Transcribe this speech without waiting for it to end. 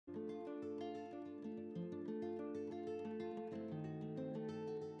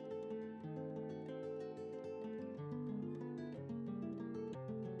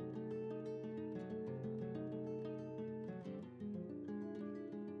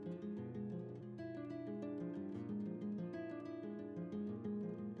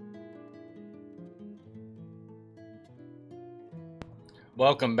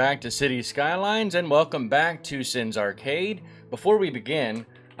Welcome back to City Skylines and welcome back to Sin's Arcade. Before we begin,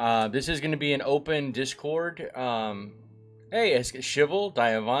 this is going to be an open Discord. Hey, Shivel,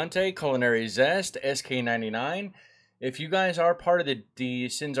 Diavante, Culinary Zest, SK99. If you guys are part of the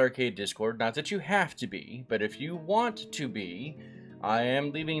Sin's Arcade Discord, not that you have to be, but if you want to be, I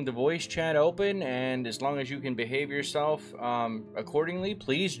am leaving the voice chat open, and as long as you can behave yourself accordingly,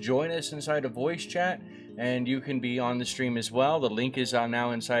 please join us inside a voice chat. And you can be on the stream as well. The link is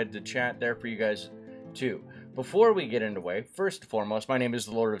now inside the chat there for you guys too. Before we get underway, first and foremost, my name is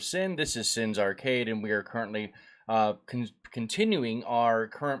the Lord of Sin. This is Sin's Arcade, and we are currently continuing our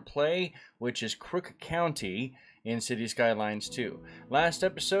current play, which is Crook County in City Skylines 2. Last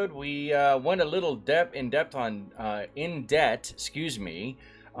episode, we went a little in debt,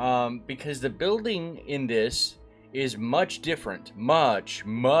 because the building in this is much different, much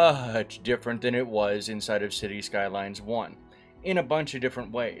different than it was inside of City Skylines 1 in a bunch of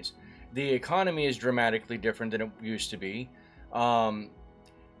different ways. The economy is dramatically different than it used to be.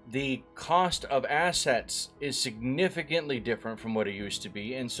 The cost of assets is significantly different from what it used to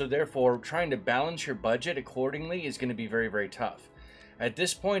be, and so therefore trying to balance your budget accordingly is going to be very tough. At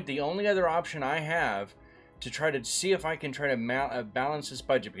this point, the only other option I have to try to see if I can try to balance this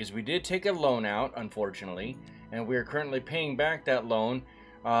budget, because we did take a loan out, unfortunately, and we are currently paying back that loan.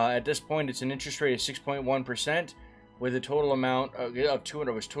 At this point, it's an interest rate of 6.1% with a total amount of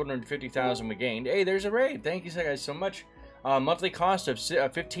 $250,000 we gained. Hey, there's a raid. Thank you guys so much. Monthly cost of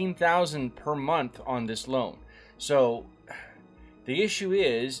 $15,000 per month on this loan. So the issue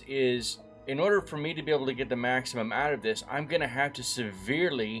is in order for me to be able to get the maximum out of this, I'm going to have to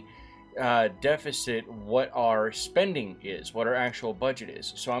severely deficit what our spending is, what our actual budget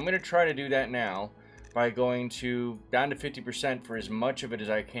is. So I'm going to try to do that now by going down to 50% for as much of it as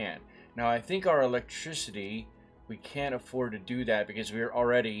I can. Now I think our electricity, we can't afford to do that because we're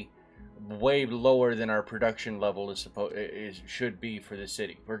already way lower than our production level should be for the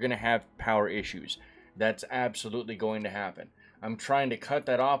city. We're going to have power issues. That's absolutely going to happen. I'm trying to cut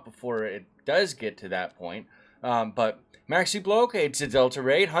that off before it does get to that point. But Maxi Bloke, it's a Delta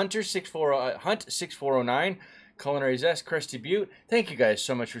Raid, Hunter 6409, Culinary Zest, Krusty Butte. Thank you guys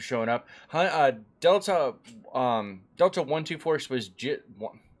so much for showing up. Delta 124 was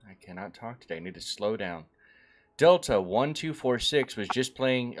I cannot talk today. I need to slow down. Delta 1246 was just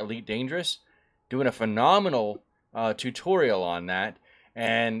playing Elite Dangerous, doing a phenomenal tutorial on that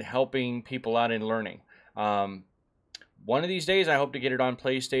and helping people out in learning. One of these days, I hope to get it on on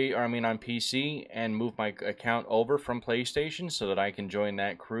PC and move my account over from PlayStation so that I can join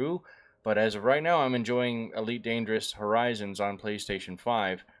that crew. But as of right now, I'm enjoying Elite Dangerous Horizons on PlayStation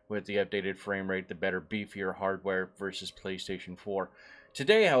 5 with the updated frame rate, the better, beefier hardware versus PlayStation 4.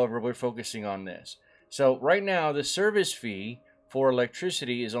 Today, however, we're focusing on this. So right now, the service fee for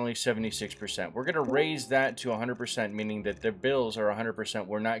electricity is only 76%. We're going to raise that to 100%, meaning that their bills are 100%.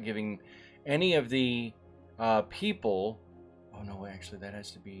 We're not giving any of the people. Oh no, actually that has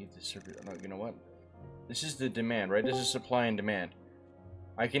to be the service. No, you know what? This is the demand, right? This is supply and demand.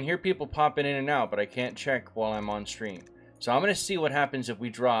 I can hear people popping in and out, but I can't check while I'm on stream. So I'm going to see what happens if we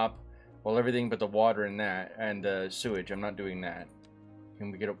drop, well, everything but the water and the sewage. I'm not doing that.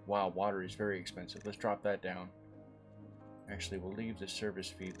 Can we get a... Wow, water is very expensive. Let's drop that down. Actually, we'll leave the service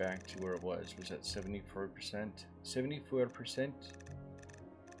fee back to where it was. Was that 74%? 74%?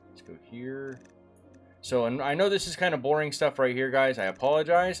 Let's go here. So, and I know this is kind of boring stuff right here, guys. I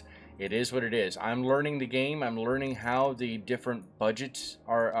apologize. It is what it is. I'm learning the game. I'm learning how the different budgets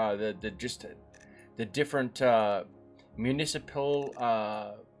are, the different municipal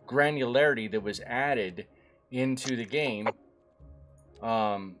granularity that was added into the game.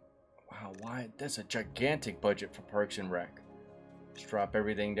 Wow, why? That's a gigantic budget for Parks and Rec. Let's drop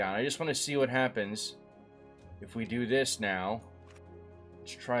everything down. I just want to see what happens if we do this now.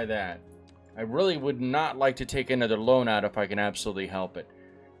 Let's try that. I really would not like to take another loan out if I can absolutely help it.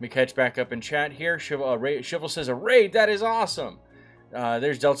 Let me catch back up in chat here. Shivel says a raid. That is awesome.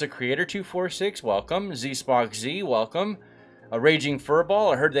 There's Delta Creator 246. Welcome. Z-Spock Z. Welcome. A Raging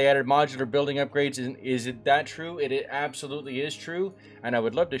Furball. I heard they added modular building upgrades. Is it that true? It absolutely is true. And I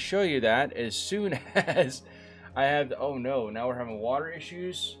would love to show you that as soon as I have... Oh no, now we're having water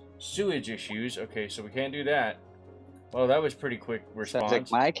issues. Sewage issues. Okay, so we can't do that. Well, that was pretty quick response.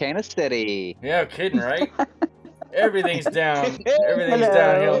 Sounds like my kind of city. Yeah, kidding, right? Everything's down. Everything's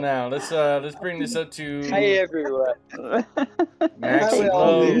downhill now. Let's bring this up to... Hi, everyone. Maxi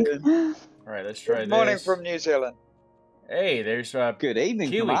Globe. All right, let's try this. Good morning from New Zealand. Hey, there's Good evening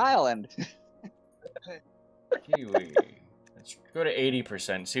Kiwi. from Ireland. Kiwi. Let's go to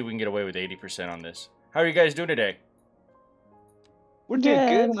 80%. See if we can get away with 80% on this. How are you guys doing today? We're doing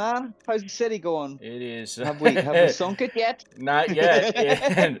Yeah. good, man. How's the city going? It is. Have we sunk it yet? Not yet.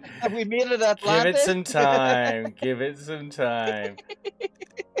 Have we made it Give Atlantis? it some time. Give it some time.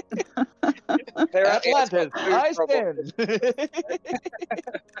 Apparently it's got Atlantis, food I problems.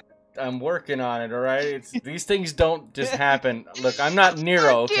 stand. I'm working on it, all right? These things don't just happen. Look, I'm not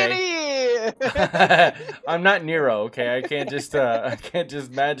Nero, okay? I'm not Nero, okay? I can't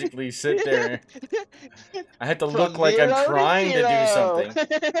just magically sit there. I have to look like I'm trying to do something.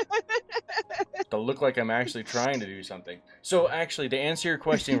 To look like I'm actually trying to do something. So actually, to answer your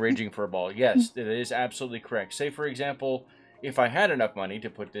question, Raging Furball, yes, it is absolutely correct. Say, for example, if I had enough money to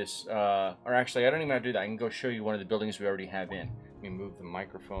put this, or actually, I don't even have to do that. I can go show you one of the buildings we already have in. Let me move the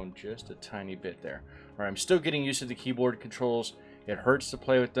microphone just a tiny bit there. All right, I'm still getting used to the keyboard controls. It hurts to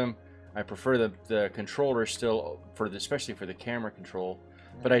play with them. I prefer the controller still, especially for the camera control.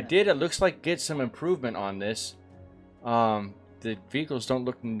 But I did, it looks like, get some improvement on this. The vehicles don't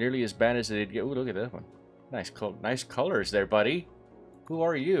look nearly as bad as they did. Ooh, look at that one. Nice colors there, buddy. Who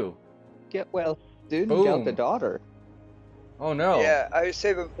are you? Get well soon, Boom. Delta daughter. Oh no. Yeah, I was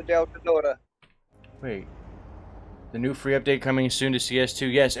saving for Delta Daughter. Wait. The new free update coming soon to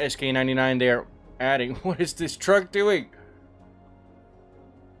CS2. Yes, SK99 they are adding. What is this truck doing?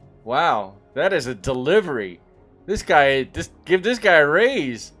 Wow, that is a delivery. This guy, give this guy a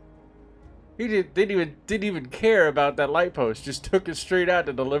raise. He didn't even care about that light post. Just took it straight out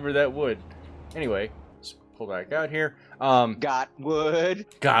to deliver that wood. Anyway, let's pull back out here. Got wood.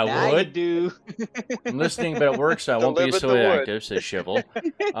 Got Now wood. You do. I'm listening, but it works, so I won't be Delivered so the wood. active, says Shivel.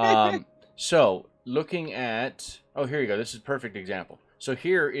 So, looking at... Oh, here you go. This is a perfect example. So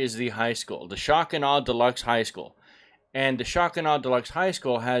here is the high school, the Shock and Awe Deluxe High School. And the Shock and Awe Deluxe High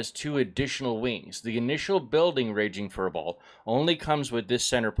School has 2 additional wings. The initial building, Raging Furball, only comes with this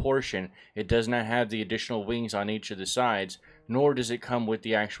center portion. It does not have the additional wings on each of the sides, nor does it come with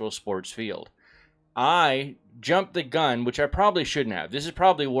the actual sports field. I jumped the gun, which I probably shouldn't have. This is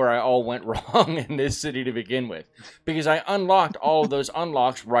probably where I all went wrong in this city to begin with, because I unlocked all of those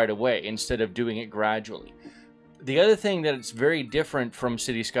unlocks right away instead of doing it gradually. The other thing that it's very different from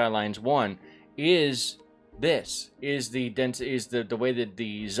City Skylines 1 is this, is the way that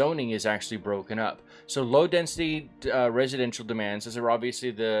the zoning is actually broken up. So low density residential demands, those are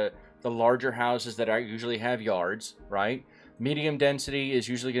obviously the larger houses that usually have yards, right? Medium density is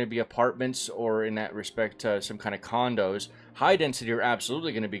usually going to be apartments, or in that respect, some kind of condos. High density are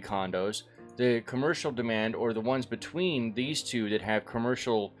absolutely going to be condos. The commercial demand, or the ones between these two that have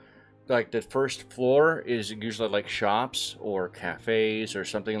commercial, like the first floor is usually like shops or cafes or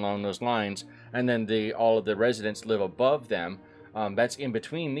something along those lines. And then all of the residents live above them. That's in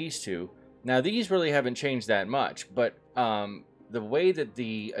between these two. Now, these really haven't changed that much, but the way that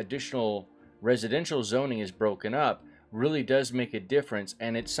the additional residential zoning is broken up really does make a difference,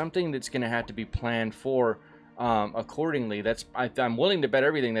 and it's something that's going to have to be planned for accordingly. I'm willing to bet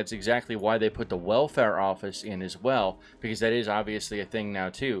everything that's exactly why they put the welfare office in as well, because that is obviously a thing now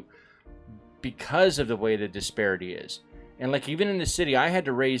too, because of the way the disparity is. And like even in the city, I had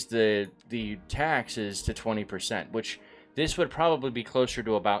to raise the taxes to 20%, which this would probably be closer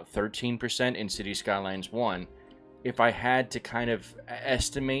to about 13% in City Skylines 1. If I had to kind of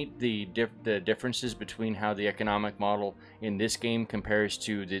estimate the differences between how the economic model in this game compares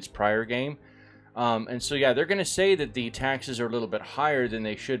to its prior game. And so, yeah, they're going to say that the taxes are a little bit higher than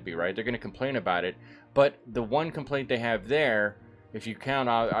they should be, right? They're going to complain about it. But the one complaint they have there, if you count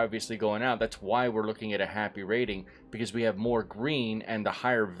obviously going out, that's why we're looking at a happy rating, because we have more green, and the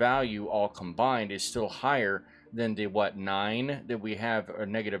higher value all combined is still higher than the, 9 that we have, a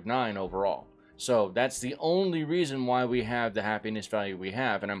 -9 overall. So that's the only reason why we have the happiness value we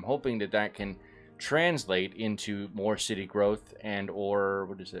have, and I'm hoping that that can translate into more city growth or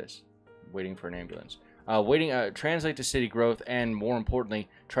what is this? Waiting for an ambulance. Translate to city growth, and more importantly,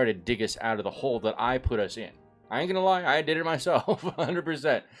 try to dig us out of the hole that I put us in. I ain't gonna lie, I did it myself,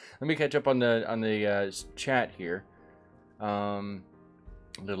 100%. Let me catch up on the chat here. A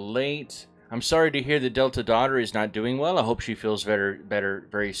little late. I'm sorry to hear that Delta daughter is not doing well. I hope she feels better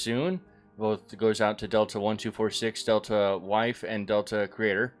very soon. Both goes out to Delta 1246, Delta wife, and Delta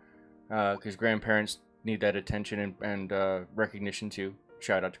creator, because grandparents need that attention and recognition too.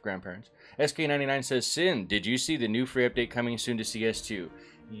 Shout out to grandparents. SK99 says, Sin, did you see the new free update coming soon to CS2?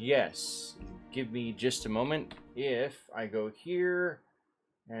 Yes. Give me just a moment. If I go here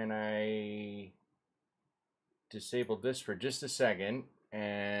and I disable this for just a second,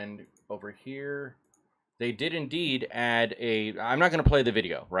 and over here, they did indeed add a... I'm not going to play the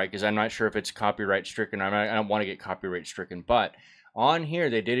video, right? Because I'm not sure if it's copyright stricken. I don't want to get copyright stricken, but On here,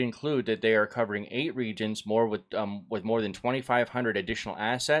 they did include that they are covering 8 regions, more with more than 2,500 additional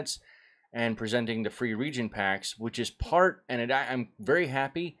assets, and presenting the free region packs, which is part. And I'm very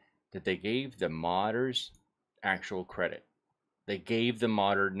happy that they gave the modders actual credit. They gave the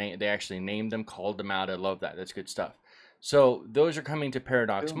modder name. They actually named them, called them out. I love that. That's good stuff. So those are coming to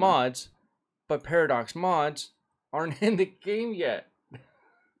Paradox Mods, but Paradox Mods aren't in the game yet.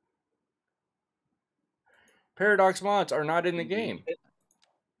 Paradox Mods are not in the game.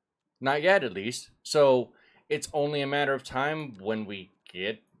 Not yet, at least. So it's only a matter of time when we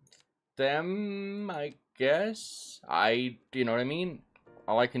get them, I guess. You know what I mean?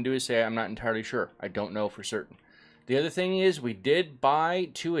 All I can do is say I'm not entirely sure. I don't know for certain. The other thing is we did buy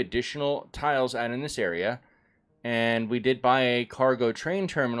 2 additional tiles out in this area. And we did buy a cargo train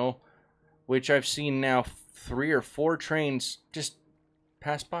terminal, which I've seen now 3 or 4 trains just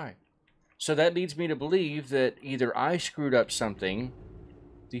pass by. So that leads me to believe that either I screwed up something.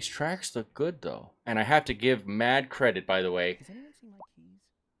 These tracks look good, though. And I have to give mad credit, by the way.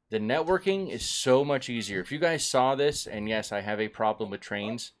 The networking is so much easier. If you guys saw this, and yes, I have a problem with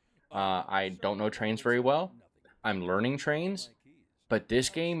trains. I don't know trains very well. I'm learning trains. But this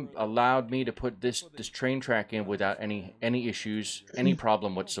game allowed me to put this train track in without any issues, any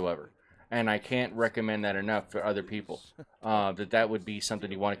problem whatsoever. And I can't recommend that enough for other people. That would be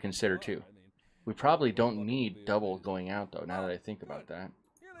something you want to consider too. We probably don't need double going out though, now that I think about that.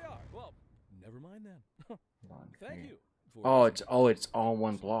 Here they are. Well, never mind then. Thank you. It's all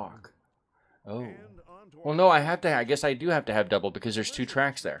one block. Oh. Well, no, I guess I do have to have double because there's 2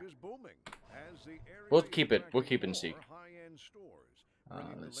 tracks there. We'll keep it and see.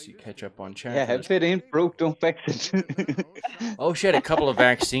 Let's see, catch up on chat. Yeah, if it ain't broke, don't fix it. Oh, she had a couple of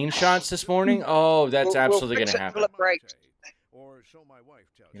vaccine shots this morning. Oh, that's absolutely going to happen.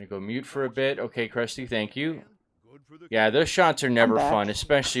 Gonna go mute for a bit. Okay, Krusty, thank you. Yeah, those shots are never fun,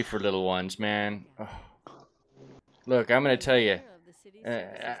 especially for little ones, man. Oh. Look, I'm going to tell you,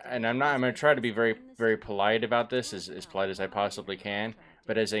 and I'm going to try to be very, very polite about this, as polite as I possibly can.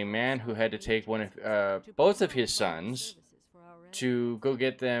 But as a man who had to take both of his sons to go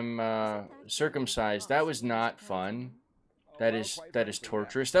get them circumcised, that was not fun. That is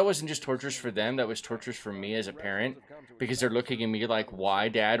torturous. That wasn't just torturous for them, that was torturous for me as a parent, because they're looking at me like, why,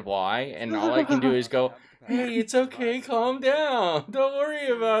 Dad, why? And all I can do is go, hey, it's okay, calm down. Don't worry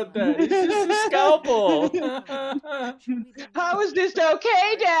about that. It's just a scalpel. How is this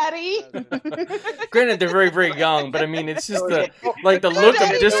okay, Daddy? Granted, they're very, very young, but I mean, it's just the look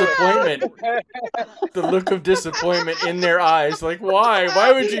of disappointment. The look of disappointment in their eyes. Like, why?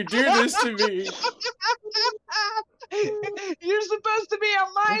 Why would you do this to me? You're supposed to be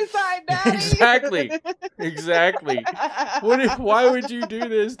on my side, Daddy. Exactly. Why would you do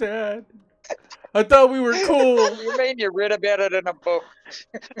this, Dad? I thought we were cool. You mean you read about it in a book?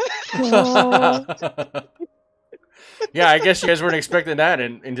 Yeah, I guess you guys weren't expecting that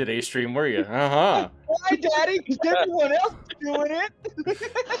in today's stream, were you? Why, Daddy? Because everyone else is doing it.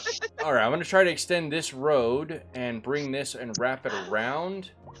 All right, I'm going to try to extend this road and bring this and wrap it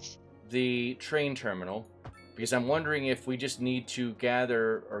around the train terminal, because I'm wondering if we just need to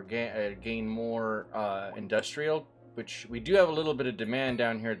gather or gain more industrial, which we do have a little bit of demand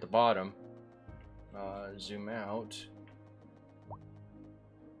down here at the bottom. Zoom out,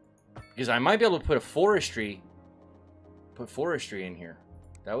 because I might be able to put forestry in here.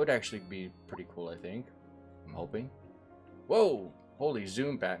 That would actually be pretty cool, I think. I'm hoping. Whoa! Holy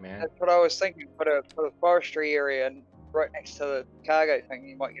zoom, Batman. That's what I was thinking for the forestry area, and right next to the cargo thing,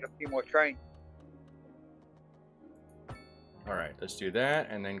 you might get a few more trains. All right, let's do that,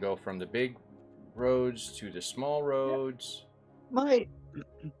 and then go from the big roads to the small roads. My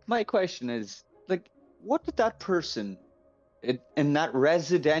question is, like, what did that person in that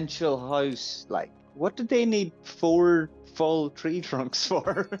residential house, like, what did they need 4 full tree trunks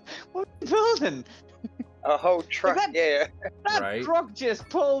for? What building? A whole truck, yeah. That truck just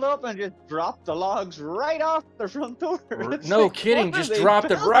pulled up and just dropped the logs right off the front door. No kidding, just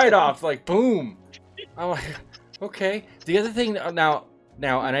dropped it right off, like, boom. I'm like, okay. The other thing, now,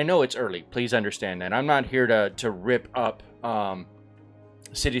 and I know it's early, please understand that. I'm not here to rip up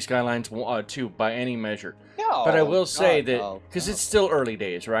City Skylines 2 by any measure. No, but I will say that, because it's still early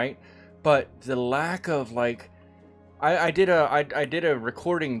days, right? But the lack of, like, I did a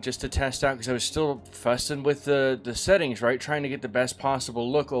recording just to test out, because I was still fussing with the settings, right? Trying to get the best possible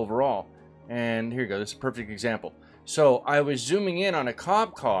look overall. And here you go, this is a perfect example. So I was zooming in on a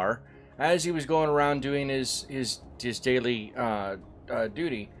cop car as he was going around doing his daily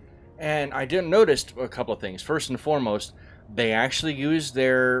duty. And I didn't notice a couple of things. First and foremost, They actually use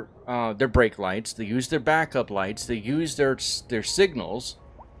their brake lights. They use their backup lights. They use their signals,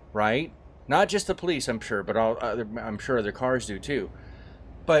 right? Not just the police, I'm sure, but I'm sure other cars do too.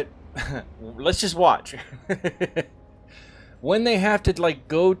 But let's just watch. When they have to like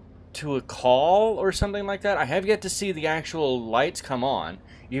go to a call or something like that, I have yet to see the actual lights come on.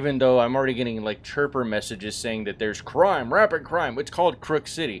 Even though I'm already getting like chirper messages saying that there's crime, rapid crime. It's called Crook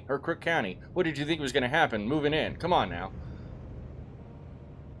City or Crook County. What did you think was going to happen? Moving in. Come on now.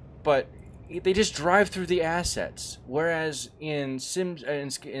 But they just drive through the assets. Whereas in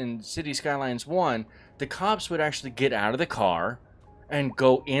City Skylines 1, the cops would actually get out of the car and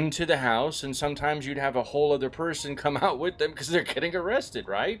go into the house, and sometimes you'd have a whole other person come out with them because they're getting arrested,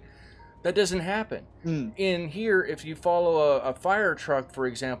 right? That doesn't happen. In here, if you follow a fire truck, for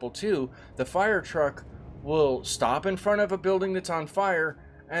example, too, the fire truck will stop in front of a building that's on fire,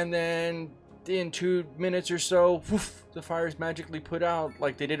 and then in 2 minutes or so, woof, the fire's magically put out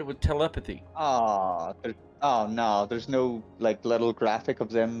like they did it with telepathy. Oh no, there's no like little graphic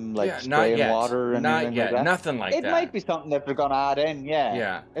of them like spraying water and not yet. Like that. Nothing like that. It might be something that they're gonna add in, yeah.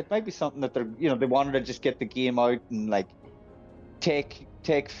 Yeah. It might be something that they're, you know, they wanted to just get the game out and like take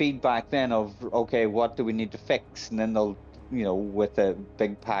feedback then of, okay, what do we need to fix, and then they'll, you know, with a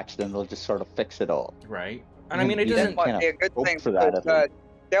big patch, then they'll just sort of fix it all. Right. And I mean, it doesn't. That might be a good thing for that. because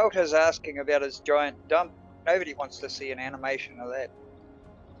Delta's asking about his giant dump. Nobody wants to see an animation of that.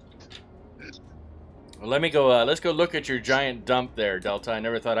 Well, let me go. Let's go look at your giant dump there, Delta. I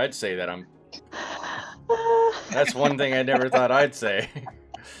never thought I'd say that. That's one thing I never thought I'd say.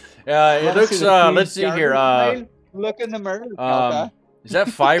 It looks. Let's see here. Look in the mirror. Delta. Is that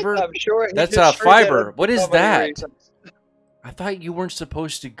fiber? I'm sure that's fiber. What is that? I thought you weren't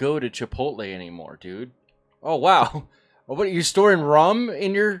supposed to go to Chipotle anymore, dude. Oh wow. What are you storing rum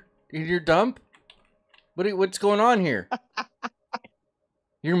in your dump? What's going on here?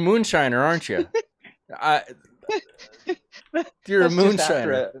 You're a moonshiner, aren't you? You're a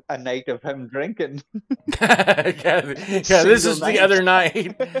moonshiner. A night of him drinking. yeah, this is the other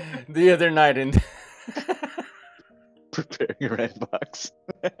night. The other night in preparing a red box.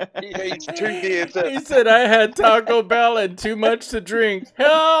 He's 2 years in. He said, I had Taco Bell and too much to drink.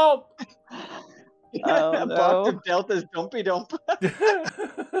 Help! A box of Delta's Dumpy Dump.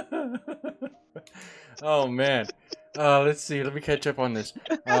 Oh, man. Let's see. Let me catch up on this.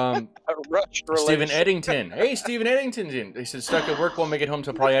 Stephen Stephen Eddington. Hey, Stephen Eddington. He said, stuck at work, won't make it home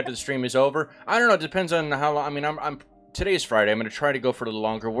till probably after the stream is over. I don't know. It depends on how long. I mean, today is Friday. I'm going to try to go for a little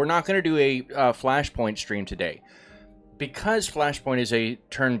longer. We're not going to do a Flashpoint stream today. Because Flashpoint is a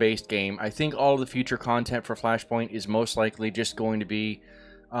turn-based game, I think all of the future content for Flashpoint is most likely just going to be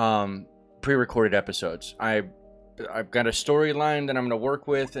pre-recorded episodes. I've got a storyline that I'm going to work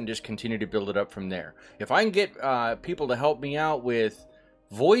with and just continue to build it up from there. If I can get people to help me out with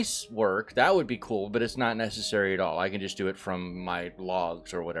voice work, that would be cool, but it's not necessary at all. I can just do it from my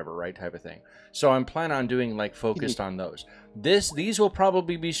logs or whatever, right, type of thing. So I'm planning on doing, like, focused on those. These will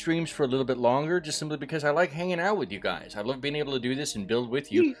probably be streams for a little bit longer, just simply because I like hanging out with you guys. I love being able to do this and build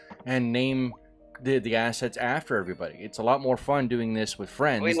with you and name the assets after everybody. It's a lot more fun doing this with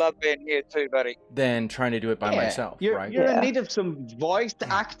friends. We love being here too, buddy. Than trying to do it by myself, right? You're in need of some voice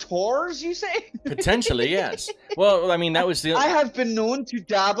actors, you say? Potentially, yes. Well, I mean, that was the... I have been known to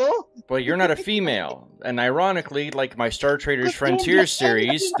dabble. Well, you're not a female. And ironically, like my Star Traders Frontier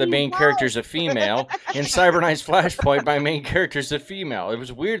series, the main character's a female. In Cyber Knight's Flashpoint, my main character's a female. It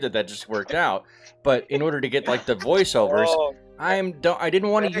was weird that just worked out. But in order to get, like, the voiceovers... I didn't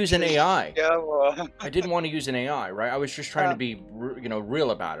want to use an AI. I didn't want to use an AI, right? I was just trying to be,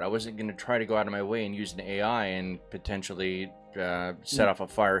 real about it. I wasn't going to try to go out of my way and use an AI and potentially set off a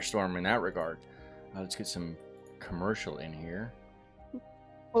firestorm in that regard. Let's get some commercial in here.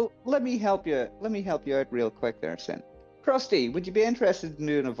 Well, let me help you. Let me help you out real quick there, Sin. Krusty, would you be interested in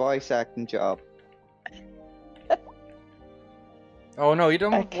doing a voice acting job? Oh no, you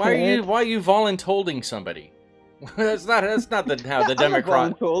don't. Why are you voluntolding somebody? that's not how the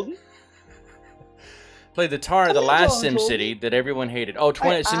Democrat played the tar of the last SimCity that everyone hated. Oh,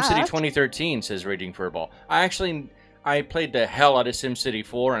 SimCity 2013, says Raging Furball. I played the hell out of SimCity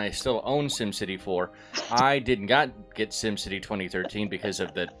 4, and I still own SimCity 4. I did not get SimCity 2013 because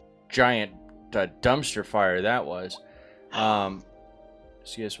of the giant dumpster fire that was.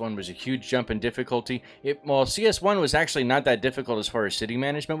 CS1 was a huge jump in difficulty. CS1 was actually not that difficult as far as city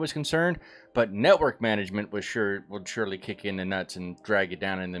management was concerned, but network management would surely kick in the nuts and drag you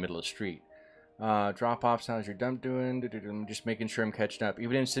down in the middle of the street. Drop-offs, how's your dump doing? I'm just making sure I'm catching up.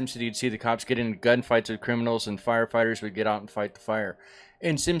 Even in SimCity, you'd see the cops get in gunfights with criminals, and firefighters would get out and fight the fire.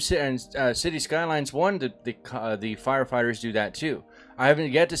 In SimCity and City Skylines 1, the firefighters do that too. I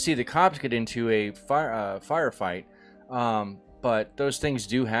haven't yet to see the cops get into a firefight, but those things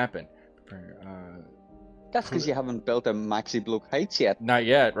do happen. That's because you haven't built a Maxi Block Heights yet. Not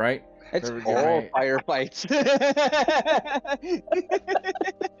yet, right? It's There we all go. firefights.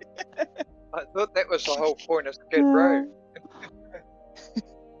 I thought that was the whole point of Skid Row.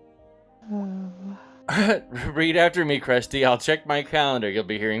 Read after me, Krusty. I'll check my calendar. You'll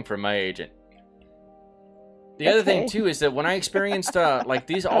be hearing from my agent. The other thing too is that when I experienced like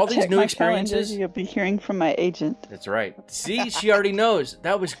all these new experiences, You'll be hearing from my agent. that's right. See, she already knows.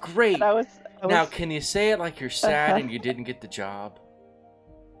 That was great. That was. Now, can you say it like you're sad and you didn't get the job?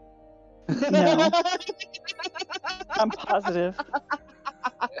 No. I'm positive.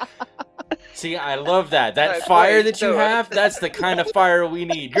 See, I love that. That No, fire wait, that you no. have, that's the kind of fire we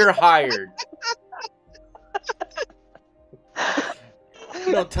need. You're hired.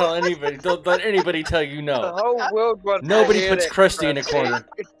 Don't tell anybody. Don't let anybody tell you The no. whole world wants to Nobody hear puts that, Krusty in a Krusty. corner.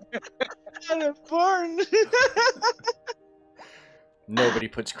 And a burn. Nobody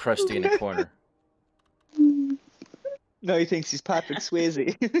puts Krusty in a corner. No, he thinks he's Patrick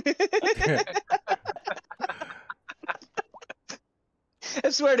Swayze. I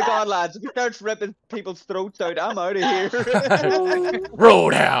swear to God, lads, if he starts ripping people's throats out, I'm out of here.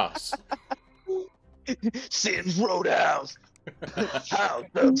 Roadhouse. Sid's Roadhouse. House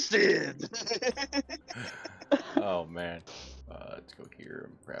of Sid. Oh man. Let's go here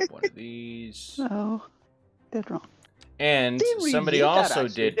and grab one of these. Oh, did wrong. And They somebody reviewed that, also actually,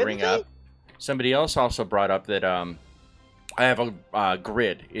 did didn't bring they? up. Somebody else also brought up that I have a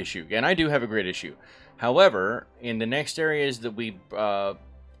grid issue, and I do have a grid issue. However, in the next areas that we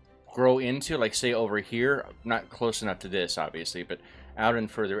grow into, like say over here, not close enough to this, obviously, but out in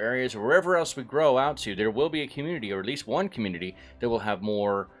further areas, or wherever else we grow out to, there will be a community, or at least one community, that will have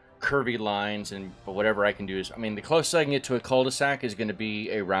more curvy lines, and whatever I can do is, I mean, the closest I can get to a cul-de-sac is going to be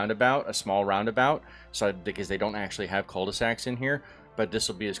a roundabout, a small roundabout, so because they don't actually have cul-de-sacs in here, but this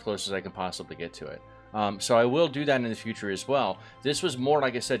will be as close as I can possibly get to it. So I will do that in the future as well. This was more,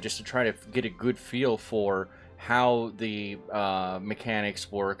 like I said, just to try to get a good feel for how the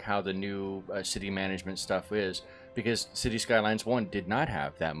mechanics work, how the new city management stuff is, because City Skylines 1 did not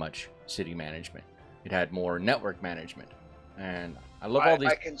have that much city management. It had more network management. And I love all these...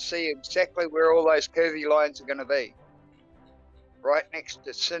 I can see exactly where all those curvy lines are going to be. Right next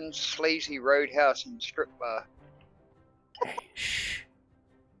to Sin's Sleazy Roadhouse and Strip Bar. Hey, shh.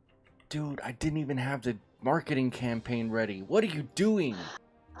 Dude, I didn't even have the marketing campaign ready. What are you doing?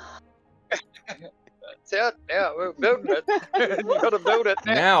 It's out now. We're building it. You got to build it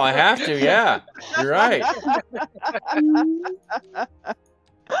now. Now I have to, yeah. You're right.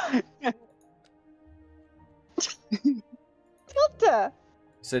 Delta.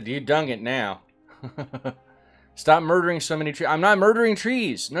 Said you dung it now. Stop murdering so many trees. I'm not murdering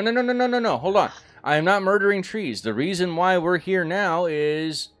trees. No, no, no, no, no, no, no. Hold on. I am not murdering trees. The reason why we're here now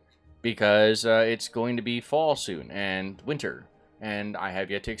is because it's going to be fall soon and winter. And I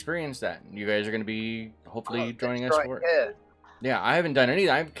have yet to experience that. You guys are going to be hopefully joining us right, for it. yeah. Yeah, I haven't done any.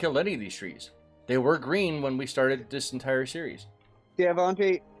 I haven't killed any of these trees. They were green when we started this entire series. Yeah,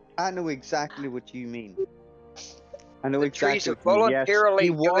 Andre, I know exactly what you mean. I know The exactly trees are what you mean. Yes, voluntarily he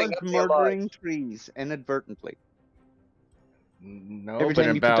was giving up their murdering trees inadvertently. No, Every but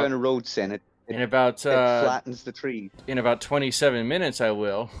time you put down a road sign, it about flattens the tree. in about 27 minutes, I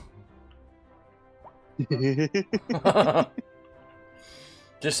will.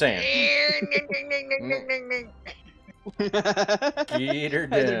 Just saying. Get her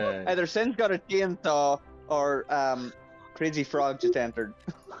done. Either Sin's got a chainsaw or Crazy Frog just entered.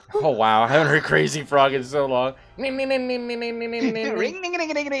 Oh wow, I haven't heard Crazy Frog in so long.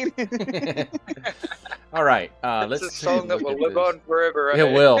 All right, let's. It's a song that look will at live this. on forever.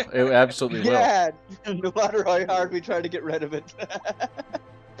 It will. It absolutely will. Yeah, no matter how hard we try to get rid of it.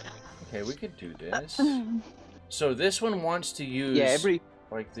 Okay, we could do this. So this one wants to use. Yeah, every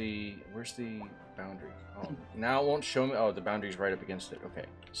like the. Where's the boundary? Oh, now it won't show me. Oh, the boundary's right up against it. Okay,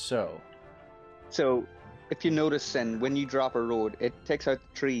 so. If you notice, Sin, when you drop a road, it takes out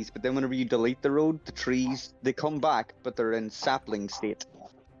the trees, but then whenever you delete the road, the trees, they come back, but they're in sapling state.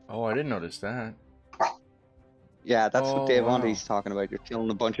 Oh, I didn't notice that. Yeah, that's Oh, what Dave wow. Auntie's talking about. You're killing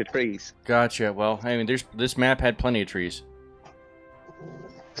a bunch of trees. Gotcha. Well, I mean, this map had plenty of trees.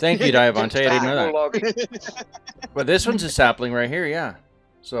 Thank you, Diavante. I didn't know that. Logging. But this one's a sapling right here, yeah.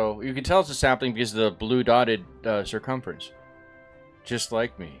 So you can tell it's a sapling because of the blue dotted circumference. Just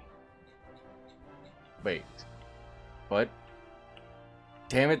like me. Wait. What?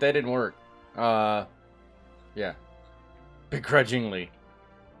 Damn it, that didn't work. Yeah. Begrudgingly.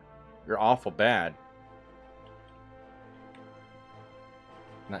 You're awful bad.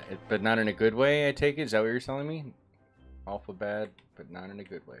 But not in a good way, I take it? Is that what you're telling me? Awful bad, but not in a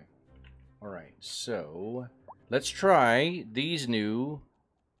good way. Alright, so... let's try these new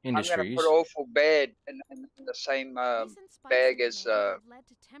industries. I'm going to put awful bad in the same bag as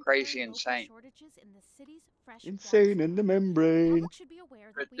crazy insane. Insane in the membrane.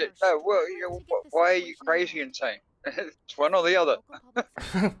 Why are you crazy insane? It's one or the other.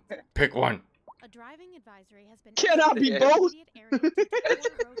 Pick one. A driving advisory has been Cannot be both.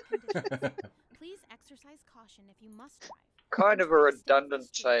 Please exercise caution if you must drive. Kind of a redundant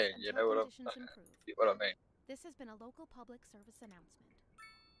saying, you know what I mean? This has been a local public service announcement.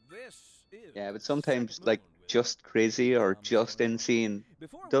 Yeah, but sometimes, like, just crazy or just insane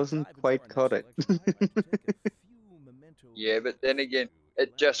doesn't quite cut it. Yeah, but then again,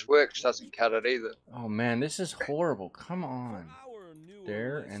 it just works doesn't cut it either. Oh man, this is horrible. Come on.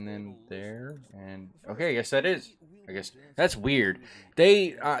 There, and then there, and... okay, I guess that is. I guess that's weird.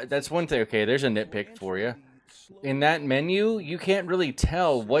 That's one thing. Okay, there's a nitpick for you. In that menu, you can't really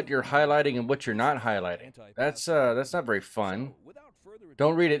tell what you're highlighting and what you're not highlighting. That's not very fun.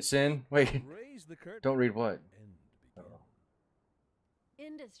 Don't read it, Sin. Wait. Don't read what?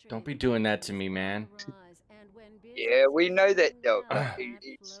 Don't be doing that to me, man. Yeah, we know that though.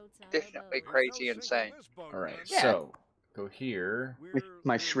 It's definitely crazy insane. Alright, Yeah. so go here.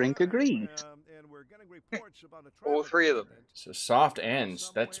 My shrink agreed. All three of them. So soft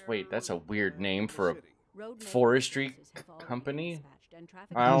ends. That's a weird name for a forestry company.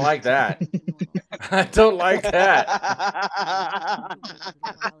 I don't like that. I don't like that.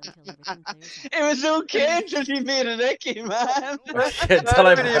 It was okay until you made it icky, man.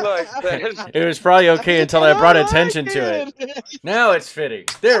 It was probably okay until I brought attention to it. Now it's fitting.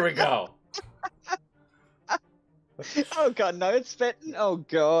 There we go. Oh god, now it's fitting. Oh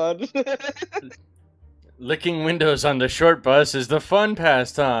god. Licking windows on the short bus is the fun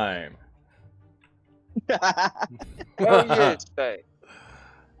pastime. Oh yes, Dave.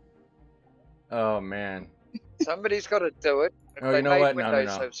 Oh man. Somebody's got to do it. If Oh, they you know made what? No, no,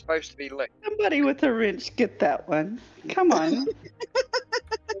 windows, no. they're supposed to be licked. Somebody with a wrench get that one. Come on.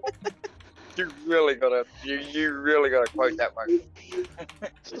 You really gotta quote that one.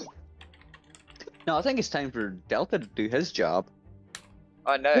 No, I think it's time for Delta to do his job.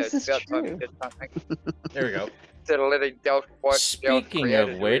 I know, This it's is about time true. to get something. There we go. Instead of letting Delta watch Speaking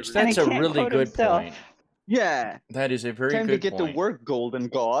of which, And he that's a can't really quote good himself. point. Yeah. That is a very Time to good get point. to work, Golden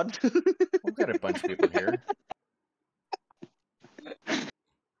God. We've got a bunch of people here.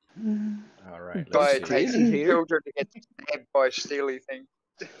 All right, by let's see. taking here. children to get stabbed by steely things.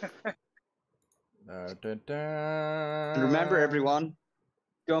 And remember, everyone,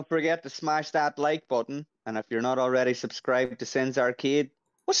 don't forget to smash that like button. And if you're not already subscribed to Sin's Arcade,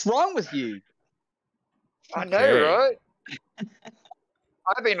 what's wrong with you? I know, Okay. right?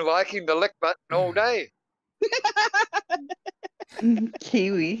 I've been liking the lick button all day.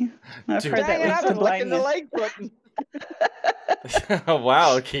 Kiwi. I've Dude. heard that Dang it, leads I've to been licking the blindness. like button.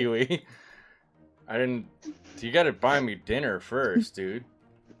 Wow, Kiwi. I didn't. You gotta buy me dinner first, dude.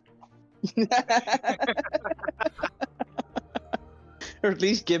 Or at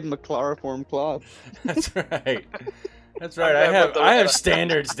least give him a chloroform cloth. That's right. That's right. I'm done with I have the-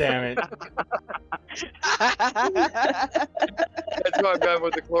 standards, damn it. That's why I'm going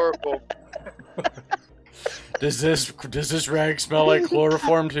with the chloroform. Does this rag smell like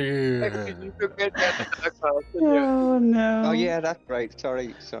chloroform to you? You could get that in the class, didn't you? Oh no. Oh yeah, that's right.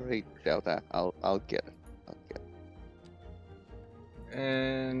 Sorry, Delta. I'll get it.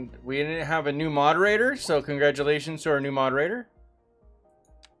 And we didn't have a new moderator, so congratulations to our new moderator.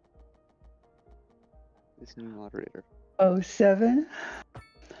 This new moderator. 07.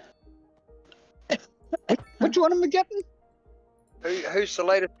 Which one am I getting? Who's the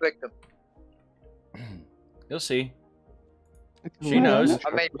latest victim? You'll see. She Well, knows.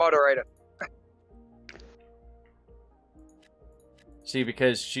 I mean, moderator. See,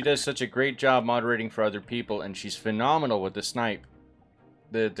 because she does such a great job moderating for other people, and she's phenomenal with the snipe.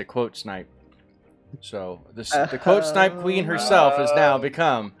 The quote snipe. So, the quote snipe queen herself has now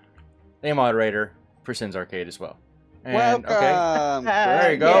become a moderator for Sin's Arcade as well. And, okay. Welcome.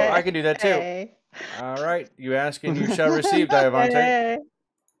 There you go. Yeah. I can do that too. Hey. All right. You ask and you shall receive, Diavante. Hey.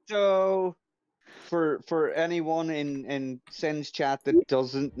 So, for anyone in Sin's chat that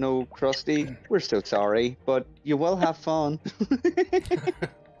doesn't know Krusty, we're so sorry, but you will have fun.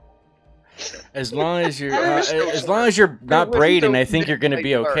 As long as you're We're still as long as you're not we're braiding, still I think you're going to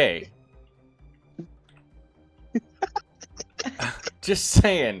be sorry. okay. Just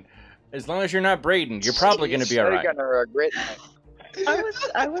saying. As long as you're not Braden, you're probably going to be all right. You're gonna regret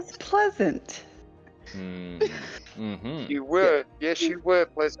that. I was pleasant. Mm-hmm. You were, yes, you were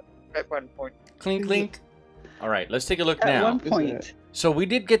pleasant at one point. Clink, clink. All right, let's take a look At now. one point. So we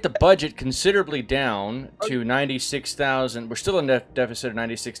did get the budget considerably down to 96,000. We're still in deficit of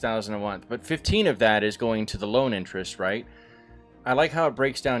 96,000 a month, but 15 of that is going to the loan interest, right? I like how it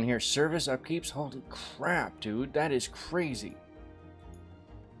breaks down here. Service upkeeps. Holy crap, dude, that is crazy.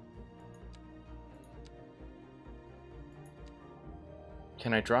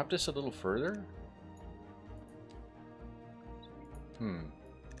 Can I drop this a little further?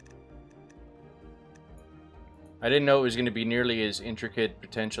 I didn't know it was going to be nearly as intricate,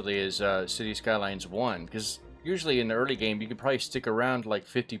 potentially, as City Skylines 1. Because usually in the early game, you could probably stick around like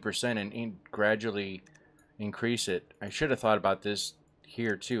 50% and gradually increase it. I should have thought about this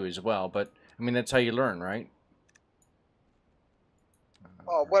here too as well. But, I mean, that's how you learn, right?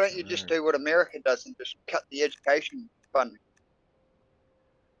 Oh, why don't you just do what America does and just cut the education funding?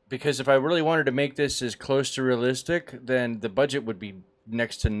 Because if I really wanted to make this as close to realistic, then the budget would be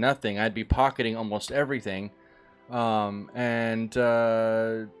next to nothing. I'd be pocketing almost everything. Yeah,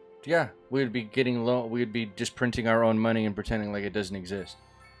 we'd be getting low. We'd be just printing our own money and pretending like it doesn't exist.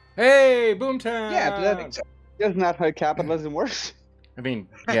 Hey, Boomtown! Yeah, but that's not how capitalism works. I mean,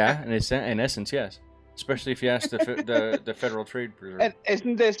 yeah, in essence, yes. Especially if you ask the Federal Trade Bureau. And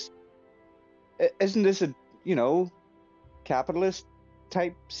isn't this a capitalist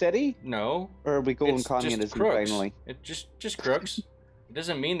type city? No. Or are we going It's communism just crooks. finally? It just crooks. It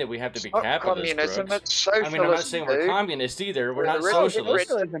doesn't mean that we have to be Not capitalist communism, crooks. it's socialism. I mean, I'm not saying we're dude. communists either. We're We're not really socialists.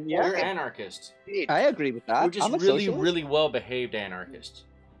 Socialism, yeah. We're anarchists. I agree with that. We're just I'm a really, socialist. really well-behaved anarchists.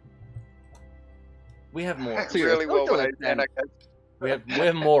 We have morals. So you're Really a well socialist behaved then. anarchist. We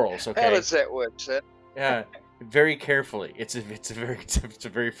have morals. How Okay. does that work, sir? Yeah. Very carefully. It's a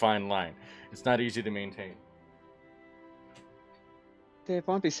very fine line. It's not easy to maintain. Dave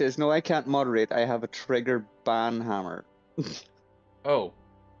Pompey says, "No, I can't moderate. I have a trigger ban hammer." Oh.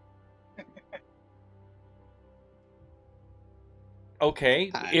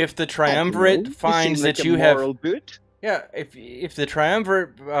 Okay. If the triumvirate finds that you have moral good. Yeah, if the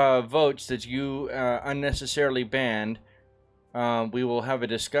triumvirate votes that you unnecessarily banned, we will have a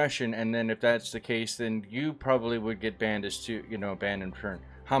discussion, and then if that's the case, then you probably would get banned as too, banned in turn.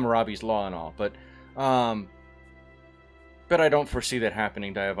 Hammurabi's law and all, but I don't foresee that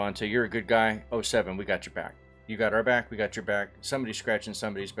happening, Diavante. You're a good guy. 07, we got your back. You got our back, we got your back. Somebody's scratching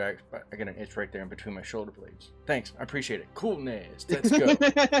somebody's back. But I got an itch right there in between my shoulder blades. Thanks, I appreciate it. Coolness. Let's go.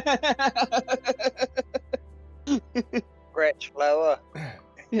 Scratch lower.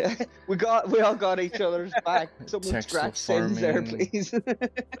 Yeah, we all got each other's back. Someone Textile scratch sins there, farming. please.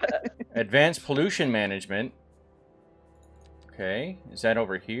 Advanced pollution management. Okay, is that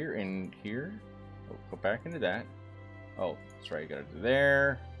over here and here? Oh, go back into that. Oh, that's right, you gotta do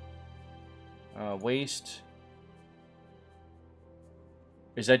there. Waste.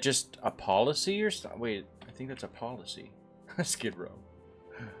 Is that just a policy or something? Wait, I think that's a policy. Skid Row.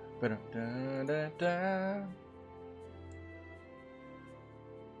 Ba-da-da-da-da.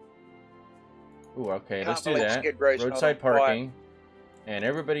 Ooh, okay, let's do that. Roadside parking. And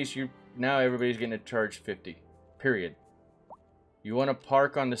now everybody's getting charged 50. Period. You want to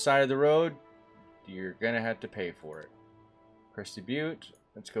park on the side of the road? You're gonna have to pay for it. Cresty Butte.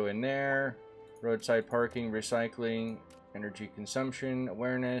 Let's go in there. Roadside parking, recycling, energy consumption,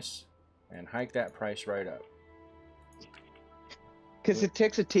 awareness, and hike that price right up. Because it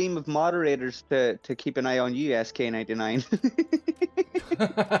takes a team of moderators to keep an eye on you, SK99.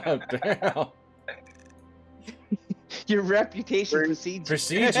 Damn. Your reputation precedes you.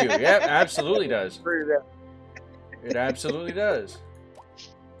 Precedes you. Yep, absolutely does. Through that. It absolutely does.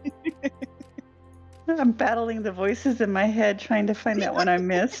 I'm battling the voices in my head trying to find that one I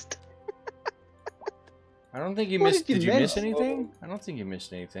missed. I don't think you What missed. did Did you you miss? miss anything? I don't think you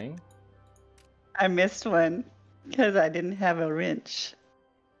missed anything. I missed one because I didn't have a wrench.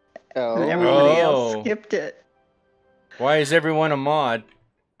 Oh. And everybody else Oh. skipped it. Why is everyone a mod?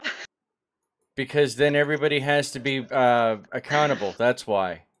 Because then everybody has to be accountable. That's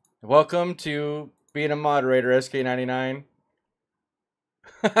why. Welcome to being a moderator, SK99.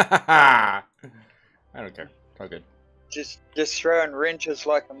 I don't care. It's all good. Just throwing wrenches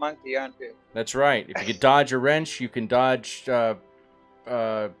like a monkey, aren't you? That's right. If you can dodge a wrench, you can dodge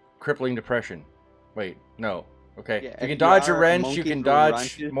crippling depression. Wait, no. Okay. Yeah, if you if can dodge a you are a wrench, you monkey can throwing dodge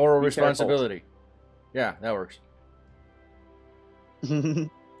wrenches, moral be careful. responsibility. Yeah, that works.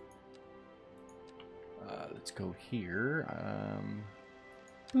 Let's go here.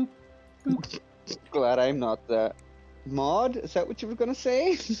 Glad I'm not that. Mod? Is that what you were gonna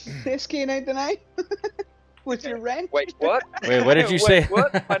say? SK99? With your rent? Wait, what? Wait, what did you say?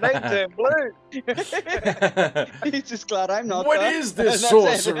 What? My name turned blue. He's just glad I'm not. What there. is this That's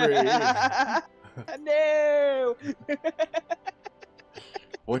it. sorcery? No!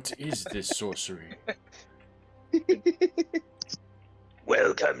 What is this sorcery?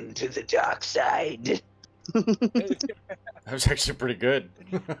 Welcome to the dark side. That was actually pretty good.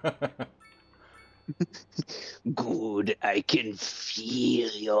 Good, I can feel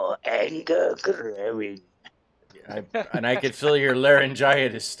your anger growing. And I can feel your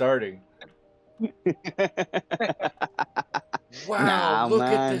laryngitis starting. Wow, Nah, look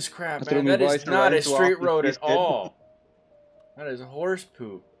man. at this crap, I threw man. me That voice is not a around so street often, road he's at dead. all. That is horse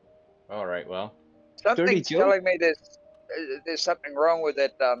poop. Alright, well. Something's Joe? telling me there's something wrong with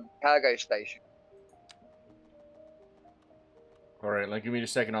that cargo station. Alright, like, give me a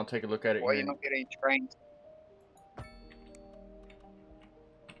second. I'll take a look at it Why here. you're not getting trains?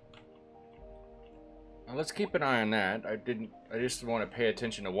 Now, let's keep an eye on that. I just want to pay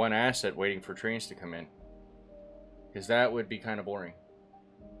attention to one asset waiting for trains to come in. Because that would be kind of boring.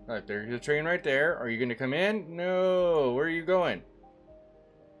 Look, there's a train right there. Are you going to come in? No. Where are you going?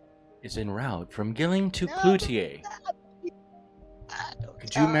 It's en route from Gilling to Cloutier.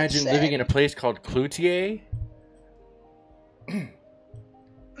 Could you imagine living in a place called Cloutier?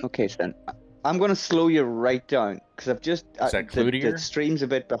 Okay, Stan. I'm gonna slow you right down because I've just Is that the Cloutier? stream's a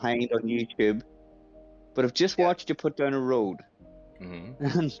bit behind on YouTube, but I've just watched you put down a road. Mm-hmm.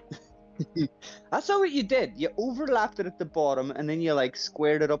 And I saw what you did. You overlapped it at the bottom, and then you like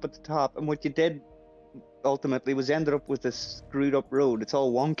squared it up at the top. And what you did ultimately was ended up with a screwed up road. It's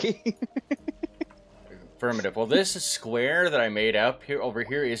all wonky. Affirmative. Well, this square that I made up here over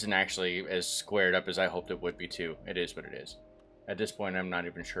here isn't actually as squared up as I hoped it would be too. It is what it is. At this point, I'm not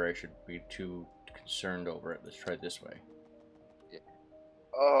even sure I should be too concerned over it. Let's try it this way.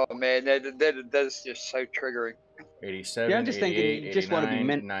 Oh man, that's just so triggering. 87, Yeah, I'm just thinking 88, you just want to be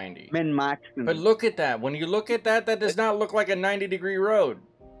 89, 90. min max. But look at that. When you look at that, that does not look like a 90-degree road.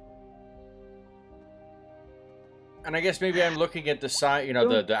 And I guess maybe I'm looking at the side, you know,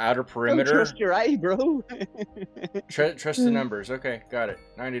 the outer Don't perimeter. trust your eye, bro. Trust the numbers. Okay, got it.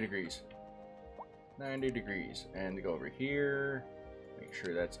 90 degrees. 90 degrees. And go over here. Make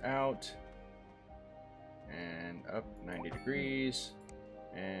sure that's out. And up 90 degrees.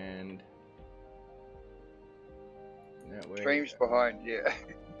 And that way. Streams behind, yeah.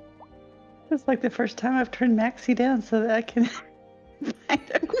 It's like the first time I've turned Maxi down so that I can find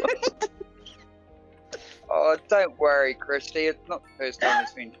a quote. Oh, don't worry, Christy. It's not the first time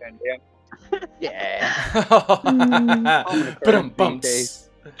it's been turned down. Yeah. Ba-dum-bumps.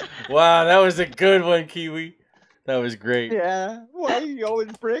 Wow, that was a good one, Kiwi. That was great. Yeah. Why are you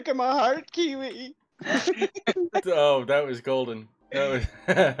always breaking my heart, Kiwi? Oh, that was golden. That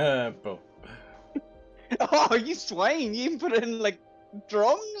was. Boom. Oh, you swine! You even put in like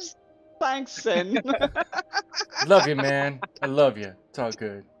drums. Thanks, Sin. Love you, man. I love you. It's all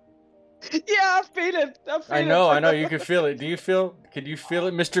good. Yeah, I feel it. I know. You can feel it. Can you feel it,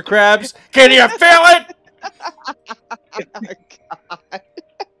 Mr. Krabs? Can you feel it? God.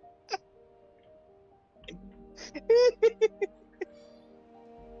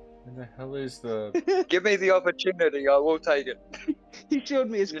 What the hell is the? Give me the opportunity, I will take it. He showed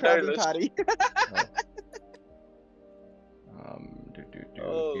me his You know Krabby this. Patty.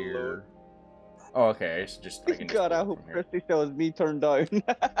 Oh, Here. Lord. Oh, okay. It's just. I can just God, pull I it hope from here. Christy shows me turned down.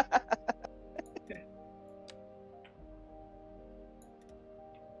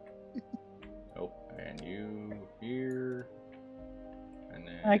 Oh, and you here, and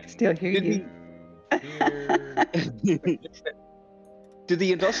then I can still hear you. Here. Do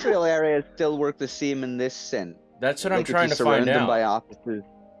the industrial areas still work the same in this Sin? That's what I'm Like, if trying you to find surround them out. by offices.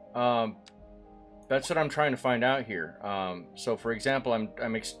 That's what I'm trying to find out here. So for example,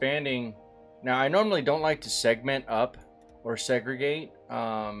 I'm expanding. Now I normally don't like to segment up or segregate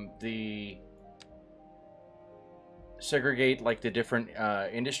like the different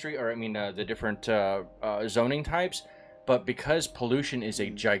industry, or I mean the different zoning types. But because pollution is a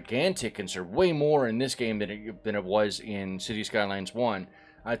gigantic concern, way more in this game than it was in City Skylines 1,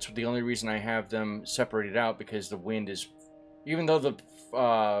 that's the only reason I have them separated out, because the wind is, even though the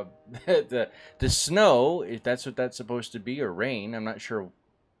the snow, if that's what that's supposed to be, or rain, I'm not sure.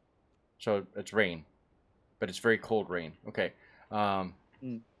 So it's rain, but it's very cold rain. Okay.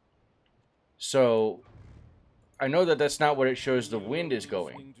 So I know that that's not what it shows the wind is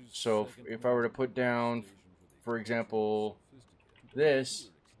going. So if I were to put down, for example, this,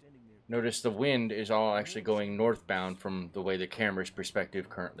 notice the wind is all actually going northbound from the way the camera's perspective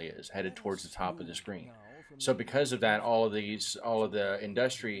currently is, headed towards the top of the screen. So because of that, all of the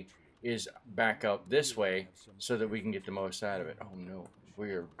industry is back up this way so that we can get the most out of it. Oh no,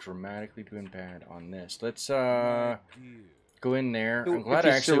 we are dramatically doing bad on this. Let's go in there. So I'm glad if I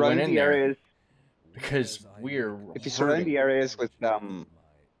you actually surround went in the there areas, because we're if you surround hurting. the areas with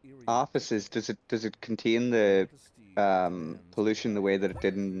offices, does it contain the pollution the way that it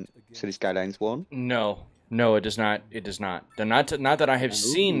did in City Skylines 1? No, no, it does not. It does not. Not that I have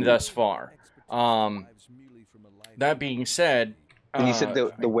seen Ooh. thus far. That being said, And you said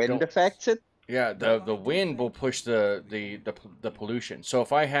the wind affects it? yeah, the wind will push the pollution. So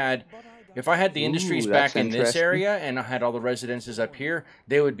if I had the industries Ooh, back that's in this interesting. area and I had all the residences up here,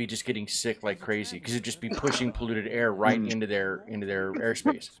 they would be just getting sick like crazy because it'd just be pushing polluted air right into their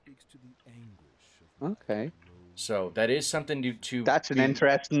airspace. Okay. So that is something to That's an be-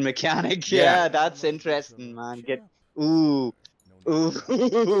 interesting mechanic. Yeah. Yeah, that's interesting, man. Ooh.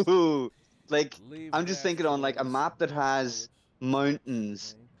 Like, I'm just thinking on like a map that has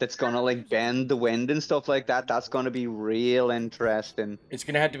mountains that's gonna like bend the wind and stuff like that. That's gonna be real interesting. It's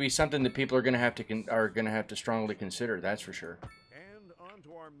gonna have to be something that people are gonna have to strongly consider. That's for sure.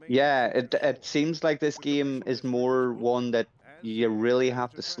 Yeah, it seems like this game is more one that you really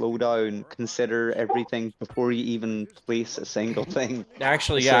have to slow down, consider everything before you even place a single thing.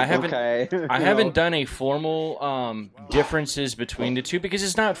 Actually, It's yeah, like, I you haven't know. done a formal differences between the two because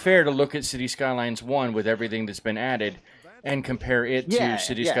it's not fair to look at City Skylines 1 with everything that's been added and compare it Yeah, to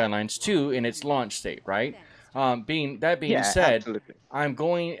City yeah. Skylines 2 in its launch state, right? Being Yeah, said, absolutely. I'm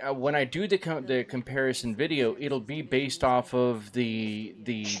going when I do the comparison video, it'll be based off of the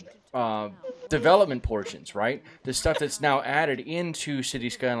development portions, right? The stuff that's now added into City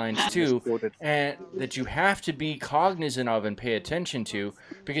Skylines 2 Misquoted. and that you have to be cognizant of and pay attention to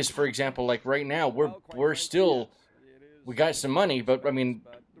because, for example, like right now we're still we got some money, but I mean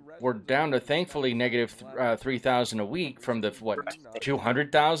we're down to thankfully negative 3,000 a week from the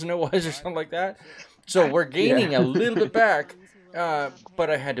 200,000 it was or something like that. So we're gaining a little bit back, but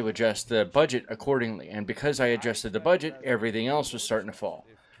I had to adjust the budget accordingly, and because I adjusted the budget, everything else was starting to fall.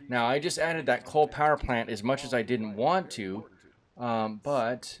 Now, I just added that coal power plant as much as I didn't want to,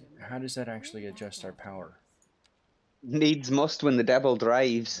 but how does that actually adjust our power? Needs must when the devil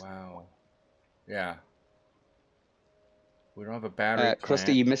drives. Wow. Yeah. We don't have a battery plant.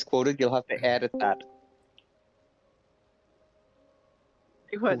 Krusty, you misquoted. You'll have to edit that.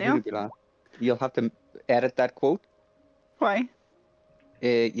 What now? You'll have to edit that quote. Why?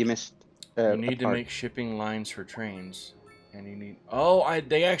 You missed. You need to make shipping lines for trains. And you need... Oh,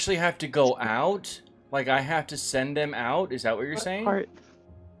 they actually have to go out? Like, I have to send them out? Is that what you're saying? Part.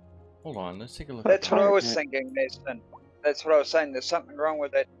 Hold on, let's take a look. That's at what I that. was thinking, Nathan. That's what I was saying. There's something wrong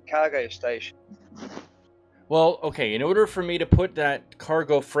with that cargo station. Well, okay, in order for me to put that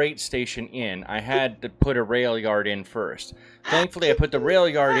cargo freight station in, I had to put a rail yard in first. Thankfully, I put the rail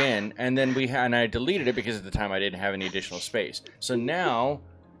yard in, and then I deleted it because at the time I didn't have any additional space. So now,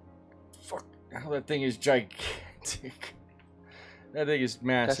 fuck, how that thing is gigantic. That thing is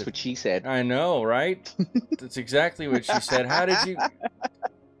massive. That's what she said. I know, right? That's exactly what she said. How did you...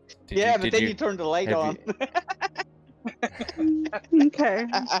 But then you turned the light on. Okay.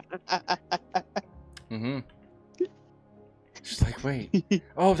 Mm-hmm. She's like, wait.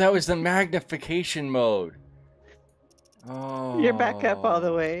 Oh, that was the magnification mode. Oh. You're back up all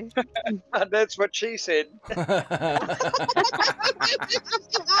the way. That's what she said.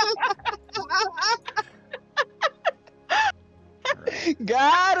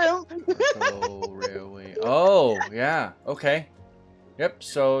 Got him. Oh, railway. Oh, yeah. Okay. Yep.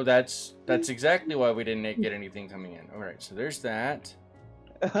 So that's exactly why we didn't get anything coming in. All right. So there's that.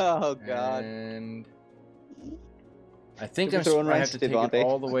 Oh God. And I think I I have to take it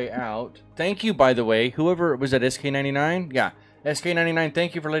all the way out. Thank you, by the way. Whoever was that, SK99? Yeah, SK99.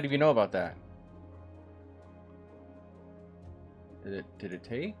 Thank you for letting me know about that. Did it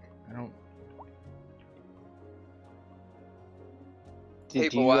take? I don't.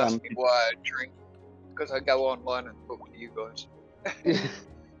 People ask me why I drink because I go online and talk to you guys.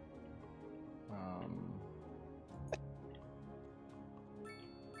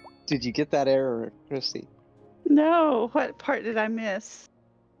 Did you get that error, Christy? No. What part did I miss?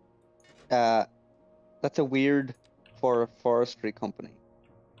 That's a weird for a forestry company.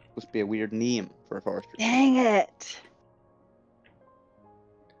 Supposed to be a weird name for a forestry. Dang it.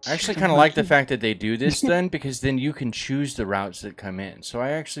 I actually kind of like the fact that they do this then, because then you can choose the routes that come in. So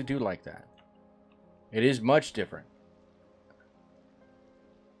I actually do like that. It is much different.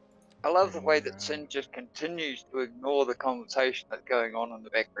 I love the way that Sin just continues to ignore the conversation that's going on in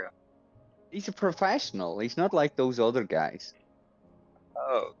the background. He's a professional. He's not like those other guys.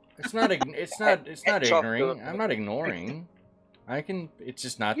 Oh, It's not. It's not. It's not Hats off to ignoring. him. I'm not ignoring. I can. It's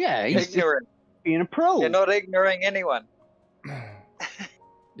just not. Yeah, he's just Ignorant. being a pro. You're not ignoring anyone.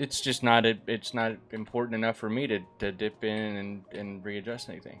 It's just not. It's not important enough for me to dip in and readjust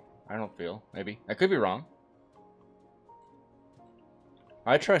anything. I don't feel. Maybe I could be wrong.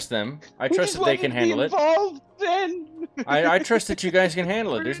 I trust them. I trust that they can handle it. Then. I trust that you guys can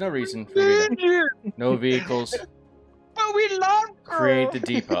handle it. There's no reason for me to. No vehicles. But we love Create the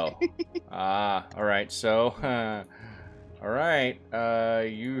depot. Ah, all right. So, all right.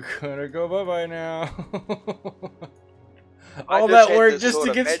 You gonna go bye-bye now. All that work just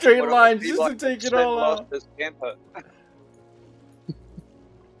to get straight lines, just to take it all out.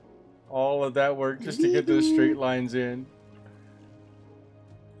 All of that work just to get those straight lines in.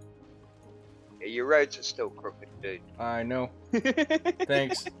 Yeah, your roads are still crooked, dude. I know.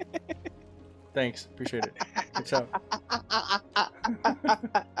 Thanks. Thanks. Appreciate it. Good job.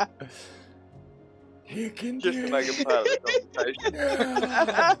 You can Just do to make it. it part of the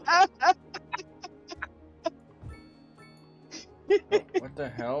conversation. What the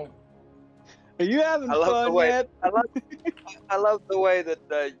hell? Are you having I love the fun way yet? I love the way that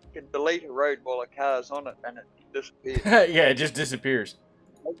you can delete a road while a car's on it and it disappears. Yeah, it just disappears.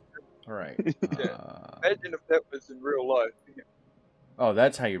 All right. Imagine if that was in real life. Oh,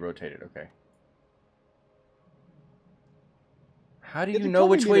 that's how you rotate it. Okay. How do Yeah, you they'd know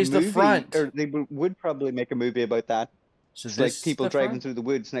which probably way's make a the movie, front? Or they would probably make a movie about that. So It's this like people the driving front? through the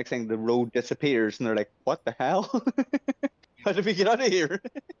woods. Next thing, the road disappears, and they're like, "What the hell? How did we get out of here?"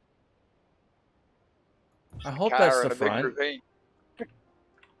 I hope Car that's in the a big front. ravine.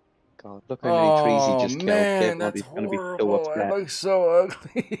 God, look how many trees he Oh just killed. man, Everybody's that's gonna be so horrible. That upset. looks so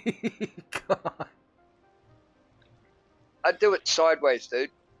ugly. God. I'd do it sideways, dude.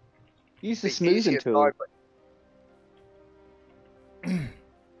 Use the Be smoothing easier tool. sideways.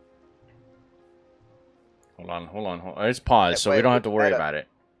 Hold on. Let's pause That so way we it don't have looks to worry better. about it.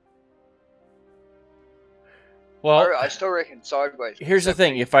 Well, I still reckon sideways. here's the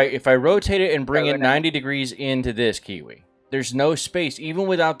thing. If I rotate it and bring Go it in 90 degrees into this Kiwi, there's no space. Even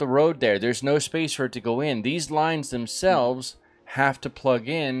without the road there, there's no space for it to go in. These lines themselves have to plug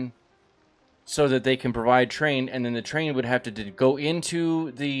in so that they can provide train, and then the train would have to go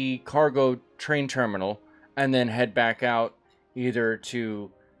into the cargo train terminal and then head back out either to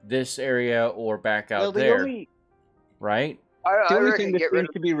this area or back out Well, there, right? I the only reckon thing that get rid seems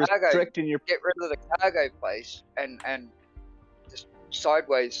of to be the cargo. restricting your Get rid of the cargo place and just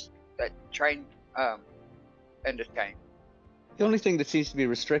sideways that train interchange. the only thing that seems to be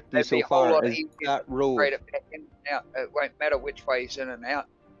restricting It'd be so a whole far lot is easier that to road. trade it back in and out. It won't matter which way is in and out.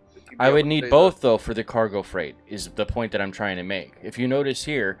 You'll be I able would to need do both, though, for the cargo freight, is the point that I'm trying to make. If you notice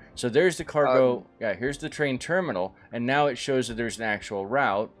here, so there's the cargo, yeah, here's the train terminal, and now it shows that there's an actual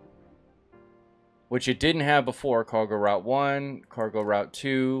route, which it didn't have before. Cargo Route 1, Cargo Route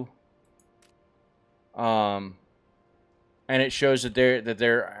 2, and it shows that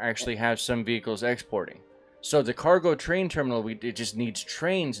there actually have some vehicles exporting. So the cargo train terminal, it just needs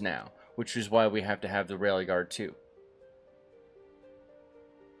trains now, which is why we have to have the rail yard too.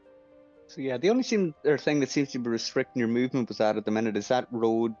 So yeah, the only thing that seems to be restricting your movement with that at the minute is that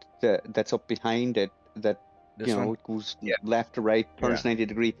road that's up behind it that This you know one? it goes Yeah. left to right, turns 90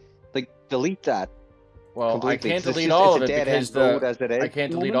 degree. Like delete that. Well, completely, I can't 'cause it's delete just- all it's of a it dead because end road as it is I at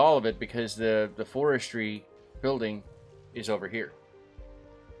can't the delete moment. all of it because the forestry building is over here.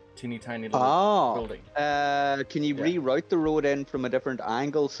 Teeny tiny little Oh, building. can you Yeah. reroute the road in from a different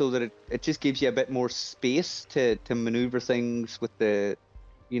angle so that it just gives you a bit more space to maneuver things with the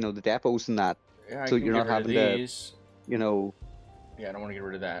the depots and that, Yeah, I so can you're get not rid of having to these. you know Yeah, I don't want to get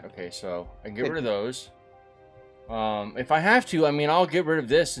rid of that. Okay, so I can get It- rid of those. If I have to, I mean, I'll get rid of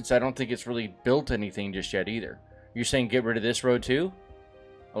this since I don't think it's really built anything just yet either. You're saying get rid of this road too?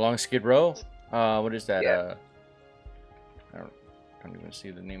 Along Skid Row? What is that? Yeah. I don't even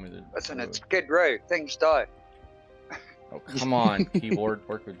see the name of the Listen, road. it's Skid Row. Things die. Oh, come on, keyboard.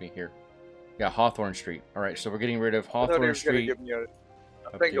 Work with me here. Yeah, Hawthorne Street. All right, so we're getting rid of I thought he Hawthorne was going to Street give me a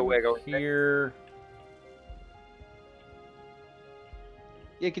up finger to waggle. here.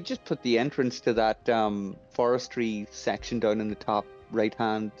 you could just put the entrance to that forestry section down in the top right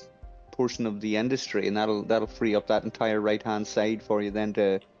hand portion of the industry, and that'll free up that entire right hand side for you then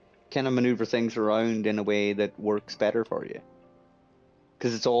to kind of maneuver things around in a way that works better for you,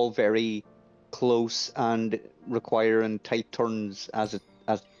 because it's all very close and requiring tight turns as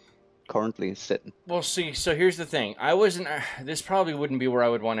currently is sitting. Well, see, so here's the thing. I wasn't. This probably wouldn't be where I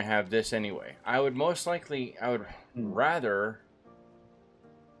would want to have this anyway. I would rather.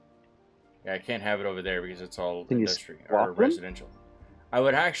 Yeah, I can't have it over there because it's all Can you industry swap or them? residential. I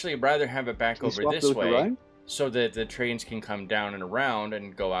would actually rather have it back Can you over swap this those way around? so that the trains can come down and around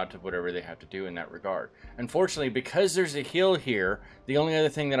and go out to whatever they have to do in that regard. Unfortunately, because there's a hill here, the only other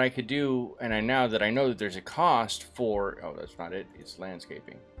thing that I could do, and now that I know that there's a cost for... Oh, that's not it. It's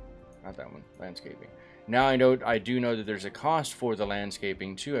landscaping. Not that one. Landscaping. Now I do know that there's a cost for the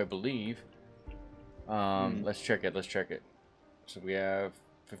landscaping too, I believe. Let's check it. Let's check it. So we have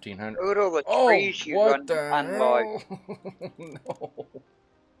 1,500. Look at all the Oh, trees you what the unlike. hell? No.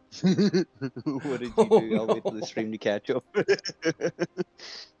 What did you do? I'll wait for the stream to catch up.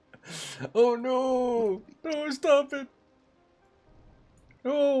 Oh no! No, stop it!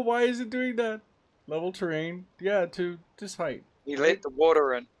 No, why is it doing that? Level terrain? Yeah, to this height. He let the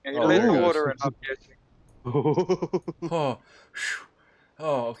water in. He Oh, let there the it water goes. in, I'm guessing. Oh, phew.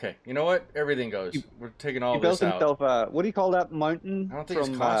 Oh, okay. You know what? Everything goes. We're taking all He this built out. himself a, what do you call that mountain I don't think from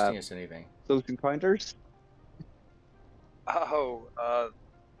it's costing us anything. those encounters? Oh,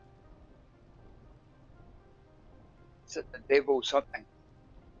 is it the devil something?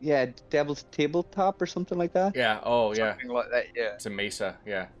 Yeah, Devil's Tabletop or something like that. Yeah. Oh, yeah. Something like that, yeah. It's a mesa.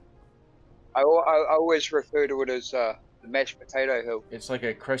 Yeah. I always refer to it as the mashed potato hill. It's like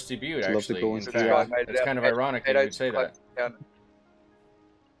a crusty butte, I'd love to actually. go In into fact, that. it's kind of ironic that you would say that.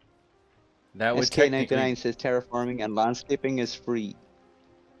 That would SK99 technically... says terraforming and landscaping is free.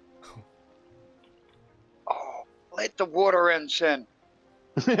 Oh, let the water in, Sin.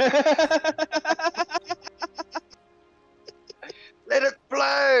 Let it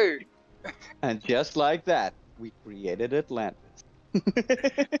flow. And just like that, we created Atlantis.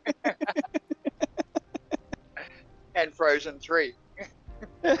 And Frozen 3.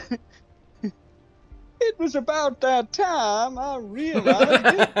 It was about that time I realized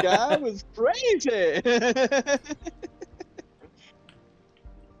this guy was crazy.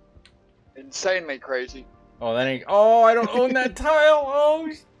 Insanely crazy. Oh, that ain't... Oh, I don't own that tile! Oh,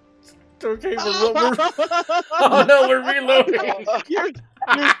 okay, oh no, we're reloading! Your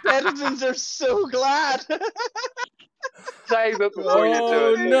citizens are so glad. Save it before you do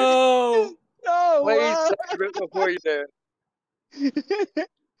Oh it. no! No, Please save it before you do it.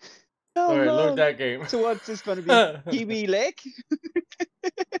 no, Alright, no. load that game. So what's this going to be? Kiwi Lake?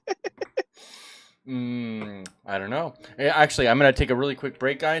 I don't know. Actually, I'm going to take a really quick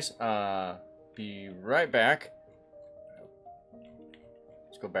break, guys. Be right back.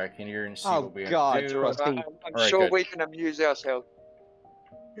 Let's go back in here and see what we have to do. Trusty. I'm Alright, sure good. we can amuse ourselves.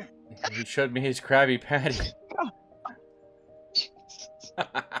 He showed me his Krabby Patty.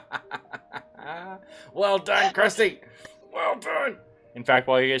 Well done, Krusty. Well done. In fact,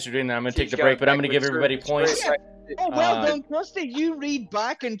 while you guys are doing that, I'm going to take the break, but I'm going to give everybody points. Oh, well done, Krusty. You read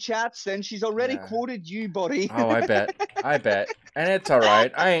back in chats then. She's already Yeah. quoted you, buddy. Oh, I bet. I bet. And it's all right.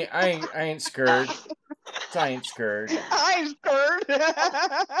 I ain't scared. I ain't scared. I'm scared.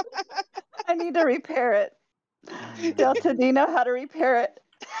 I need to repair it. Delta, do you know how to repair it?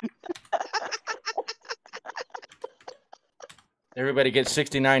 Everybody gets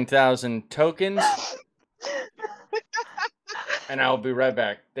 69,000 tokens. And I'll be right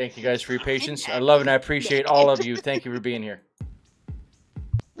back. Thank you guys for your patience. I love and I appreciate all of you. Thank you for being here.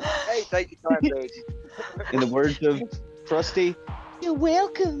 Hey, take your time, dude. In the words of Krusty, you're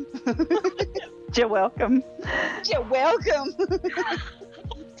welcome. You're welcome. You're welcome.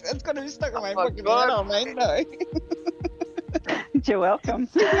 That's going to be stuck in my fucking head all night now. You're welcome.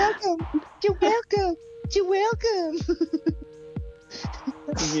 You're welcome. You're welcome. You're welcome.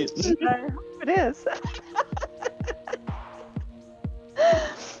 I hope it is.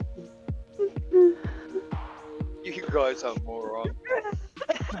 You guys are morons.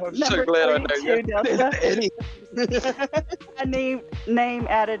 I'm so Number glad I know 22, you. Delta. A name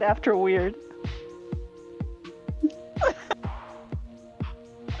added after weird.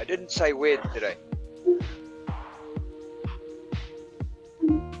 I didn't say weird today.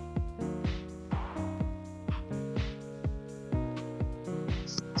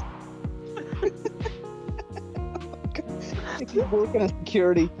 If you work in a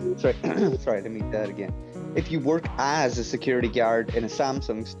security, sorry, sorry, let me do that again. If you work as a security guard in a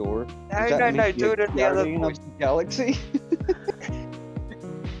Samsung store, does that make you do it in a the other guardian voice. of the galaxy?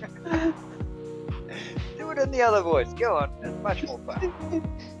 Do it in the other voice. Go on. It's much more fun.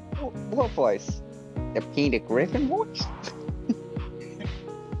 What voice? The Peter Griffin voice?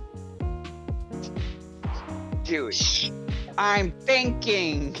 Jewish. I'm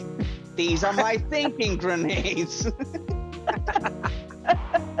thinking. These are my thinking grenades.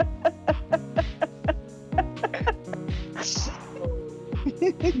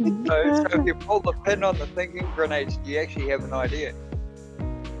 So if you pull the pin on the thinking grenades, you actually have an idea.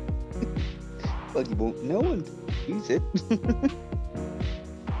 Well, you won't know until you use it.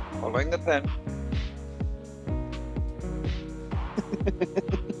 Following the pin.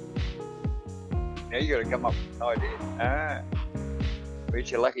 Now you gotta come up with an idea. Where's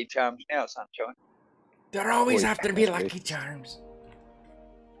your lucky charms now, sunshine? There always Boy, have to be that's lucky great. charms.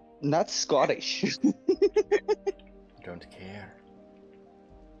 Not Scottish. Don't care.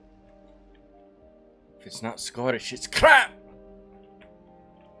 If it's not Scottish, it's crap.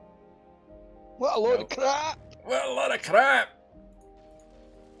 What a load Nope. of crap! What a lot of crap.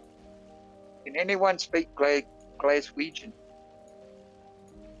 Can anyone speak Glaswegian?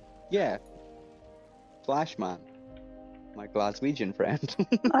 Yeah. Flashman. My Glaswegian friend.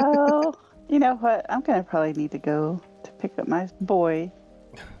 Oh, you know what? I'm gonna probably need to go to pick up my boy.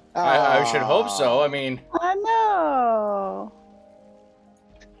 I should hope so. I mean, I know.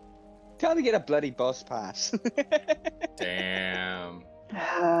 Tell him to get a bloody bus pass. damn.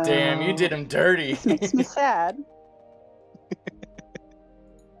 Damn, you did him dirty. This makes me sad.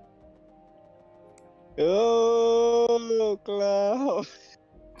 Oh, Cloud.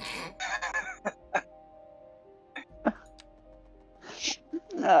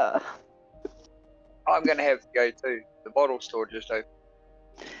 I'm gonna have to go too. The bottle store just opened.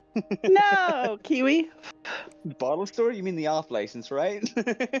 No, Kiwi. Bottle store? You mean the off license, right?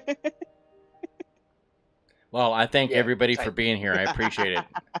 Well, I thank Yeah, everybody same. for being here. I appreciate it.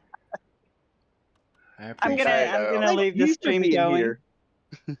 I I'm appreciate gonna it. I'm gonna leave the You should stream be in going. here.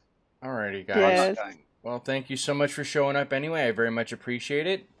 Alrighty, guys. Yes. Well, thank you so much for showing up anyway. I very much appreciate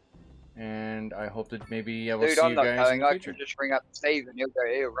it. And I hope that maybe I will Dude, see I'm you not guys in going. the I future. can just ring up Steve and he'll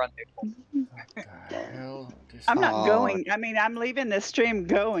run there for me. What the hell? I'm not Aw. going. I mean, I'm leaving the stream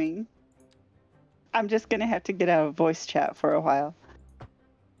going. I'm just gonna have to get out of voice chat for a while.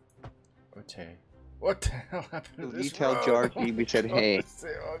 Okay. What the hell happened to You this tell road? Georgie we said, God, hey. it's so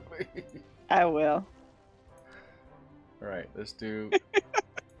ugly. I will. Alright, let's do...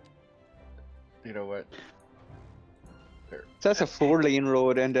 You know what? There. So that's a 4-lane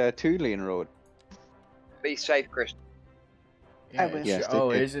road and a 2-lane road. Be safe, Chris. Yeah, will. it's- Yes, oh,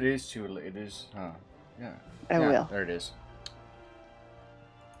 it- it is too late. It is, huh. Yeah. I Yeah, will. There it is.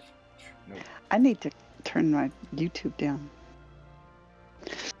 Nope. I need to turn my YouTube down.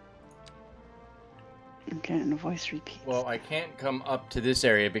 I'm getting a voice repeat. Well, I can't come up to this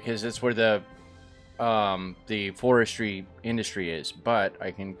area because that's where the forestry industry is, but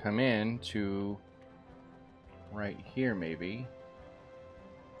I can come in to right here maybe.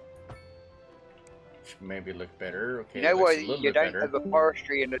 Which maybe look better. Okay, You know looks why a little you bit don't better. have a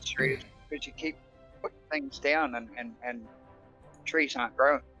forestry industry? Is because you keep putting things down and trees aren't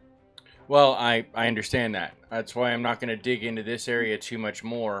growing. Well, I understand that. That's why I'm not going to dig into this area too much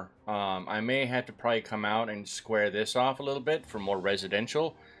more. I may have to probably come out and square this off a little bit for more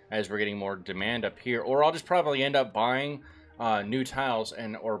residential as we're getting more demand up here. Or I'll just probably end up buying new tiles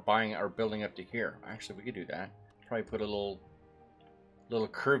or building up to here. Actually, we could do that. Probably put a little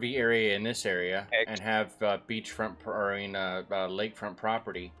curvy area in this area and have beachfront lakefront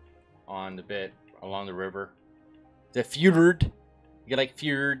property on the bit along the river. The fjord. You like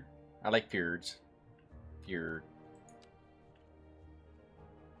fjord? I like fjords. Fjord.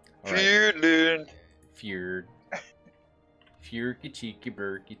 All right. Feeling. Fjord. Fjorky cheeky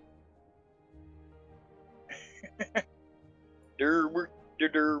burky.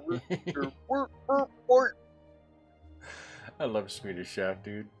 I love Swedish Chef,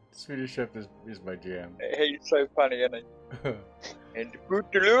 dude. Swedish Chef is my jam. He's so funny, isn't he? And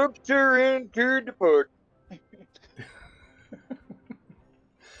put the lobster into the pot.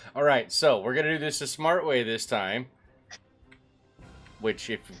 All right, so we're gonna do this a smart way this time. Which,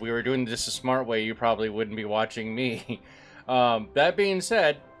 if we were doing this a smart way, you probably wouldn't be watching me. That being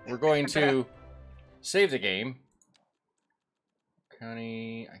said, we're going to save the game.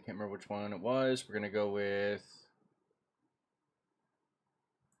 County, I can't remember which one it was. We're gonna go with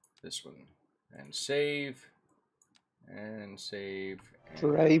this one and save and save. And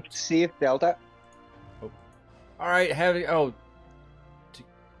Drive safe, Delta. all right,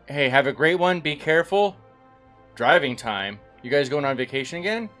 hey, have a great one. Be careful. Driving time. You guys going on vacation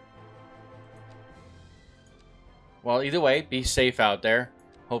again? Well, either way, be safe out there.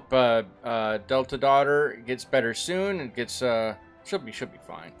 Hope Delta daughter gets better soon and gets she'll be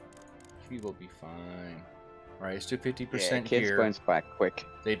fine. She will be fine. All right, let's do 50% Yeah, kids here. bounce back quick.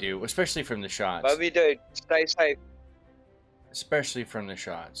 They do, especially from the shots. Love you, dude. Stay safe. Especially from the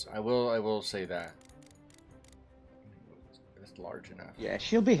shots. I will say that. That's large enough. Yeah,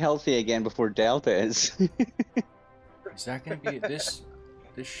 she'll be healthy again before Delta is. Is that gonna be this?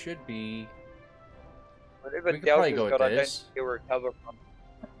 This should be. Whatever We could probably Delta's go with got, I don't this. think he'll recover from.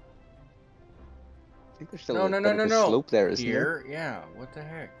 I think there's still No, a no, bit no, of no, a no. slope there, isn't there? Here, yeah. What the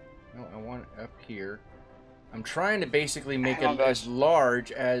heck? No, I want it up here. I'm trying to basically make Hang on, it guys. as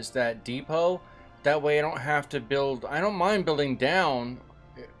large as that depot. That way I don't have to build... I don't mind building down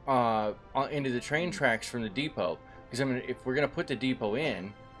into the train tracks from the depot. Because I mean, if we're going to put the depot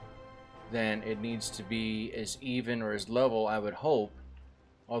in, then it needs to be as even or as level, I would hope.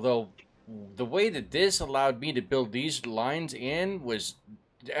 Although, the way that this allowed me to build these lines in was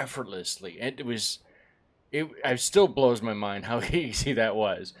effortlessly. It still blows my mind how easy that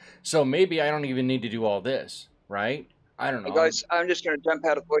was. So maybe I don't even need to do all this, right? I don't know. Hey guys, I'm just going to jump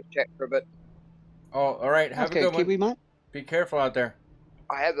out of voice chat for a bit. Oh, all right. Have a Okay, good one. Kiwi Matt. Be careful out there.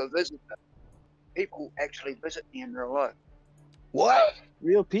 I have a visitor. People actually visit me in real life. What?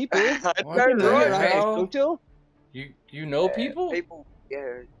 Real people? I What know, the right? hell? Jojo? You know people? People,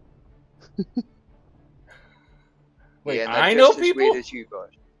 yeah. Wait, Yeah, and they're I know just as people? weird as you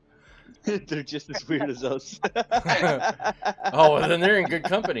guys. They're just as weird as us. Oh, well, then they're in good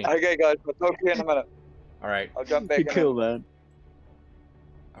company. Okay, guys, I'll talk to you in a minute. All right. I'll jump back in. Cool, man.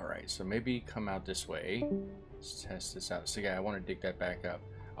 All right. So maybe come out this way. Let's test this out. So yeah, I want to dig that back up.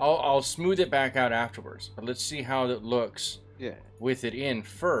 I'll smooth it back out afterwards. But let's see how it looks. Yeah. With it in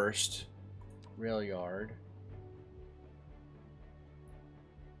first. Rail yard.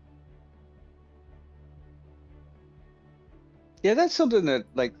 Yeah, that's something that,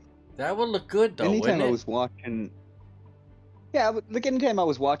 like, That would look good though, anytime wouldn't I it? was watching, yeah, but like anytime I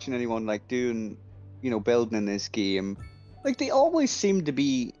was watching anyone like doing, building in this game, like they always seem to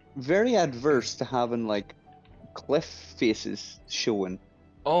be very adverse to having like cliff faces showing.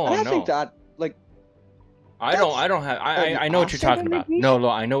 Oh And I no. think that, like, I don't have. I know what you're asset talking in the about. game? No,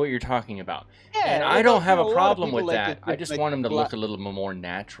 I know what you're talking about. yeah, And like, I don't have a a lot of problem people with like that. to I just like, want them to bla- look a little more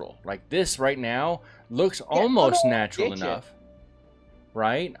natural. Like this right now looks no, almost no, I natural get ya. enough.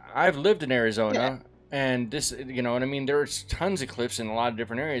 Right? I've lived in Arizona, Yeah. and this, you know what I mean. There's tons of cliffs in a lot of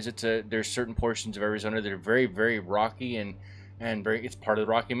different areas. There's certain portions of Arizona that are very, very rocky and very. It's part of the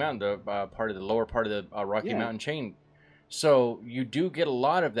Rocky Mountain, the part of the lower part of the Rocky Yeah. Mountain chain. So you do get a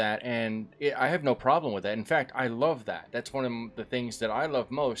lot of that, and I have no problem with that. In fact, I love that. That's one of the things that I love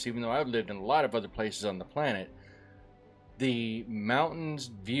most, even though I've lived in a lot of other places on the planet. The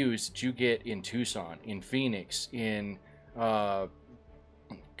mountains views that you get in Tucson, in Phoenix, in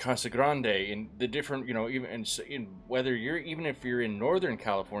Casa Grande, in the different, even in whether even if you're in Northern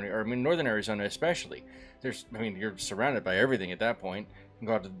California, or I mean Northern Arizona especially, you're surrounded by everything at that point. You can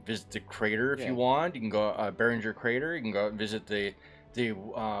go out to visit the crater if you want. You can go Behringer Crater. You can go out and visit the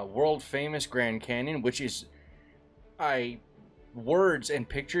world famous Grand Canyon, which is words and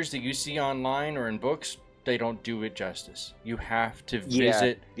pictures that you see online or in books, they don't do it justice. You have to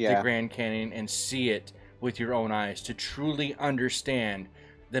visit the Grand Canyon and see it with your own eyes to truly understand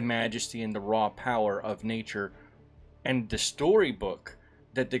the majesty and the raw power of nature and the storybook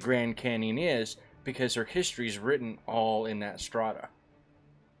that the Grand Canyon is, because their history is written all in that strata.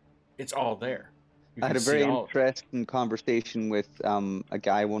 It's all there. I had a very interesting conversation with a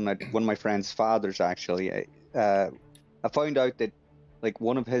guy, one of my friend's fathers, actually. I found out that like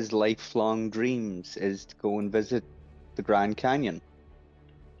one of his lifelong dreams is to go and visit the Grand Canyon.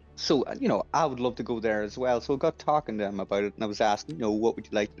 So, I would love to go there as well. So I got talking to him about it, and I was asking, what would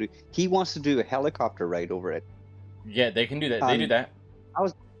you like to do? He wants to do a helicopter ride over it. Yeah, they can do that. They do that.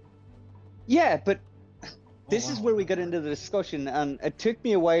 Yeah, but this is where we got into the discussion, and it took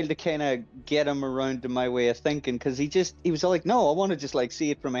me a while to kind of get him around to my way of thinking, because he was all like, no, I want to just like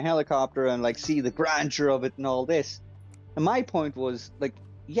see it from a helicopter and like see the grandeur of it and all this. And my point was like,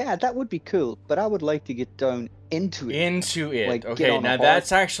 yeah, that would be cool, but I would like to get down into it. Like, okay, now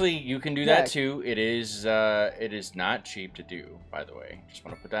that's actually, you can do that too. It is not cheap to do, by the way. Just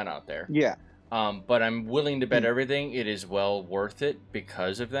want to put that out there. Yeah. But I'm willing to bet everything it is well worth it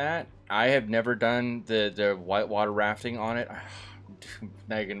because of that. I have never done the whitewater rafting on it.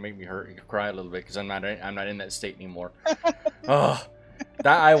 Now you're gonna make me cry a little bit because I'm not in that state anymore. Oh,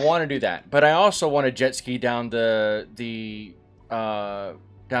 that I want to do that, but I also want to jet ski down the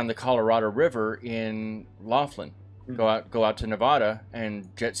Colorado River in Laughlin. Go out to Nevada and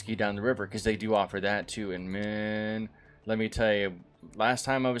jet ski down the river, because they do offer that too. And man, let me tell you, last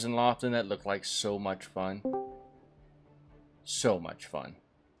time I was in Laughlin, that looked like so much fun. So much fun.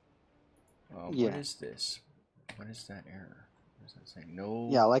 What is this? What is that error? What does that say? No.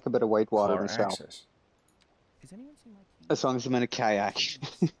 Yeah, I like a bit of whitewater myself. Access. Has anyone seen my keys? As long as I'm in a kayak.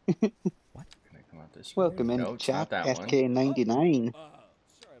 What? Can I come out this way? Welcome in, No, it's not chat. that one. SK99. Sorry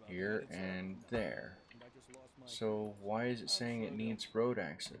about Here that. and there. I just lost my So why is it saying it needs road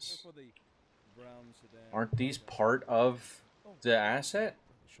access? For the brown sedan. Aren't these part of the asset?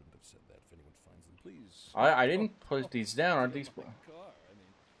 I shouldn't have said that. If anyone finds them, please. I didn't put these down. Aren't these? My car. I mean,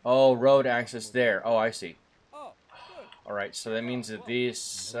 Oh, road access there. Oh, I see. Oh, good. All right, so that means that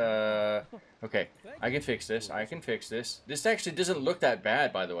these. Okay, I can fix this. I can fix this. This actually doesn't look that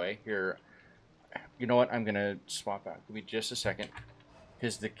bad, by the way. Here, you know what? I'm gonna swap out. Give me just a second,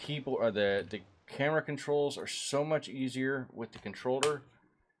 because the keyboard or the camera controls are so much easier with the controller,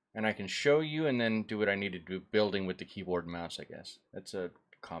 and I can show you and then do what I need to do, building with the keyboard and mouse. I guess that's a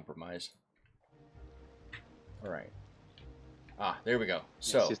compromise. All right. Ah, there we go.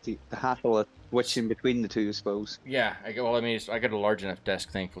 So It's just the hassle of switching between the two, I suppose. yeah, well, I mean, I got a large enough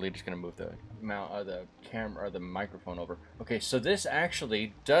desk. Thankfully, just gonna move the mount, the camera, or the microphone over. Okay, so this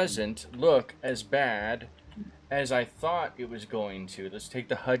actually doesn't look as bad as I thought it was going to. Let's take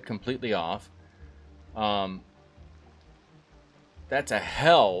the HUD completely off. That's a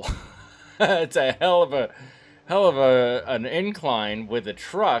hell. It's a hell of an incline with a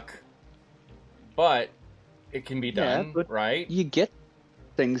truck, but it can be done, but right? you get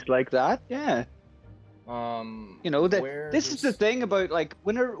things like that, yeah. You know, this is the thing about, like,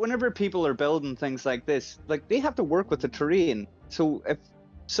 whenever people are building things like this, like, they have to work with the terrain. So if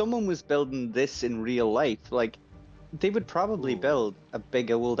someone was building this in real life, like, they would probably build a big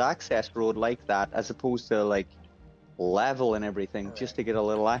old access road like that, as opposed to, like, level and everything, just to get a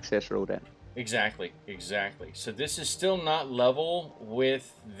little access road in. Exactly, exactly. So this is still not level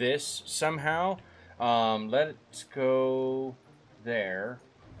with this somehow. Let's go there.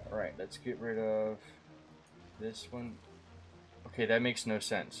 All right, let's get rid of this one. Okay, that makes no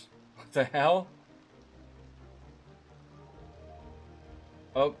sense. What the hell?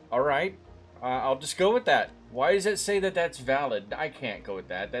 Oh, all right. I'll just go with that. Why does it say that that's valid? I can't go with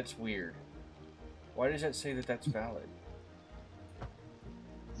that. That's weird. Why does it say that that's valid?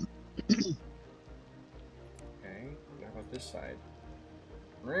 Okay, how about this side?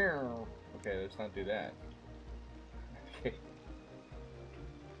 Okay, let's not do that. Okay.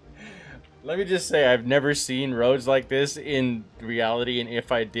 Let me just say, I've never seen roads like this in reality, and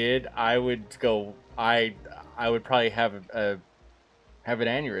if I did, I would go. I would probably have an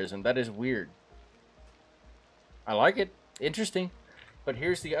aneurysm. That is weird. I like it. Interesting. But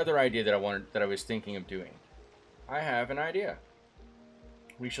here's the other idea that I was thinking of doing. I have an idea.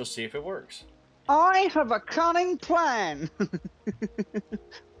 We shall see if it works. I have a cunning plan.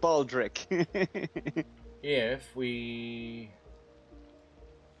 Baldric. If we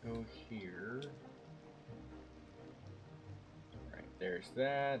go here. Right, there's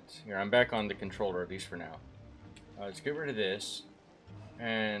that. Here, I'm back on the controller, at least for now. Let's get rid of this.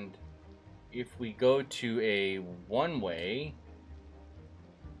 And if we go to a one-way,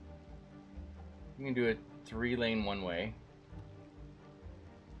 we can do a 3-lane one-way.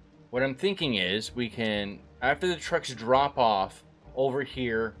 What I'm thinking is we can, after the trucks drop off over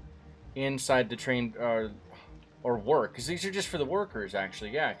here inside the train, or work, because these are just for the workers,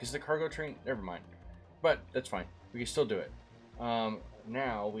 actually. Yeah, because the cargo train, never mind. But that's fine. We can still do it.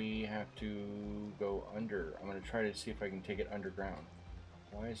 Now we have to go under. I'm going to try to see if I can take it underground.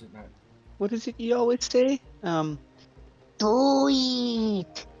 Why is it not? What is it you always say? Do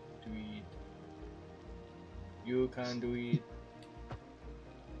it. Do it. You can do it.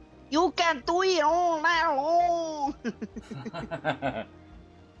 You can do it all night long.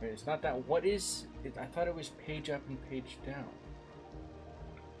 Wait, it's not that. What is it? I thought it was page up and page down.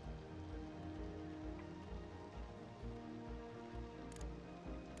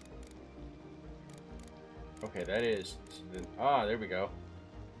 Okay, that is. Ah, there we go.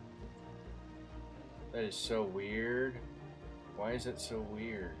 That is so weird. Why is it so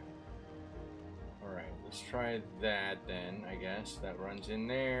weird? Alright, let's try that then, I guess. That runs in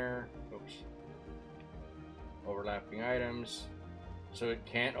there. Oops. Overlapping items. So it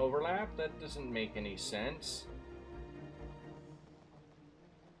can't overlap? That doesn't make any sense.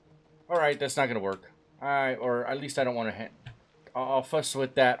 Alright, that's not going to work. Or at least I don't want to... I'll fuss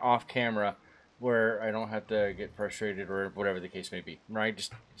with that off camera, where I don't have to get frustrated or whatever the case may be, right? It's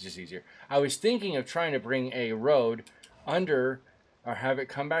just easier. I was thinking of trying to bring a road under, or have it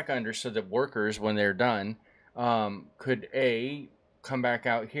come back under, so that workers, when they're done, could come back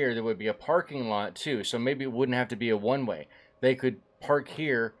out here. There would be a parking lot too, so maybe it wouldn't have to be a one-way. They could park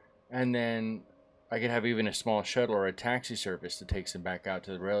here, and then I could have even a small shuttle or a taxi service that takes them back out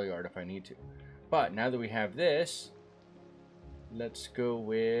to the rail yard if I need to. But now that we have this, let's go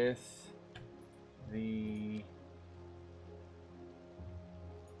with the...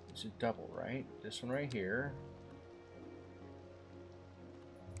 It's a double, right? This one right here.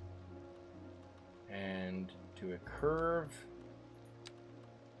 And to a curve.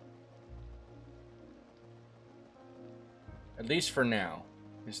 At least for now.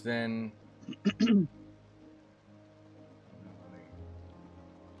 Because then...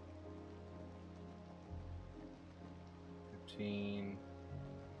 15.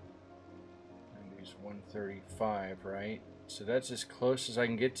 And there's 135, right? So that's as close as I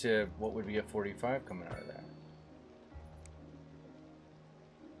can get to what would be a 45 coming out of that.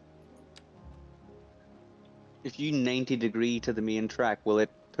 If you 90 degree to the main track, will it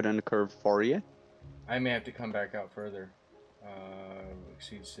put in a curve for you? I may have to come back out further.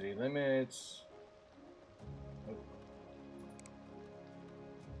 Exceed city limits.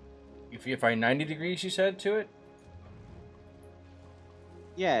 If I 90 degrees, you said, to it?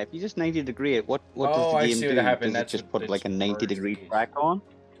 Yeah, if you just 90 degree it, what Oh, does the I game see do? what happened. Does That's it just what- put like a it's 90 merged degree these. track on?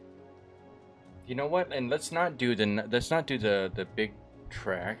 You know what? And let's not do the big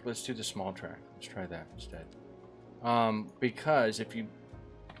track. Let's do the small track. Let's try that instead. Because if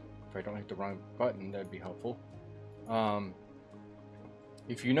I don't hit the wrong button, that'd be helpful.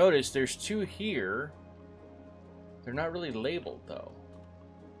 If you notice, there's two here. They're not really labeled though.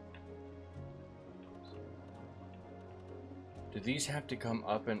 Do these have to come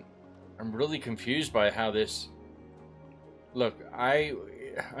up? And I'm really confused by how this. Look,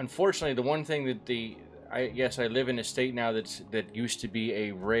 unfortunately, the one thing that I live in a state now that used to be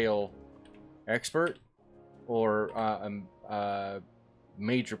a rail expert, or a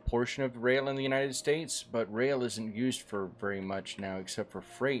major portion of rail in the United States, but rail isn't used for very much now except for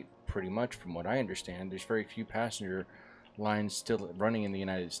freight, pretty much from what I understand. There's very few passenger lines still running in the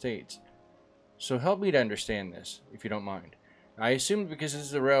United States. So help me to understand this, if you don't mind. I assume because this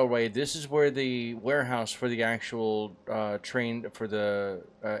is a railway, this is where the warehouse for the actual train, for the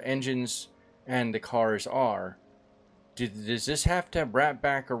engines and the cars are. Does this have to wrap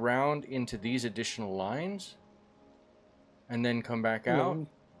back around into these additional lines? And then come back out?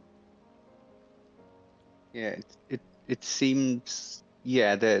 Yeah, it seems,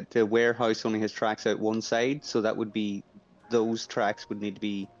 yeah, the warehouse only has tracks out one side, so that would be, those tracks would need to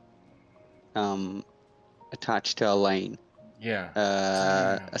be attached to a line.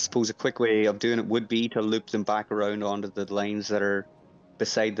 Yeah. I suppose a quick way of doing it would be to loop them back around onto the lines that are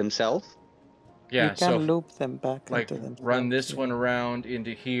beside themselves. Yeah, You so can loop them back like into themselves. run this yeah. one around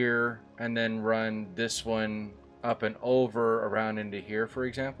into here, and then run this one up and over around into here, for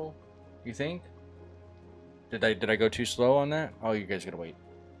example. You think? Did I go too slow on that? Oh, you guys gotta wait.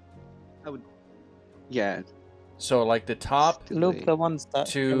 Yeah. So like the top Loop the ones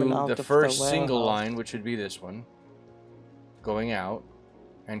that coming to out the of first the single warehouse. line, which would be this one, going out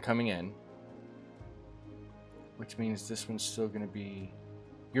and coming in, which means this one's still gonna be.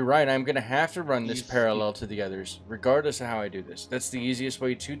 You're right. I'm gonna have to run this parallel to the others, regardless of how I do this. That's the easiest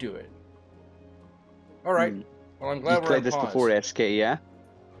way to do it. All right. Well, I'm glad You we're played on this pause. before, SK, yeah?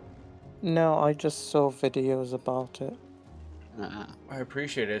 No, I just saw videos about it. I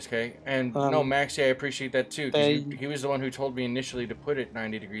appreciate it, SK. And no, Maxi, I appreciate that too, because he was the one who told me initially to put it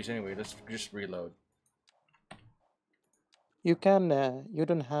 90 degrees anyway. Let's just reload. You can, you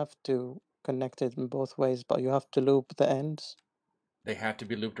don't have to connect it in both ways, but you have to loop the ends. They have to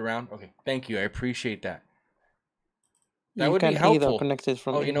be looped around? Okay, thank you. I appreciate that. That You would be can helpful. either connect it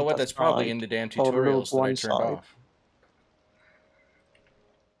from You know what? either That's probably in side the damn or loop tutorials that I one turned side. off.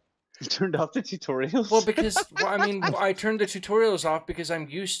 You turned off the tutorials? Well, because, I mean, I turned the tutorials off because I'm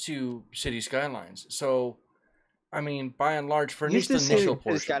used to City Skylines. So, I mean, by and large, for at least the initial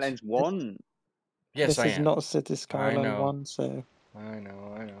portions. Skylines 1. Yes, I am. This is not City Skyline know. 1, so... I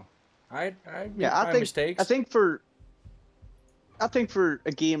know. I make Yeah, my mistakes. I think for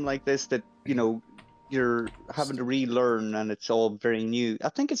a game like this that, you know, you're having to relearn and it's all very new, I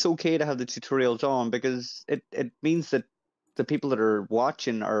think it's okay to have the tutorials on, because it means that the people that are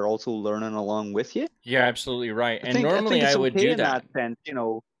watching are also learning along with you. Yeah, absolutely right. I think I would okay do in that. sense, you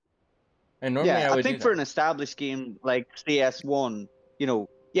know. And normally I would I think do for that. an established game like CS1, you know,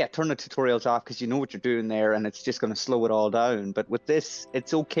 yeah, turn the tutorials off because you know what you're doing there, and it's just going to slow it all down. But with this,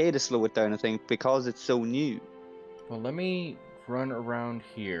 it's okay to slow it down, I think, because it's so new. Well, let me run around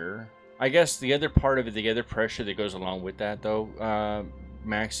here. I guess the other part of it, the other pressure that goes along with that, though,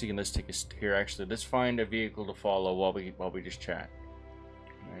 Maxi, and let's take a here. Actually, let's find a vehicle to follow while we just chat.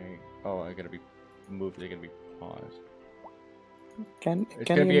 I gotta be moved. They're gonna be paused. Can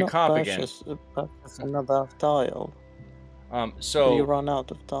gonna be you a not cop again. purchase another tile? So you run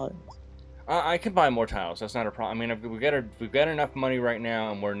out of tiles. I can buy more tiles. That's not a problem. I mean, we've got enough money right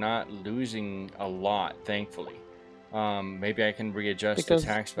now, and we're not losing a lot, thankfully. Maybe I can readjust the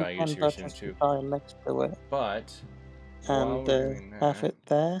tax values here soon too. Tile next to it. But And have it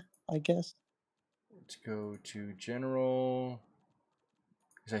there, I guess. Let's go to general.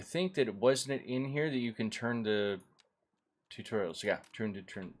 Because I think that wasn't it in here that you can turn the tutorials. Yeah, turn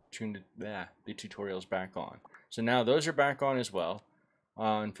the tutorials back on. So now those are back on as well.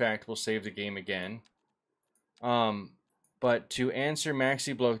 In fact, we'll save the game again. But to answer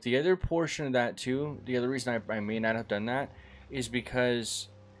Maxi Bloke, the other portion of that too, the other reason I may not have done that is because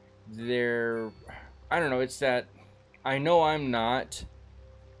I don't know, it's that I know I'm not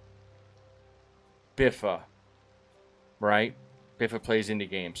Biffa, right? Biffa plays indie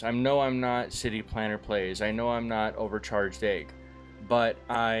games. I know I'm not City Planner Plays. I know I'm not Overcharged Egg. But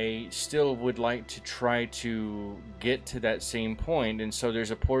I still would like to try to get to that same point, and so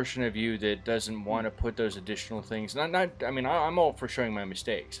there's a portion of you that doesn't want to put those additional things. I mean, I'm all for showing my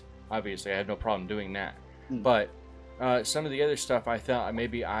mistakes. Obviously, I have no problem doing that. But some of the other stuff, I thought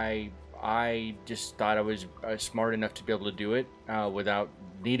maybe I just thought I was smart enough to be able to do it without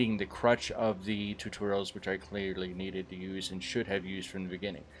needing the crutch of the tutorials, which I clearly needed to use and should have used from the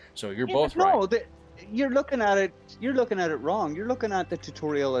beginning. So you're both right. You're looking at it wrong. You're looking at the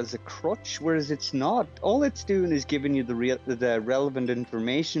tutorial as a crutch, whereas it's not. All it's doing is giving you the relevant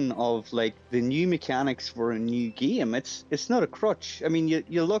information of like the new mechanics for a new game. It's not a crutch. I mean,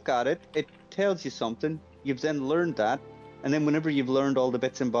 you look at it, it tells you something. You've then learned that, and then whenever you've learned all the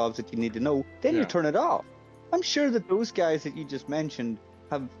bits and bobs that you need to know, then you turn it off. I'm sure that those guys that you just mentioned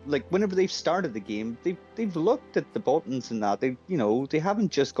have, like, whenever they've started the game, they've looked at the buttons and that. They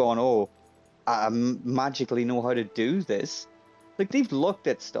haven't just gone, oh, I magically know how to do this. Like, they've looked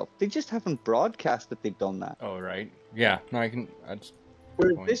at stuff. They just haven't broadcast that they've done that. Oh, right. Yeah. No, I can.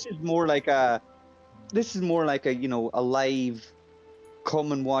 Whereas this is more like a a live,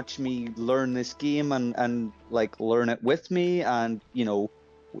 come and watch me learn this game and like learn it with me, and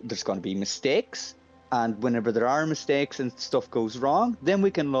there's going to be mistakes, and whenever there are mistakes and stuff goes wrong, then we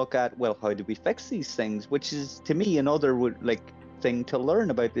can look at, well, how do we fix these things, which is to me another thing to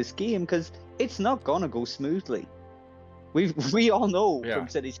learn about this game, because it's not gonna go smoothly. We all know from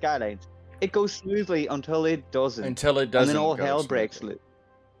City Skylines, it goes smoothly until it doesn't. And then all hell breaks loose.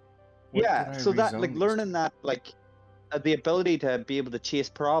 Yeah, so that learning that the ability to be able to chase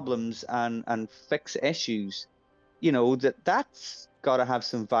problems and fix issues, that's got to have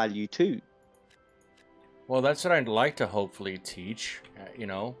some value too. Well, that's what I'd like to hopefully teach,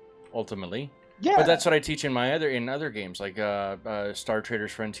 ultimately. Yeah. But that's what I teach in other games, like Star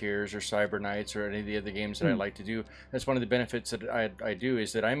Traders Frontiers or Cyber Knights or any of the other games that I like to do. That's one of the benefits that I do,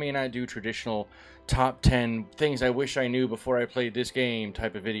 is that I may not do traditional top 10 things I wish I knew before I played this game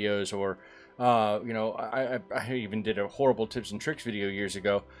type of videos, or I even did a horrible tips and tricks video years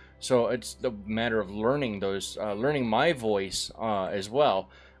ago. So it's the matter of learning those, learning my voice as well,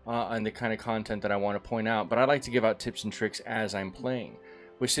 and the kind of content that I want to point out. But I like to give out tips and tricks as I'm playing.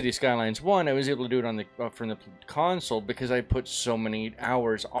 With City Skylines 1, I was able to do it on from the console because I put so many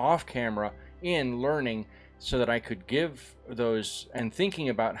hours off camera in learning, so that I could give those and thinking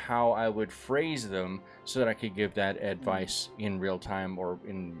about how I would phrase them, so that I could give that advice in real time or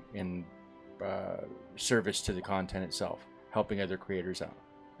in service to the content itself, helping other creators out.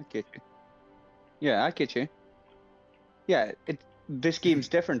 I get you. Yeah, I get you. Yeah, this game's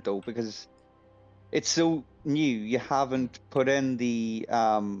different though, because it's so new. You haven't put in the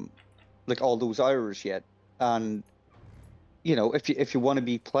all those hours yet, and if you want to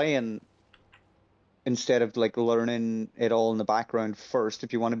be playing instead of learning it all in the background first,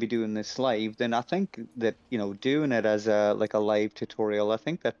 if you want to be doing this live, then I think that doing it as a live tutorial, I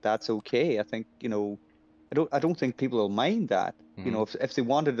think that's okay. I think I don't think people will mind that. If they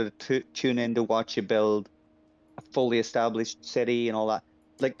wanted to tune in to watch you build a fully established city and all that,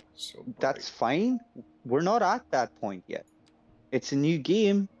 that's fine. We're not at that point yet. It's a new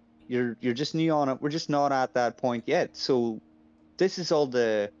game. You're just new on it. We're just not at that point yet. So this is all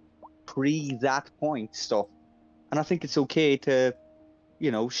the that point stuff, and I think it's okay to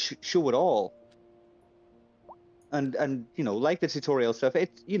show it all. And like the tutorial stuff,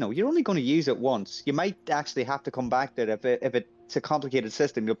 it's you're only going to use it once. You might actually have to come back to it if it's a complicated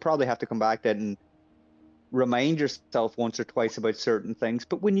system. You'll probably have to come back to it and remind yourself once or twice about certain things.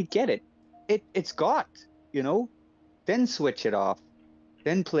 But when you get it, it's got, then switch it off,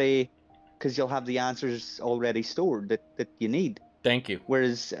 then play, because you'll have the answers already stored that you need. Thank you.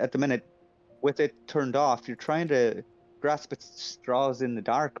 Whereas at the minute, with it turned off, you're trying to grasp at straws in the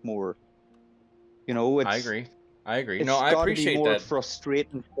dark more. I agree. No, I appreciate that. It's got to be more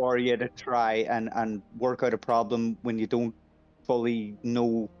frustrating for you to try and work out a problem when you don't fully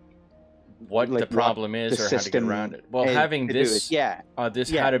know what the problem is or how to get around it. Well, having this,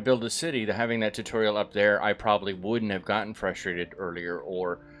 how to build a city, having that tutorial up there, I probably wouldn't have gotten frustrated earlier,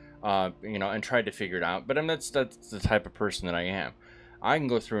 or and tried to figure it out. But that's the type of person that I am. I can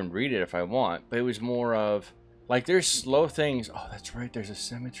go through and read it if I want, but it was more of there's slow things. Oh, that's right. There's a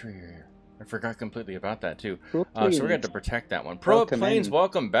cemetery here. I forgot completely about that too. So we're going to protect that one. Pro Planes,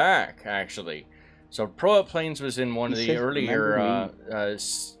 welcome back. Actually, So Pro Planes was in one of He the says, earlier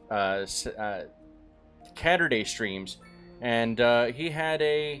 "Remember Catterday streams, and he had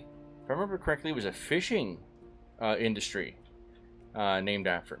a, if I remember correctly, it was a fishing industry named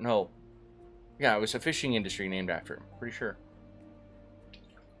after. No, yeah, it was a fishing industry named after him. Pretty sure.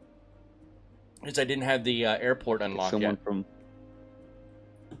 Because I didn't have the airport unlocked yet.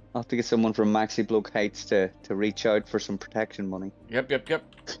 I'll have to get someone from Maxi Bloke Heights to reach out for some protection money. Yep.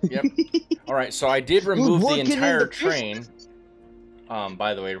 All right, so I did remove the entire train.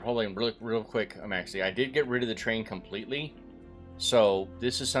 By the way, holding real quick, Maxi, I did get rid of the train completely. So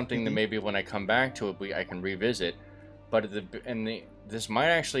this is something that maybe when I come back to it, I can revisit. But this might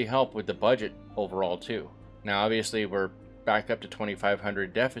actually help with the budget overall too. Now, obviously, we're back up to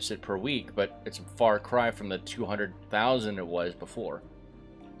 2,500 deficit per week, but it's a far cry from the 200,000 it was before.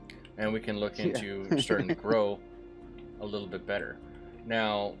 And we can look into starting to grow a little bit better.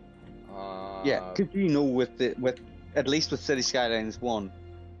 Now, yeah, because with at least with City Skylines 1,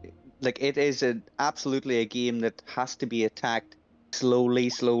 like it is absolutely a game that has to be attacked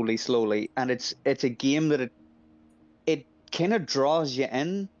slowly, and it's a game that it kind of draws you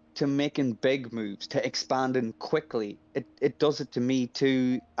in to making big moves, to expanding quickly. It does it to me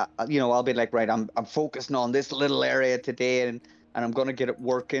too. I'll be like, right, I'm focusing on this little area today, and I'm gonna get it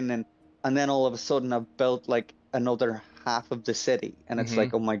working, and then all of a sudden I've built like another half of the city, and it's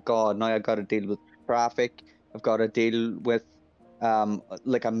like, oh my god, now I got to deal with traffic. I've got to deal with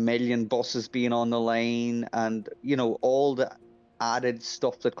like 1 million buses being on the line, and all the added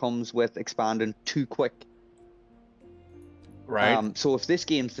stuff that comes with expanding too quick. Right. So if this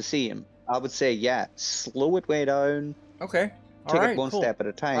game's the same, I would say, slow it way down. Okay. Take it one step at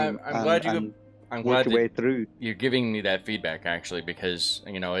a time. I'm glad you. I'm glad your way through. You're giving me that feedback actually, because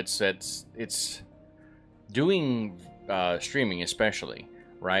it's doing streaming especially,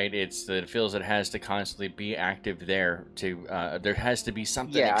 right? It feels it has to constantly be active there. There has to be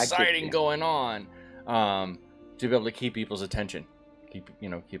something exciting going on to be able to keep people's attention, keep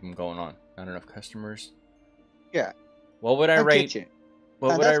them going on. Not enough customers. Yeah. What would I rate?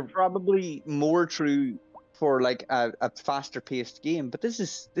 That's probably more true for like a faster paced game, but this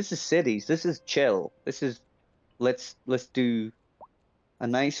is cities. This is chill. This is let's do a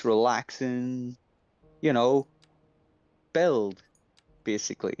nice relaxing, build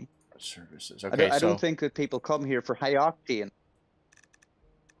basically. Services. Okay, I don't think that people come here for high octane.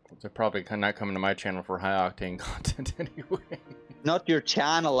 They're probably not coming to my channel for high octane content anyway. Not your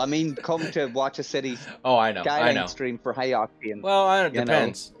channel. I mean, come to watch a city. Oh, I know. Skyline stream for high octane. Well, it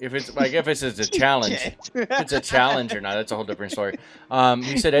depends. If it's a challenge, if it's a challenge or not, that's a whole different story.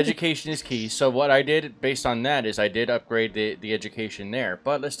 He said education is key. So what I did based on that is I did upgrade the education there.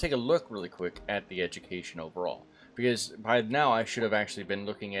 But let's take a look really quick at the education overall, because by now I should have actually been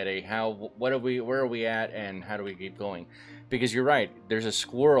looking at where are we at, and how do we keep going? Because you're right. There's a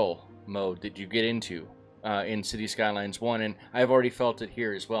squirrel mode that you get into in City Skylines 1, and I've already felt it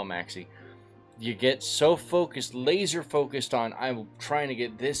here as well, Maxi. You get so focused, laser focused on, I'm trying to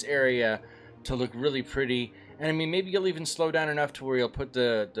get this area to look really pretty, and I mean, maybe you'll even slow down enough to where you'll put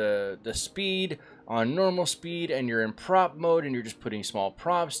the speed on normal speed, and you're in prop mode, and you're just putting small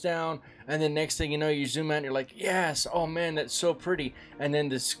props down, and then next thing you know, you zoom out, and you're like, yes, oh man, that's so pretty, and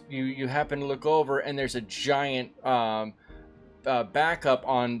then you happen to look over, and there's a giant backup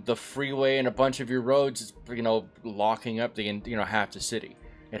on the freeway, and a bunch of your roads, locking up the half the city.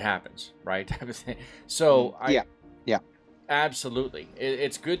 It happens, right? So yeah, absolutely.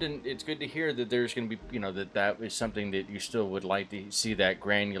 It's good to hear that there's going to be that is something that you still would like to see, that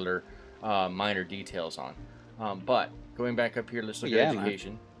granular minor details on. But going back up here, let's look at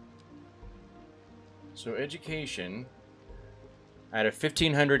education. Man. So education out of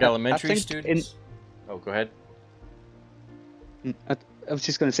 1,500 elementary students. Oh, go ahead. I was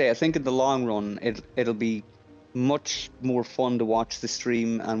just going to say, I think in the long run, it'll be much more fun to watch the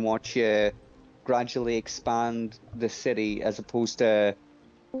stream and watch you gradually expand the city, as opposed to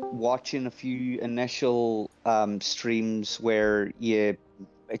watching a few initial streams where you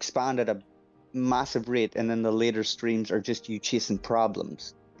expand at a massive rate, and then the later streams are just you chasing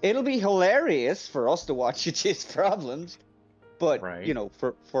problems. It'll be hilarious for us to watch you chase problems, but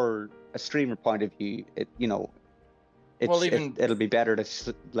for a streamer point of view, it'll be better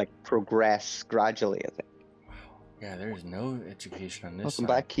to progress gradually, I think. Wow. Yeah, there's no education on this Welcome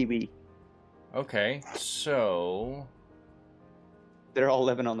back, Kiwi. Okay, so they're all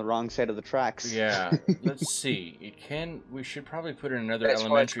living on the wrong side of the tracks. Yeah, let's see. We should probably put in another That's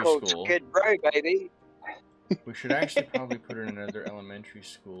elementary why it's school. called Skid Row, baby. We should actually probably put in another elementary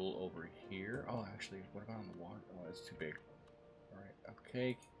school over here. Oh, actually, what about on the water? Oh, that's too big. All right,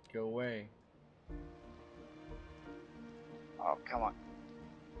 okay, go away. Oh, come on.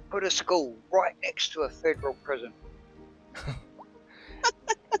 Put a school right next to a federal prison.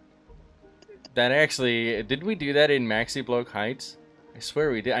 That actually, did we do that in Maxi Bloke Heights? I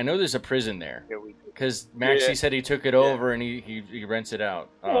swear we did. I know there's a prison there. Yeah, we did. Because Maxi Yeah. said he took it over and he rents it out.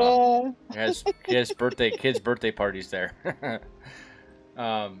 He has kids' birthday parties there.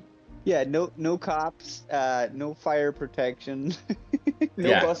 Yeah, no cops, no fire protection, no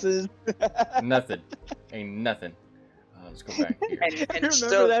Yeah. buses. Nothing. Ain't nothing. Let's go back here. And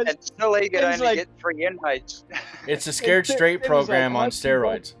still he could It's only like- get 3 inmates. It's a scared straight it was like program on how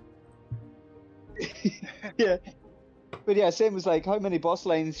steroids. Yeah. But yeah, same was like, how many bus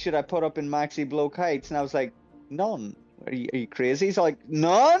lines should I put up in Maxi Bloke Heights? And I was like, none. Are you crazy? He's like,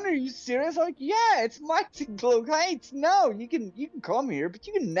 none? Are you serious? I'm like, yeah, it's Maxi Bloke Heights. No, you can come here, but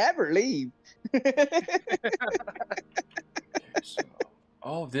you can never leave. So-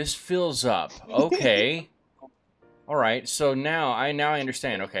 oh, this fills up. Okay. All right. So now I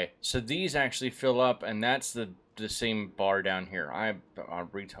understand. Okay. So these actually fill up, and that's the same bar down here. I'm a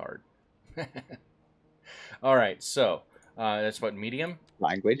retard. All right. So that's what, medium?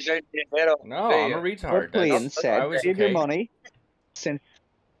 Language. You don't get that off, No, do I'm you? a retard. Proclaim That's, said, I was save your okay. money. Since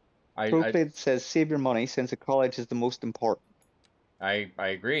I Proclaim says, save your money since a college is the most important. I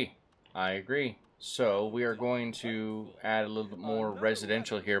agree. I agree. So we are going to add a little bit more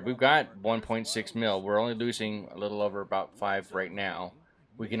residential here. We've got 1.6 mil. We're only losing a little over about 5 right now.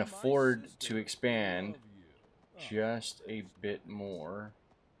 We can afford to expand just a bit more.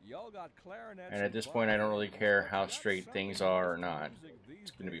 And at this point, I don't really care how straight things are or not. It's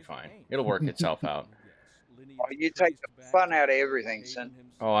going to be fine. It'll work itself out. Oh, you take the fun out of everything, son.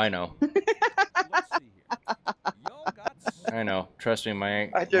 Oh, I know. I know. Trust me, my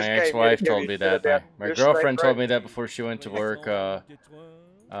I just came here to ex-wife give told you me shit that. about My your girlfriend straight told me road. that before she went to work.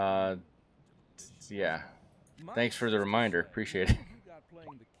 Yeah. Thanks for the reminder. Appreciate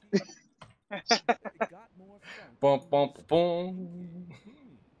it. Bum, bum, bum.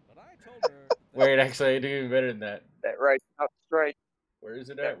 Wait, actually, I do even better than that. That road's not straight. Where is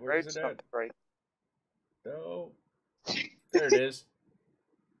it That at? Where is road's it not at? straight. No. There it is.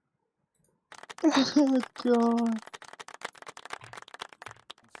 Oh, God.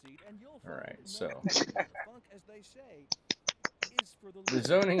 All right, so the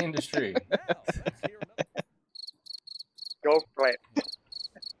zoning industry. Golf clap.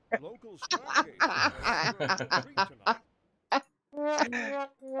 I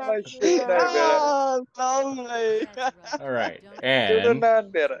should know better. Oh, lovely. All right, Should have and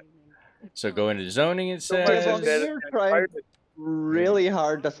known better. so go into zoning. It Somebody Devon, says said- you're trying really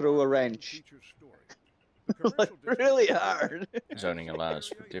hard to throw a wrench. Like, really hard. zoning allows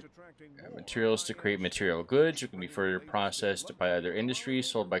for materials to create material goods, which can be further processed by other industries,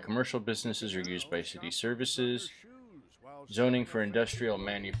 sold by commercial businesses, or used by city services. Zoning for industrial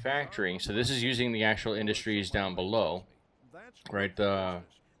manufacturing. So this is using the actual industries down below, right? Oh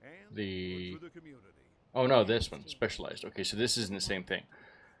no, this one specialized. Okay, so this isn't the same thing.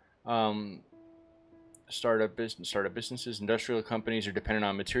 Startup businesses, industrial companies are dependent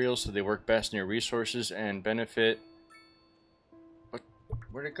on materials, so they work best near resources and benefit. What?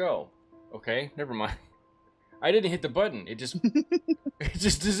 Where'd it go? Okay, never mind. I didn't hit the button. It just it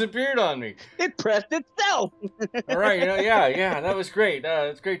just disappeared on me. It pressed itself. All right, yeah, that was great.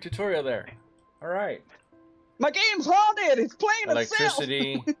 That's a great tutorial there. All right, My game's haunted. It's playing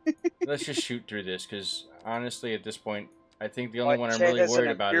electricity. Let's just shoot through this because honestly, at this point, I think the only one I'm Chat really isn't worried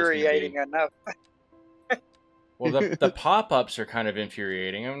about is going to infuriating be. enough. Well, the pop-ups are kind of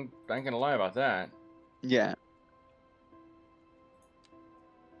infuriating. I'm not gonna lie about that. Yeah.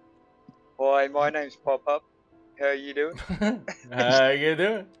 Hi, my name's Pop Up. How you doing? How you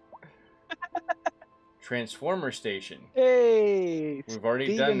doing? Transformer station. Hey. We've already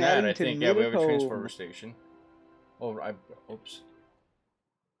Stephen done that, I Ellington think. Yeah, we have a Middle transformer Home. station. Oh, oops.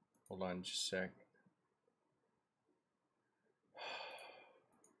 Hold on just a sec.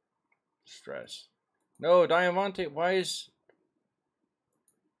 Stress. No, Diamante, why is...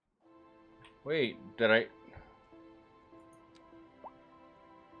 Wait, did I...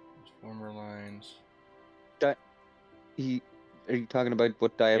 Transformer lines... Are you talking about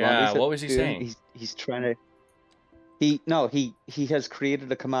what Diamante Yeah, said what was he doing? saying? He's trying to. He has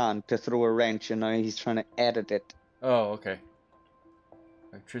created a command to throw a wrench, and now he's trying to edit it. Oh, okay.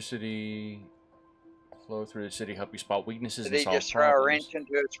 Electricity... Flow through the city, help you spot weaknesses Did and he solve just throw a problems. wrench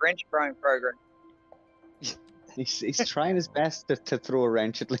into its wrench throwing program? He's trying his best to throw a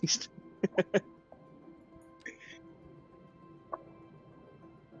wrench at least.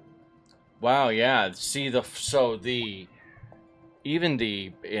 Wow, yeah. See the even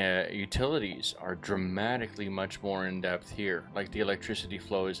the utilities are dramatically much more in depth here. Like the electricity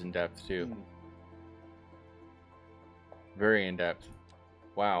flow is in depth too. Very in depth.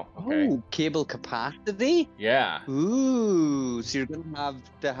 Wow. Okay. Oh, cable capacity? Yeah. Ooh, so you're gonna have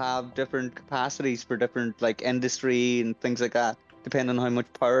to have different capacities for different like industry and things like that, depending on how much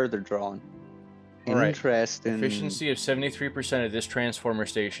power they're drawing. All right. Interesting. Efficiency of 73% of this transformer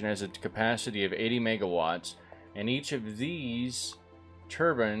station has a capacity of 80 megawatts, and each of these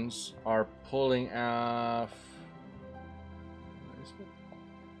turbines are pulling off.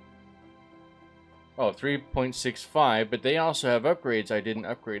 Oh, 3.65, but they also have upgrades I didn't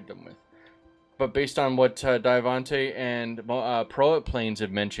upgrade them with. But based on what Divante and Proet Planes have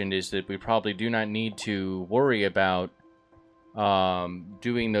mentioned, is that we probably do not need to worry about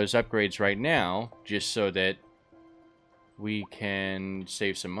doing those upgrades right now, just so that we can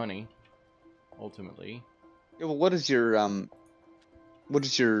save some money, ultimately. Yeah, well, what is your Hang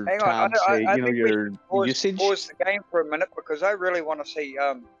on, tab say? I You know, think your we usage? pause the game for a minute because I really want to see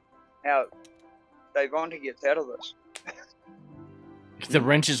how Davante gets out of this. The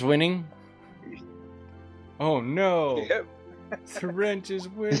wrench is winning? Oh no! Yep. The wrench is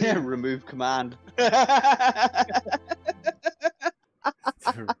winning. Remove command. The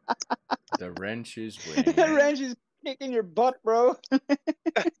wrench is winning. The wrench is kicking your butt, bro.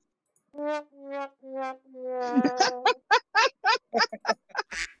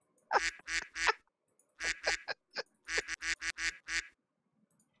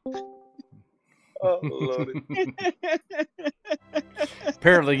 Oh, Lord.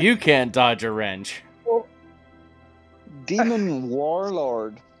 Apparently you can't dodge a wrench. Demon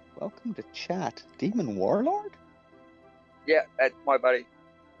Warlord. Welcome to chat. Demon Warlord? Yeah, that's my buddy.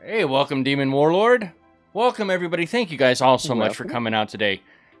 Hey, welcome, Demon Warlord. Welcome, everybody. Thank you guys all so much for Welcome. coming out today.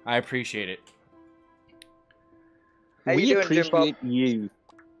 I appreciate it. How We you doing, Jim Bob? appreciate you.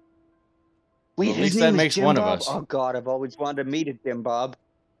 Wait, Well, at his least name that is makes Jim one of Bob? us. Oh god, I've always wanted to meet a Jim Bob.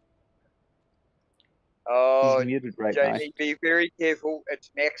 Oh, He's muted right now. Jamie, be very careful. It's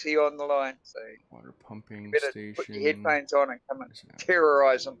Maxie on the line, so Water pumping you better station. put your headphones on and come and is out.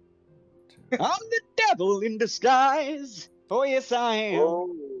 terrorize them. I'm the devil in disguise. Oh yes, I am.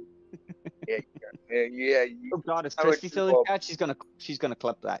 Oh, yeah, yeah. Oh god, it's How would Christy you still in Bob? chat? She's gonna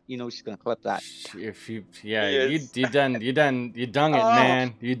clip that. You know she's gonna clip that. If you, yeah, Yes. you dung it, Oh.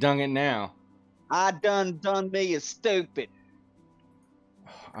 man. You dung it now. I done me is stupid.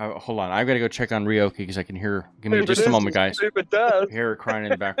 Hold on, I've got to go check on Ryoki because I can hear. Give me just a moment, guys. Stupid does. Hear her crying in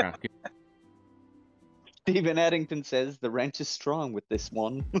the background. Stephen Eddington says the wrench is strong with this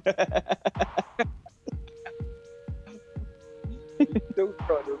one. Don't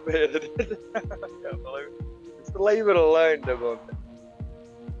try to bed it. I can't believe it. Just leave it alone, Devon.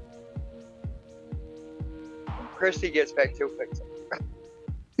 When Christy gets back, he'll fix it.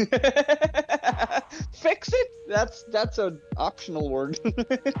 Fix it? That's an optional word.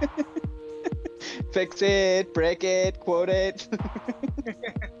 Fix it, break it, quote it.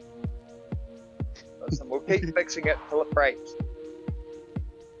 Listen, we'll keep fixing it till it breaks.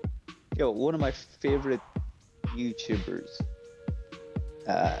 Yo, one of my favorite YouTubers.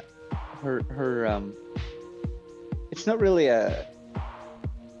 It's not really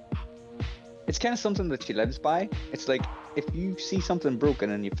it's kind of something that she lives by. It's like, if you see something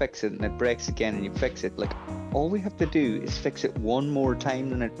broken and you fix it and it breaks again and you fix it, like, all we have to do is fix it one more time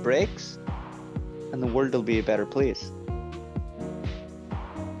than it breaks and the world will be a better place.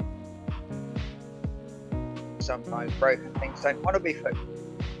 Sometimes broken things don't want to be fixed.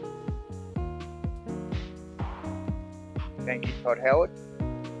 Thank you, Todd Howard.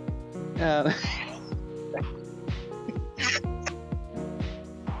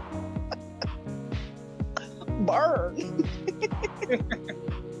 Burn!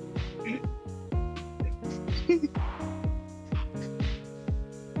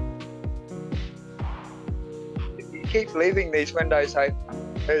 You keep leaving these windows open.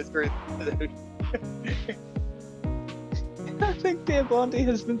 Go through. I think Davante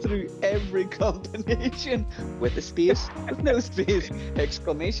has been through every combination with a space, with no space,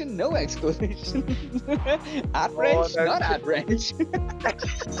 exclamation, no exclamation, at wrench, no. not at wrench.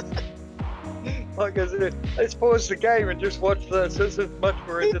 Like I said, let's pause the game and just watch this. This is much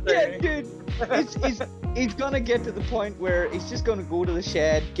more Yeah, entertaining. dude, he's gonna get to the point where he's just gonna go to the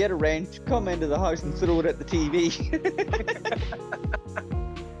shed, get a wrench, come into the house and throw it at the TV.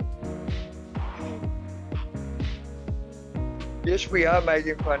 Yes, we are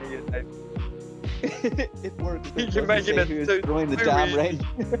making fun of you, Dave. It works. but You're doesn't making say it who's too- throwing the too damn easy. wrench.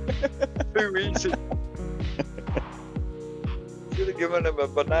 Too easy. Should have given him a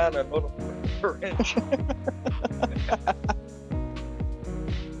banana, not a wrench.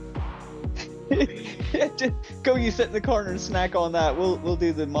 Yeah, go, you sit in the corner and snack on that. We'll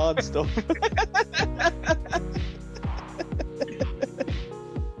do the mod stuff.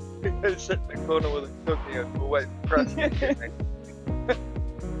 Go sit in the corner with a cookie and we'll wait for crust to get me.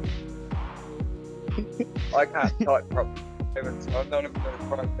 I can't type properly, so I'm not even going to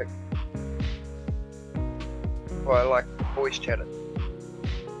try and pick. Well, I like voice chatting.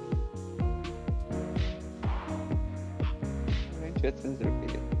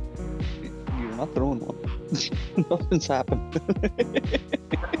 You're not throwing one. Nothing's happened.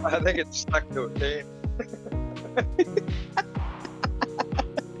 I think it's stuck to a can.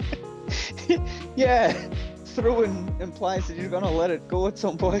 Yeah, throwing implies that you're gonna let it go at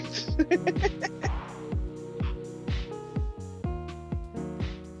some point.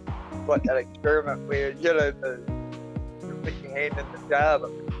 Like that experiment where, you know, you put your hand in the jar, but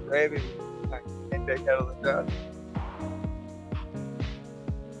grab it and take out of the jar.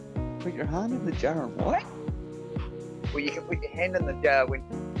 Put your hand in the jar. What? Well, you can put your hand in the jar when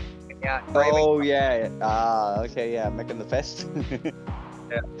you aren't grabbing. Oh yeah. Ah, okay, yeah, making the fist.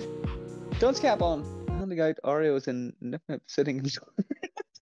 Yeah. Don't cap on handing out Oreos and sitting in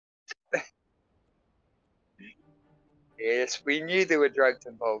Yes, we knew there were drugs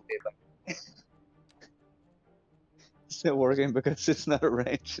involved there. It's not working because it's not a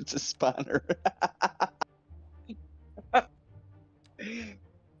wrench, it's a spanner.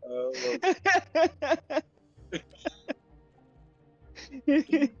 Oh, well.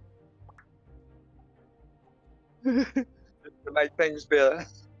 To make things better.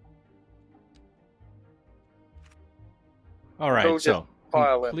 All right, Cool, so just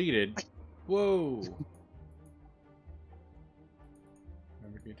pile in. completed. Whoa.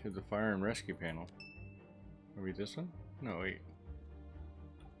 Navigate to the fire and rescue panel. Are we this one? No, wait.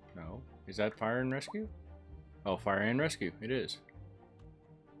 No. Is that fire and rescue? Oh, fire and rescue. It is.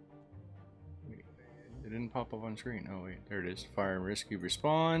 Wait, it didn't pop up on screen. Oh, wait. There it is. Fire and rescue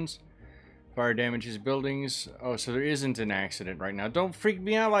responds. Fire damages buildings. Oh, so there isn't an accident right now. Don't freak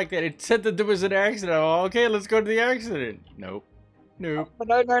me out like that. It said that there was an accident. Oh, okay, let's go to the accident. Nope. Nope.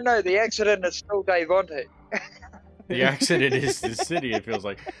 Oh, no. The accident is still Davante. The accident is the city, it feels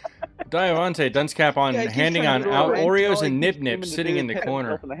like. Diavante, dunce cap on, Yeah, handing on out Oreos and Nip Nip sitting in the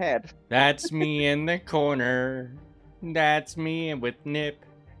corner. That's me in the corner. That's me with Nip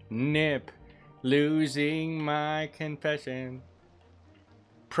Nip. Losing my confession.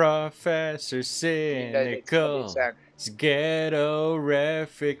 Professor Cynical.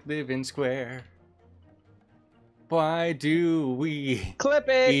 Ghetto-rific living square. Why do we Clip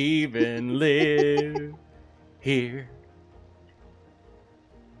it. even live here?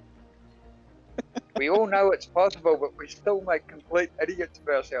 We all know it's possible, but we still make complete idiots of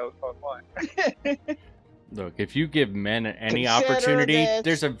ourselves online. Look, if you give men any Consider opportunity, this.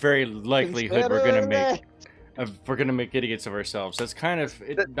 there's a very likelihood we're gonna make Consider idiots of ourselves. That's kind of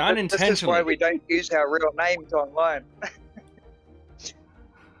not This is intentionally. why we don't use our real names online.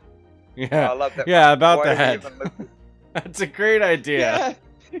 Yeah, I love that. yeah, about Why do we that. even look- That's a great idea.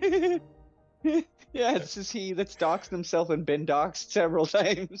 Yeah. Yeah, it's just he that's doxed himself and been doxed several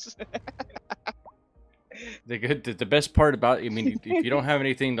times. The best part about, I mean, if you don't have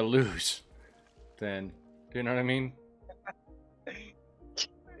anything to lose, then do you know what I mean?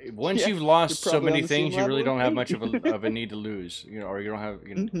 Once Yeah, you've lost you're so probably many on the same things, you really level don't as have me. much of a need to lose, you know, or you don't have,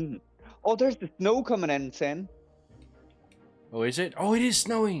 you know. Oh, there's the snow coming in, Sen. Oh, is it? Oh, it is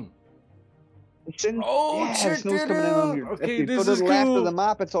snowing. It's in. Oh, yeah, check snow's that coming in out. on your. Okay, if you this go to is the left cool. of the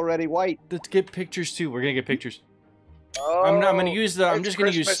map, it's already white. Let's get pictures too. We're gonna get pictures. Oh, I'm gonna use the. I'm it's just gonna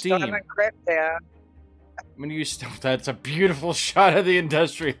use Christmas Steam. time in Craptown. I'm gonna use. That's a beautiful shot of the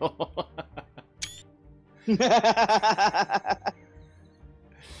industrial.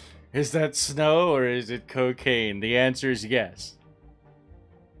 Is that snow or is it cocaine? The answer is yes.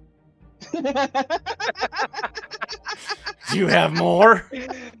 Do you have more?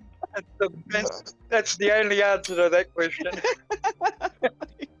 That's the only answer to that question.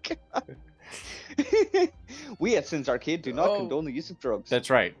 We at Sins Arcade do not Oh. condone the use of drugs. That's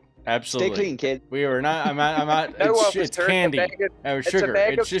right. Absolutely. Stay clean, kid. We are not. I'm not. No, It's officer, candy. It's a bag of, Oh, it's a sugar.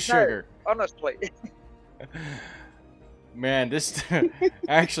 bag It's of just snow, sugar. honestly. Man, this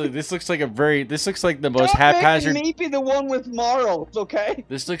actually this looks like this looks like the most Stop haphazard. making me be the one with morals, okay?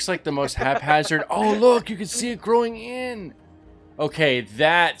 This looks like the most haphazard. Oh, look, you can see it growing in. Okay,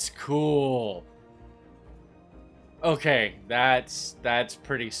 that's cool. Okay, that's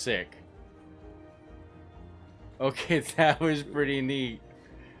pretty sick. Okay, that was pretty neat.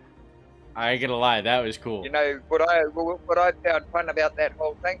 I ain't gonna lie, that was cool. You know what I found fun about that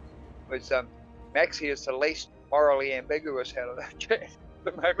whole thing was Maxie is the least morally ambiguous out of that chat at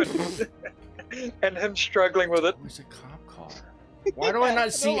the moment. And him struggling with it. Where's a cop car? Why do I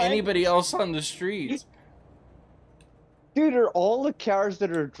not see anybody else on the streets? Dude, are all the cars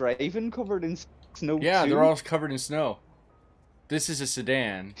that are driving covered in snow Yeah, too? they're all covered in snow. This is a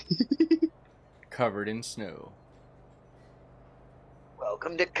sedan covered in snow.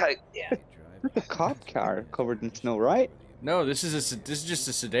 Welcome to Coke. Yeah. A cop car covered in snow, right? No, this is just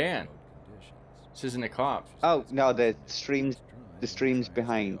a sedan. This isn't a cop. Oh, no, the stream's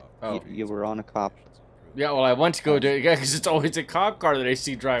behind. Oh. You were on a cop. Yeah, well, I want to go to yeah, because it's always a cop car that I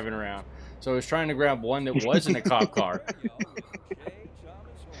see driving around. So I was trying to grab one that wasn't a cop car.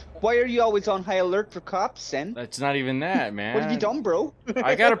 Why are you always on high alert for cops, Sen? That's not even that, man. What have you done, bro?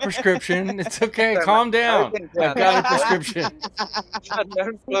 I got a prescription. It's okay. Calm down. I've got a prescription.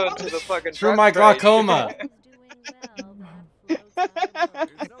 Don't flow into the fucking It's for my truck trade. glaucoma. I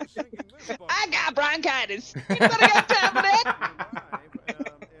got bronchitis. You better get time for that.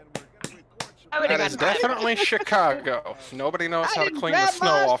 That is definitely Chicago. Nobody knows how to clean the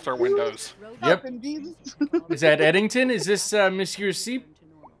snow off their windows. Yep. Is that Eddington? Is this Monsieur Seep?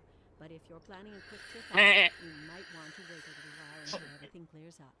 But if you're planning a quick trip, you might want to wait a little while until everything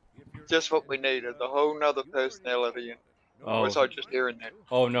clears up. Just what we need is a whole nother personality. Or was I just hearing that?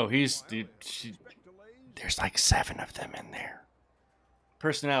 Oh no, there's like 7 of them in there.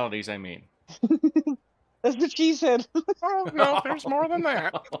 Personalities, I mean. That's what she said. Oh, no, there's more than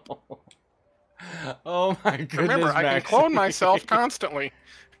that. Oh my goodness, Remember, I can Max. clone myself constantly.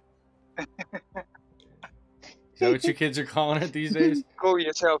 Is that what you kids are calling it these days? Call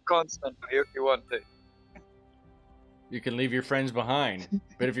yourself constantly if you want to. You can leave your friends behind.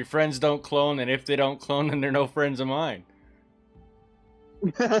 But if your friends don't clone, and if they don't clone, then they're no friends of mine.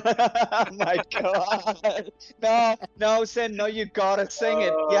 Oh my god. No, Sen, no, you gotta sing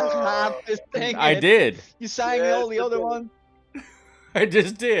it. You have to sing it. I did. You sang all the other ones. I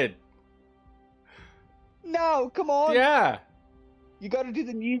just did. No, come on. Yeah. You gotta do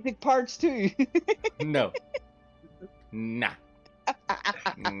the music parts too. No. Nah.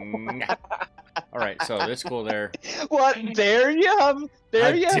 Nah. All right, so let's go there. What? There you have.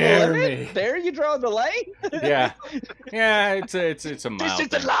 There you dare have it. me. There you draw the line. Yeah. Yeah, it's a mild This is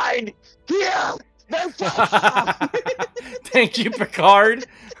the thing. line. Here. No touch. Thank you, Picard.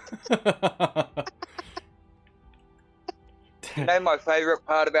 You know my favourite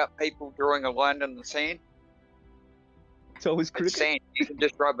part about people drawing a line in the sand? It's always It's crooked. sand. You can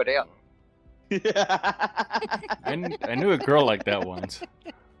just rub it out. I knew a girl like that once.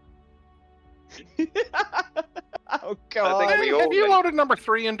 Oh god. think we all Have you did. loaded number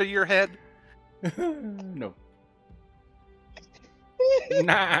 3 into your head? No.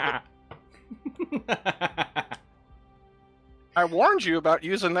 Nah. I warned you about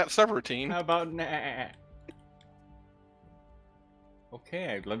using that subroutine. How about nah?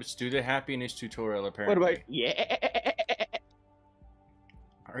 Okay, let's do the happiness tutorial, What apparently. about yeah?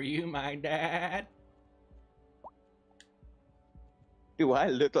 Are you my dad? Do I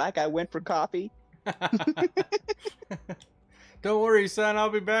look like I went for coffee? Don't worry, son. I'll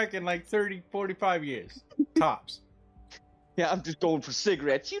be back in like 30, 45 years. Tops. Yeah, I'm just going for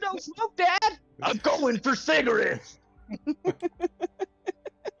cigarettes. You don't smoke, Dad? I'm going for cigarettes.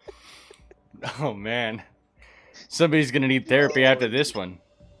 Oh, man. Somebody's going to need therapy after this one.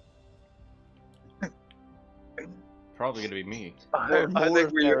 Probably going to be me. I more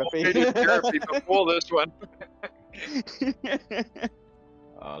think we all therapy. needed therapy before this one.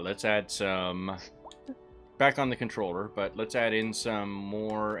 Let's add some... Back on the controller, but let's add in some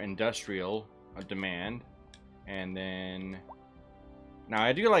more industrial demand. And then... Now,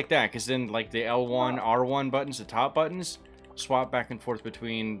 I do like that, because then, like, the L1, R1 buttons, the top buttons, swap back and forth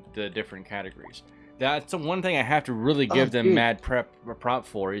between the different categories. That's the one thing I have to really give them dude. mad prop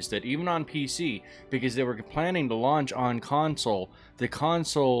for, is that even on PC, because they were planning to launch on console, the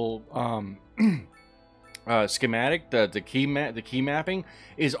console schematic, the key mapping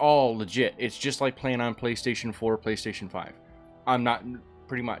is all legit. It's just like playing on PlayStation 4, PlayStation 5. I'm not,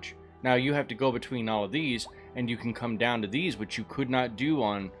 pretty much. Now you have to go between all of these, and you can come down to these, which you could not do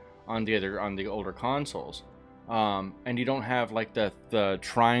on the older consoles. And you don't have like the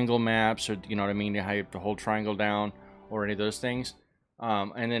triangle maps, or you know what I mean, how you have to hold triangle down or any of those things.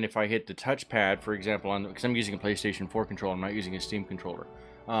 And then if I hit the touchpad, for example, because I'm using a PlayStation 4 controller, I'm not using a Steam controller.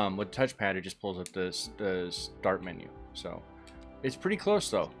 With touchpad, it just pulls up the start menu. So it's pretty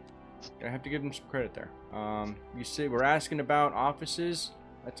close though. I have to give them some credit there. You see, we're asking about offices.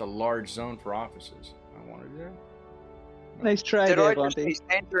 That's a large zone for offices. I want to do that. Nice try, Did I Dave just see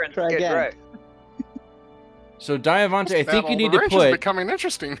Santa and Try Skid again. Row? So Diavante, I think you need to Is put. becoming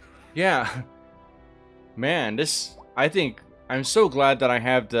interesting. Yeah, man, this. I think I'm so glad that I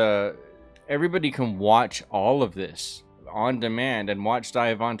have the everybody can watch all of this on demand and watch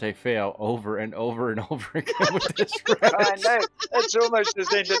Diavante fail over and over and over again with this I rest. know. It's almost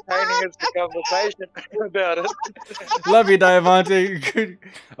as entertaining as the conversation about it. Love you, Diavante.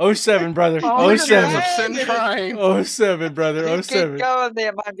 07, brother. Oh, 07. yeah. Sin trying. 07, brother. Keep 07. going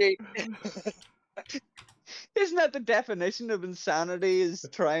there, Monkey. Isn't that the definition of insanity? Is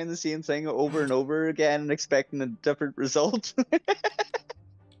trying the same thing over and over again and expecting a different result?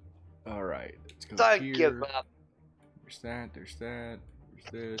 All right. Let's go Don't here. give up. There's that. There's that.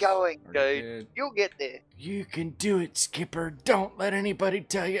 There's this. Going, Already dude. did. You'll get there. You can do it, Skipper. Don't let anybody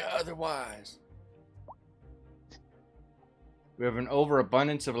tell you otherwise. We have an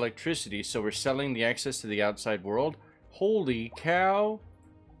overabundance of electricity, so we're selling the excess to the outside world. Holy cow!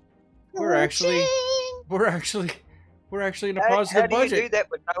 We're actually in a positive How do budget. you do that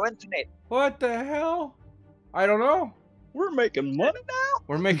with no internet? What the hell? I don't know. We're making money now.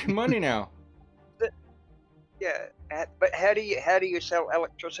 We're making money now. Yeah, but how do you sell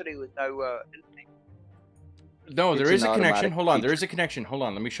electricity with no internet? No, there It's is an a connection. automatic Hold on, feature. there is a connection. Hold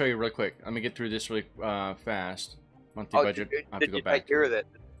on, let me show you real quick. Let me get through this really fast. Monthly budget. I have to Did go you back take to care it. of that?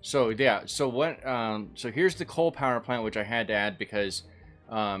 So yeah, so what? So here's the coal power plant, which I had to add because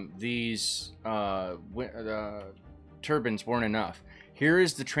these turbines weren't enough. Here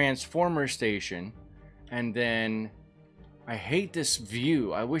is the transformer station, and then I hate this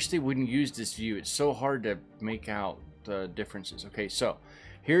view. I wish they wouldn't use this view. It's so hard to make out the differences. Okay, so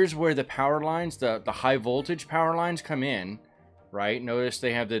here's where the power lines, the high voltage power lines come in, right? Notice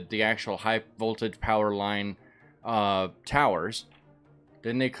they have the actual high voltage power line towers.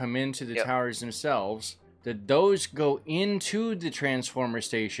 Then they come into the towers themselves. Those go into the transformer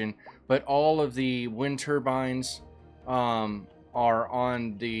station, but all of the wind turbines are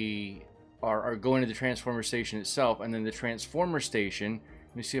going to the transformer station itself, and then the transformer station.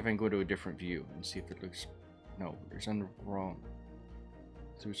 Let me see if I can go to a different view and see if it looks. No, there's underground.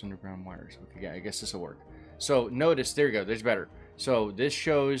 There's underground wires. Okay, yeah, I guess this will work. So notice, there you go. There's better. So this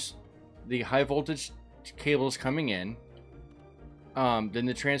shows the high voltage cables coming in. Then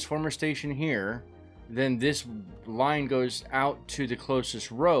the transformer station here. Then this line goes out to the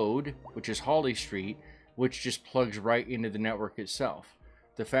closest road, which is Holly Street, which just plugs right into the network itself.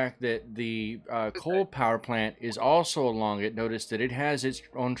 The fact that the coal power plant is also along it, notice that it has its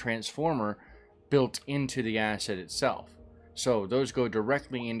own transformer built into the asset itself. So those go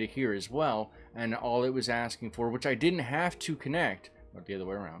directly into here as well, and all it was asking for, which I didn't have to connect, but the other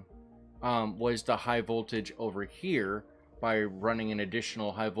way around, was the high voltage over here by running an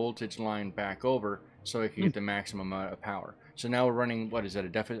additional high voltage line back over so I could get the maximum amount of power. So now we're running, what is that, a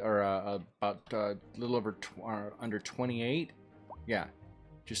deficit, or about a little over, under 28? Yeah,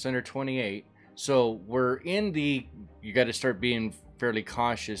 just under 28. So we're in the, you got to start being fairly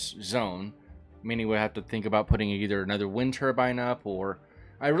cautious zone, meaning we have to think about putting either another wind turbine up, or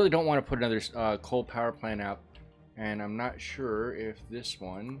I really don't want to put another coal power plant up, and I'm not sure if this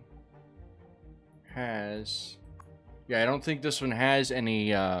one has, yeah, I don't think this one has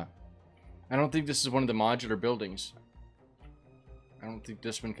any, I don't think this is one of the modular buildings. I don't think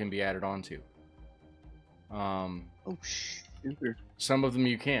this one can be added onto. Oh, sugar. Some of them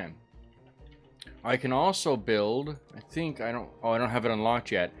you can. I can also build, I think, I don't have it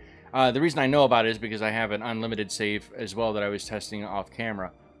unlocked yet. The reason I know about it is because I have an unlimited save as well that I was testing off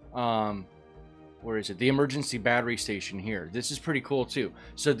camera. Where is it? The emergency battery station here. This is pretty cool too.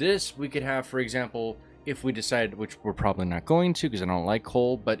 So this we could have, for example, if we decided, which we're probably not going to because I don't like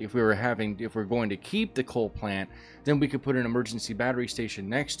coal, but if we're going to keep the coal plant, then we could put an emergency battery station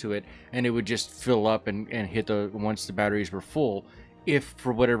next to it, and it would just fill up and hit once the batteries were full. If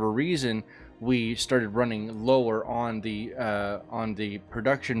for whatever reason we started running lower on the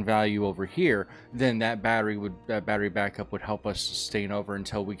production value over here, then that battery backup would help us sustain over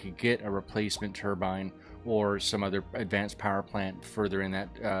until we could get a replacement turbine or some other advanced power plant further in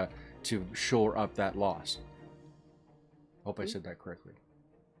that to shore up that loss. Hope I said that correctly.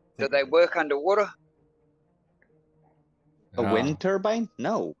 Do they work underwater? A wind turbine?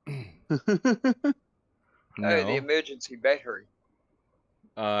 No. No, the emergency battery.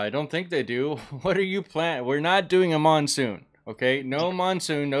 I don't think they do. What are you planning? We're not doing a monsoon, okay? No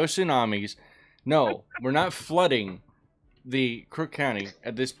monsoon, no tsunamis. No, we're not flooding the Crook County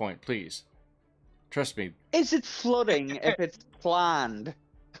at this point, please. Trust me. Is it flooding if it's planned?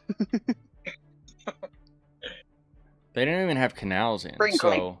 They don't even have canals in,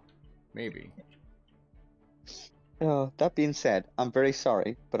 Sprinkling. so maybe. That being said, I'm very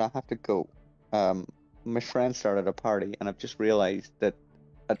sorry, but I have to go. My friend started a party, and I've just realized that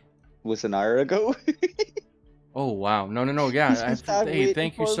it was an hour ago. Oh, wow. No. Yeah. Stop Hey, waiting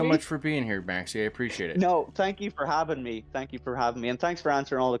thank you for so me. much for being here, Maxie. I appreciate it. No, thank you for having me. Thank you for having me, and thanks for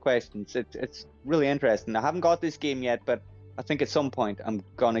answering all the questions. It's really interesting. I haven't got this game yet, but I think at some point I'm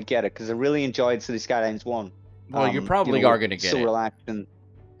gonna get it because I really enjoyed City Skylines 1. Well, you probably are going to get so it. relaxing.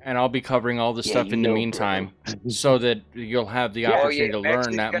 And I'll be covering all the Yeah, stuff in the no meantime so that you'll have the Yeah. opportunity to Oh, yeah, learn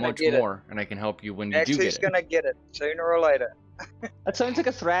Maxie's that gonna much get it. more, and I can help you when you do Maxie's get it. gonna get it sooner or later. That sounds like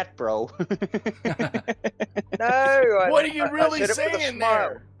a threat, bro. No. What are you I really said it with a saying smile.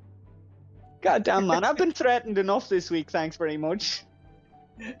 there? God damn, man. I've been threatened enough this week. Thanks very much.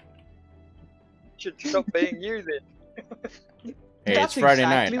 Should stop being you then. Hey, That's it's Friday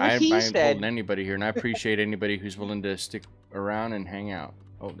exactly night. what he I ain't said. holding anybody here, and I appreciate anybody who's willing to stick around and hang out.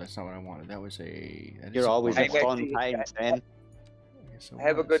 Oh, that's not what I wanted. That was a... that is You're always Hey, a fun Maxie, time, man. Yes, it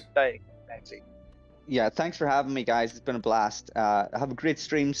Have a was. good day, Nancy. Yeah, thanks for having me, guys. It's been a blast. Have a great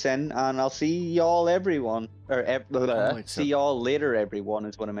stream, Sin, and I'll see y'all, everyone. Or it's see a- y'all later, everyone,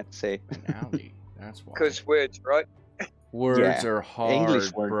 is what I meant to say. An alley. That's why. Because words, right? Words Yeah, are hard,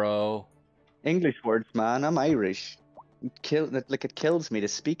 English word. bro. English words, man. I'm Irish. It kills me to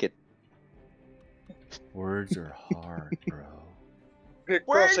speak it. Words are hard, bro. We're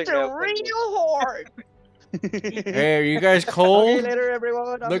crossing our fingers. hard. Hey, are you guys cold? Okay, later,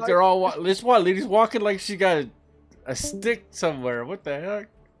 everyone. I'm Look, out. they're all... This one lady's walking like she got a stick somewhere. What the heck?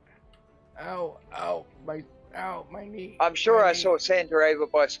 Ow, my knee. I'm sure my I knee. saw Sandra over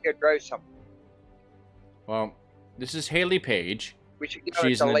by Skid Row somewhere. Well, this is Haley Page. We should go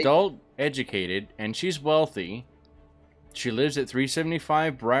She's an delete. adult, educated, and she's wealthy. She lives at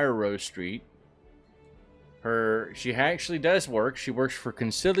 375 Briar Rose Street. She actually does work. She works for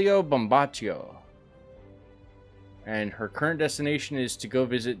Concilio Bombaccio. And her current destination is to go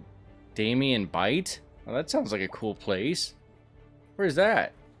visit Damien Bite. Well, that sounds like a cool place. Where's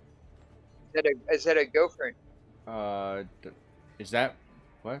that? Is that a girlfriend? Is that...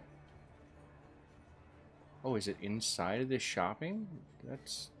 What? Oh, is it inside of this shopping?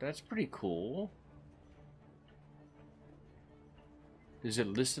 That's pretty cool. Is it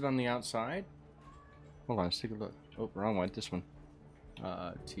listed on the outside? Hold on, let's take a look. Oh, wrong one. This one.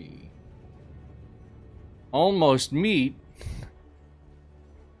 T. Almost meat.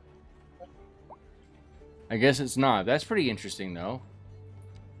 I guess it's not. That's pretty interesting, though.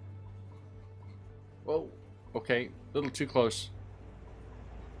 Whoa. Okay, a little too close.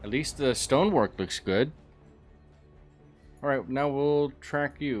 At least the stonework looks good. Alright, now we'll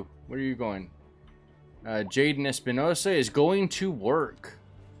track you. Where are you going? Jaden Espinosa is going to work.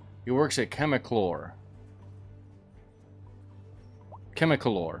 He works at Chemicalor.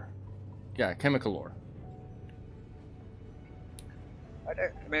 Yeah, Chemicalor. I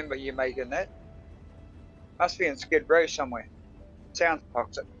don't remember you making that. Must be in Skid Row somewhere. Sounds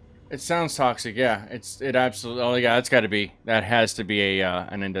toxic. It sounds toxic, yeah. It absolutely... Oh, yeah, that's got to be... That has to be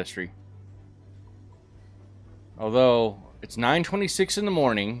an industry. Although, it's 9:26 in the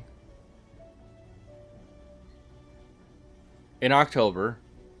morning. In October.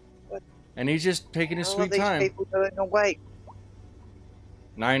 What? And he's just taking his How are sweet these time. people doing awake?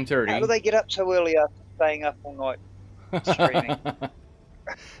 9:30. How do they get up so early after staying up all night streaming?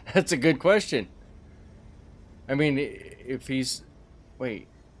 That's a good question. I mean, if he's... Wait.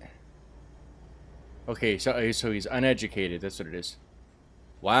 Okay, so he's uneducated. That's what it is.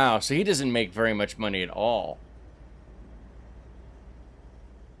 Wow, so he doesn't make very much money at all.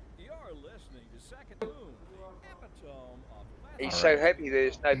 You're listening to Second Moon, the epitome of He's All so right. happy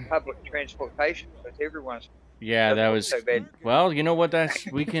there's no public transportation because everyone's... Yeah, that was... So bad. Well, you know what?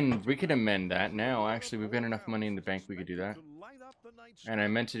 We can amend that now. Actually, we've got enough money in the bank. We could do that. And I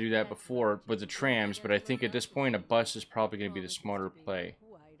meant to do that before with the trams, but I think at this point a bus is probably going to be the smarter play.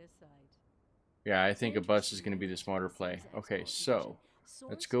 Yeah, I think a bus is going to be the smarter play. Okay, so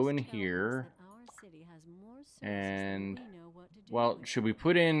let's go in here. And, well, should we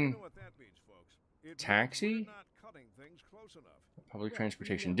put in taxi? Public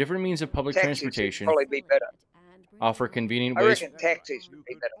transportation. Different means of public Taxis would transportation probably be better. offer convenient I ways. reckon taxis would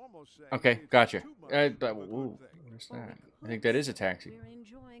be better. Okay, gotcha. Ooh, what's that? I think that is a taxi.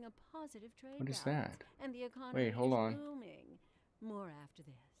 What is that? Wait, hold on. More after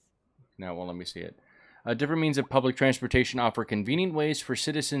this. No, well, let me see it. Different means of public transportation offer convenient ways for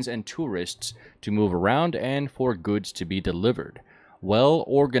citizens and tourists to move around and for goods to be delivered.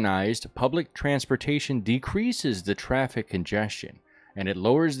 Well-organized public transportation decreases the traffic congestion, and it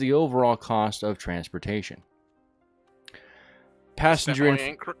lowers the overall cost of transportation. Passenger Definitely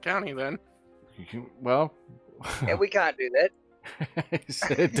ain't Crook County then. Well... Yeah, we can't do that.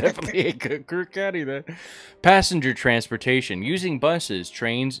 Definitely a good Crook County there. Passenger transportation. Using buses,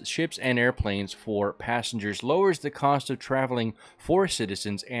 trains, ships, and airplanes for passengers lowers the cost of traveling for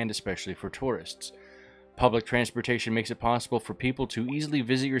citizens and especially for tourists. Public transportation makes it possible for people to easily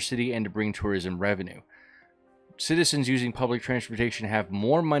visit your city and to bring tourism revenue. Citizens using public transportation have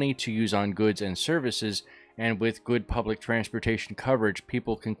more money to use on goods and services, and with good public transportation coverage,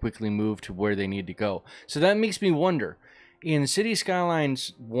 people can quickly move to where they need to go. So that makes me wonder, in City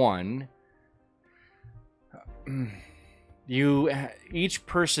Skylines 1, each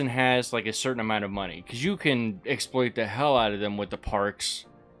person has like a certain amount of money, because you can exploit the hell out of them with the parks,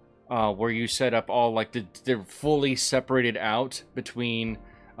 where you set up all like they're fully separated out between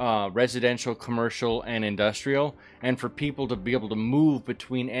residential, commercial, and industrial, and for people to be able to move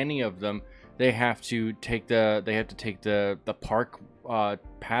between any of them, they have to take the park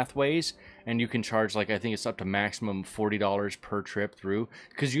pathways, and you can charge, like, I think it's up to maximum $40 per trip through.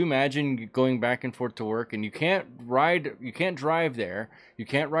 Because you imagine going back and forth to work, and you can't drive there, you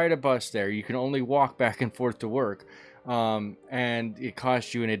can't ride a bus there, you can only walk back and forth to work, and it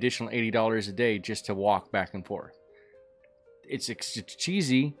costs you an additional $80 a day just to walk back and forth. It's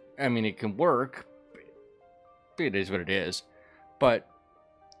cheesy. I mean, it can work. It is what it is. But,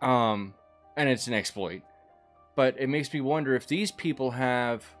 and it's an exploit. But it makes me wonder if these people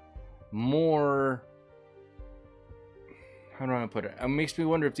have more... How do I put it? It makes me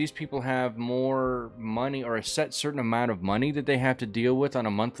wonder if these people have more money, or a set certain amount of money that they have to deal with on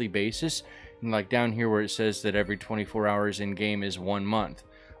a monthly basis. And like down here where it says that every 24 hours in game is 1 month.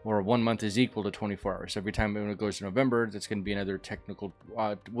 Or 1 month is equal to 24 hours. Every time when it goes to November, that's going to be another technical,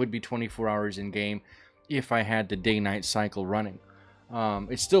 would be 24 hours in game if I had the day-night cycle running.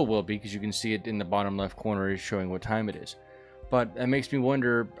 It still will be, because you can see it in the bottom left corner is showing what time it is. But it makes me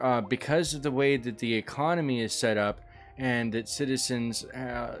wonder, because of the way that the economy is set up, and that citizens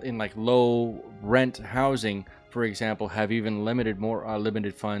in like low rent housing, for example, have even limited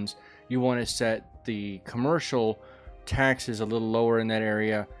funds, you want to set the commercial taxes a little lower in that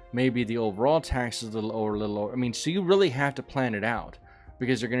area, maybe the overall taxes a little lower. I mean, so you really have to plan it out,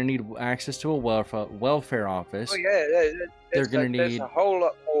 because they're going to need access to a welfare office. Oh yeah, they're going to need a whole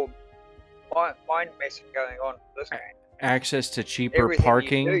lot more mind messing going on in this game. Access to cheaper Everything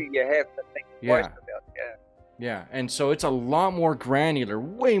parking. You do, you have to think twice about. Yeah, and so it's a lot more granular,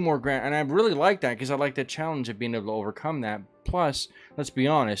 way more granular, and I really like that, because I like the challenge of being able to overcome that. Plus, let's be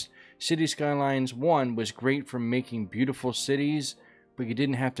honest, City Skylines 1 was great for making beautiful cities, but you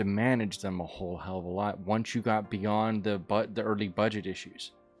didn't have to manage them a whole hell of a lot once you got beyond the early budget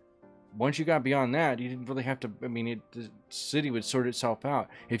issues. Once you got beyond that, you didn't really have to, I mean, the city would sort itself out.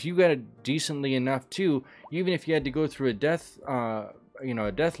 If you got it decently enough too, even if you had to go through a death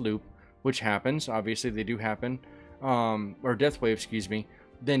loop, which happens, obviously they do happen, or death wave, excuse me,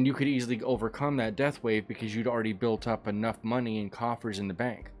 then you could easily overcome that death wave because you'd already built up enough money in coffers in the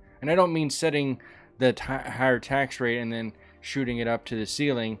bank. And I don't mean setting the higher tax rate and then shooting it up to the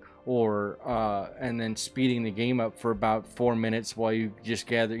ceiling, or and then speeding the game up for about 4 minutes while you just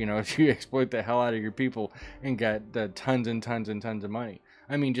gather, you exploit the hell out of your people and get the tons and tons and tons of money.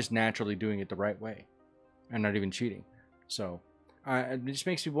 I mean, just naturally doing it the right way and not even cheating. So it just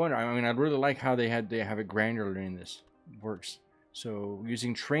makes me wonder. I mean, I really like how they have it granular in this. It works. So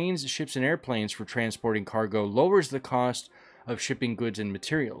using trains, ships, and airplanes for transporting cargo lowers the cost of shipping goods and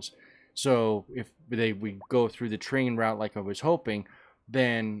materials. So if we go through the train route like I was hoping,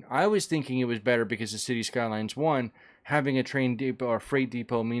 then I was thinking it was better because of City Skylines 1, having a train depot or freight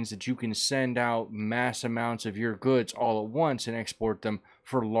depot means that you can send out mass amounts of your goods all at once and export them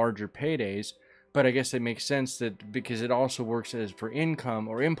for larger paydays. But I guess it makes sense that because it also works as for income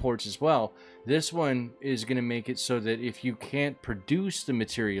or imports as well, this one is going to make it so that if you can't produce the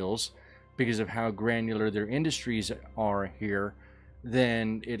materials because of how granular their industries are here,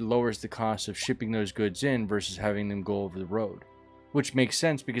 then it lowers the cost of shipping those goods in versus having them go over the road. Which makes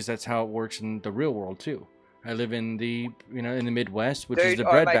sense because that's how it works in the real world too. I live in the in the Midwest, which is the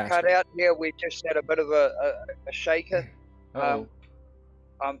breadbasket. Cut out here. We just had a bit of a shaker.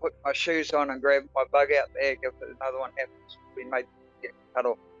 I'm putting my shoes on and grabbing my bug out bag. If another one happens, we might get cut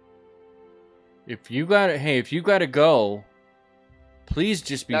off. If you gotta go, please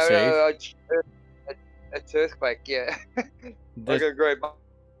just be safe. No, it's earthquake. Yeah, I'm gonna grab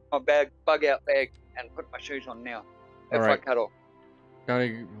my bug out bag and put my shoes on now. If I cut off.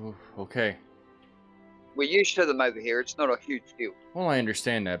 Okay. We're used to them over here. It's not a huge deal. Well, I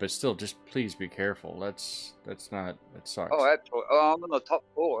understand that, but still, just please be careful. That sucks. Oh, absolutely. Oh, I'm on the top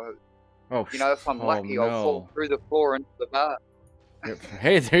floor. Oh, if I'm lucky, I'll fall through the floor into the bar.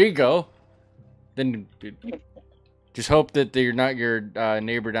 Hey, there you go. Then Just hope that you're not your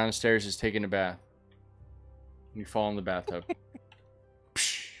neighbor downstairs is taking a bath. You fall in the bathtub.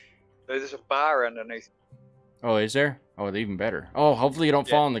 There's a bar underneath. Oh, is there? Oh, even better. Oh, hopefully you don't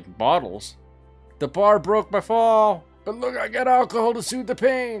fall in the bottles. The bar broke my fall, but look, I got alcohol to soothe the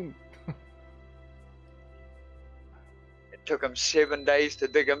pain. It took him 7 days to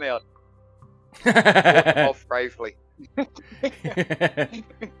dig him out. Fought off bravely.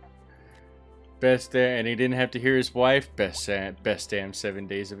 Best and he didn't have to hear his wife. Best damn 7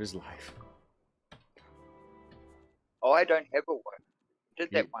 days of his life. Oh, I don't have a wife. Did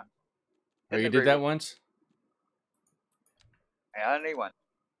that one. Oh, you did that once? I only one.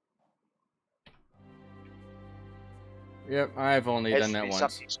 Yep, I've only done that once.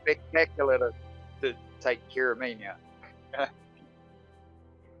 Something spectacular to take care of me now.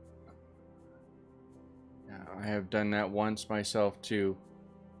 Yeah, I have done that once myself too.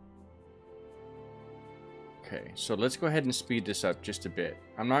 Okay, so let's go ahead and speed this up just a bit.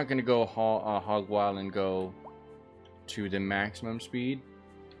 I'm not going to go hog wild and go to the maximum speed.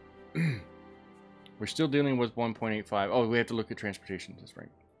 We're still dealing with 1.85. Oh, we have to look at transportation. That's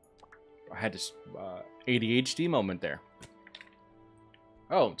right. I had this ADHD moment there.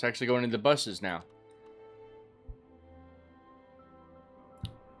 Oh, it's actually going into the buses now.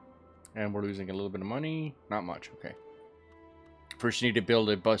 And we're losing a little bit of money. Not much, okay. First, you need to build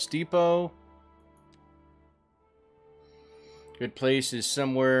a bus depot. Good place is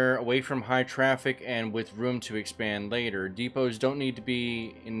somewhere away from high traffic and with room to expand later. Depots don't need to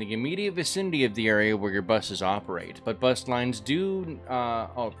be in the immediate vicinity of the area where your buses operate, but bus lines do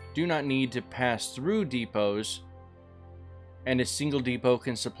not need to pass through depots, and a single depot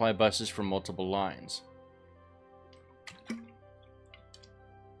can supply buses from multiple lines.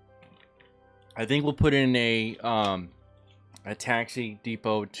 I think we'll put in a taxi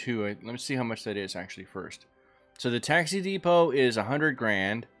depot too. Let me see how much that is actually first. So the taxi depot is 100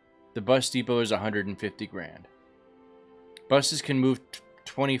 grand. The bus depot is 150 grand. Buses can move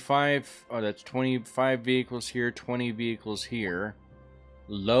 25. Oh, that's 25 vehicles here, 20 vehicles here.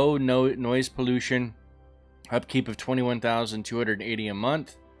 Low noise pollution. Upkeep of 21,280 a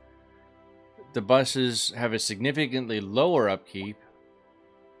month. The buses have a significantly lower upkeep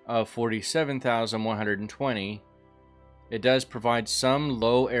of 47,120. It does provide some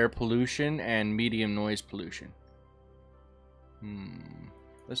low air pollution and medium noise pollution.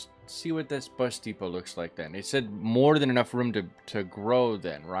 Let's see what this bus depot looks like then. It said more than enough room to grow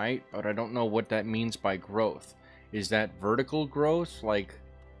then, right? But I don't know what that means by growth. Is that vertical growth? Like,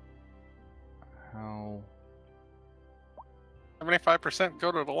 how? 75%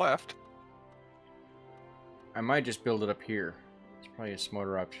 go to the left. I might just build it up here. It's probably a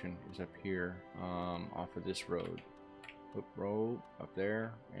smarter option. Is up here, off of this road. Road up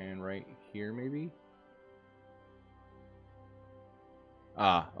there and right here maybe.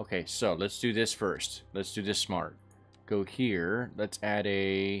 Okay, so let's do this first. Let's do this smart. Go here. Let's add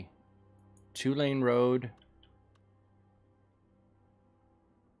a 2-lane road.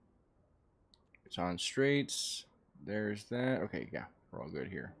 It's on straights. There's that. Okay, yeah, we're all good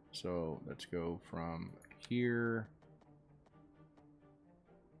here. So let's go from here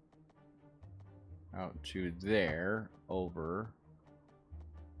out to there, over,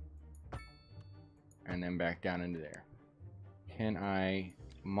 and then back down into there. Can I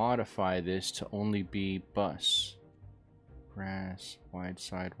modify this to only be bus? Grass, wide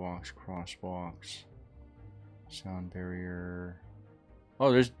sidewalks, crosswalks, sound barrier.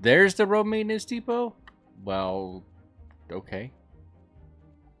 Oh, there's the road maintenance depot? Well, okay.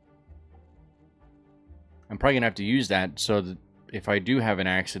 I'm probably gonna have to use that so that if I do have an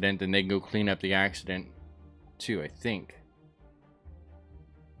accident, then they can go clean up the accident too, I think.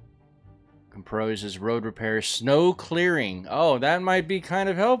 Composes road repairs, snow clearing. Oh, that might be kind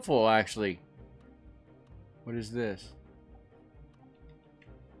of helpful, actually. What is this?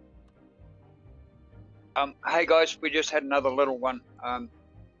 Hey guys, we just had another little one. I'm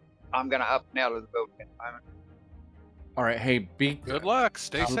gonna up and out of the building at the moment. All right, hey, Good luck.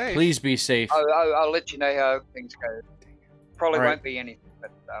 Stay safe. Please be safe. I'll let you know how things go. Probably All right. won't be anything,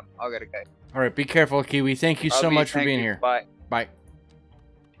 but I gotta go. All right, be careful, Kiwi. Thank you so much for being here. Bye. Bye.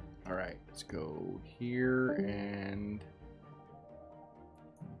 All right, let's go here and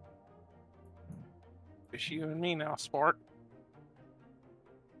It's you and me now, sport.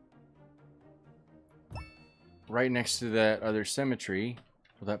 right next to that other cemetery.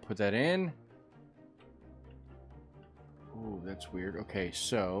 Will that put that in? Oh, that's weird. Okay,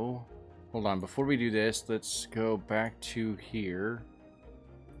 so hold on. Before we do this, let's go back to here.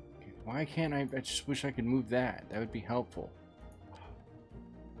 Okay, why can't I just wish I could move that. That would be helpful.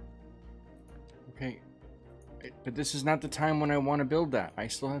 Okay. But this is not the time when I want to build that. I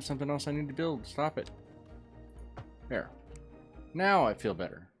still have something else I need to build. Stop it. There. Now I feel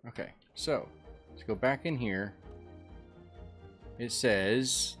better. Okay, so let's go back in here. It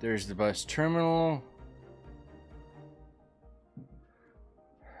says there's the bus terminal.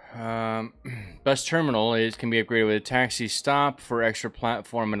 Bus terminal can be upgraded with a taxi stop for extra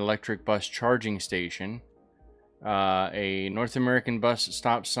platform and electric bus charging station. A North American bus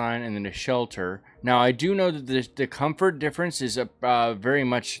stop sign, and then a shelter. Now I do know that the comfort difference is very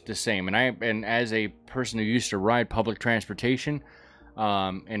much the same, and as a person who used to ride public transportation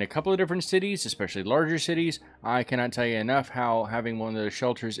in a couple of different cities, especially larger cities, I cannot tell you enough how having one of those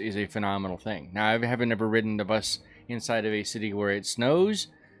shelters is a phenomenal thing. Now I haven't ever ridden the bus inside of a city where it snows,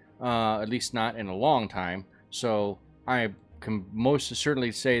 at least not in a long time, so I can most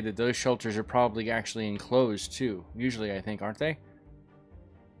certainly say that those shelters are probably actually enclosed too. Usually, I think, aren't they?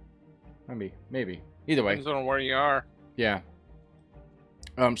 Maybe. Either way. Depends on where you are. Yeah.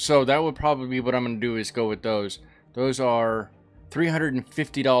 So that would probably be what I'm going to do is go with those. Those are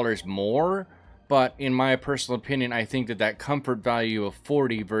 $350 more, but in my personal opinion, I think that comfort value of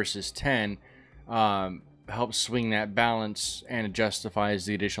 40 versus 10 helps swing that balance, and it justifies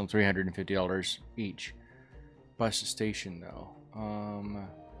the additional $350 each. Bus station though.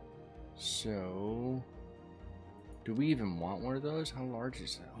 So do we even want one of those? How large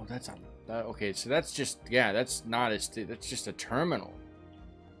is that? Oh, that's okay, so that's just, yeah, that's not that's just a terminal.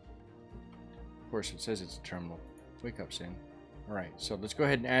 Of course it says it's a terminal. Wake up, Sin. All right, so let's go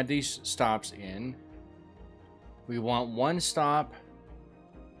ahead and add these stops in. We want one stop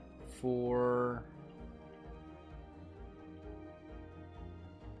for,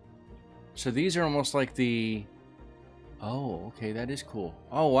 so these are almost like the, oh, okay, that is cool.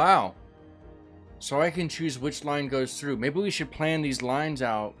 Oh, wow. So I can choose which line goes through. Maybe we should plan these lines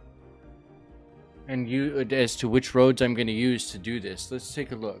out and as to which roads I'm going to use to do this. Let's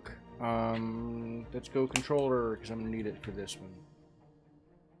take a look. Let's go controller, because I'm going to need it for this one.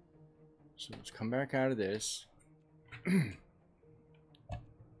 So let's come back out of this. Come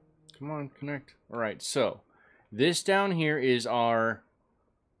on, connect. All right, so this down here is our,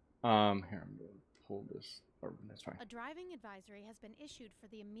 here, I'm going to pull this. That's fine. A driving advisory has been issued for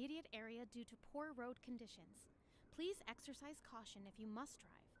the immediate area due to poor road conditions. Please exercise caution if you must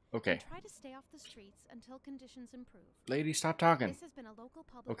drive. Okay. And try to stay off the streets until conditions improve. Lady, stop talking. This has been a local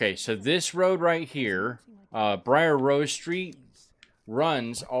public okay, so this road right here, Briar Rose Street,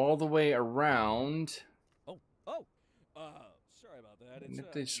 runs all the way around. Sorry about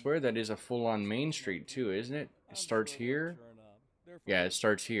that. They swear that is a full-on Main Street too, isn't it? It starts here. Yeah, it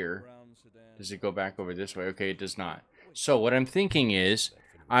starts here. Does it go back over this way? Okay, it does not. So what I'm thinking is,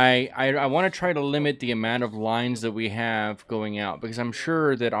 I want to try to limit the amount of lines that we have going out, because I'm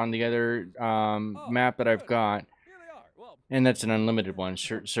sure that on the other map that I've got, and that's an unlimited one,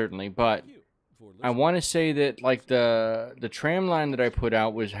 certainly, but I want to say that like the tram line that I put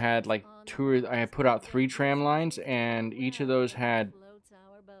out had like I had put out 3 tram lines, and each of those had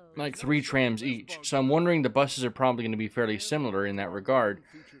like 3 trams each. So I'm wondering the buses are probably going to be fairly similar in that regard,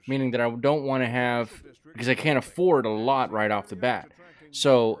 meaning that I don't want to have, because I can't afford a lot right off the bat.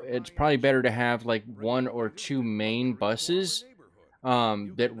 So it's probably better to have like 1 or 2 main buses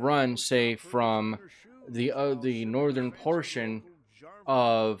that run, say, from the northern portion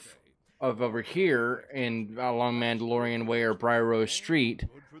of over here and along Mandalorian Way or Briar Rose Street,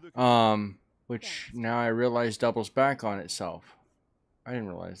 which now I realize doubles back on itself. I didn't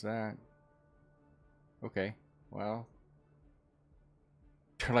realize that. Okay, well,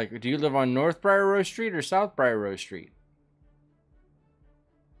 like, do you live on North Briar Rose Street or South Briar Rose Street?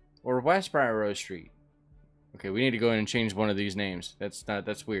 Or West Briar Rose Street? Okay, we need to go in and change one of these names.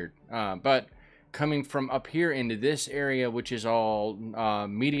 That's weird. But coming from up here into this area, which is all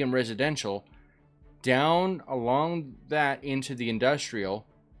medium residential, down along that into the industrial,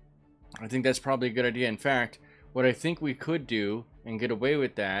 I think that's probably a good idea. In fact, what I think we could do and get away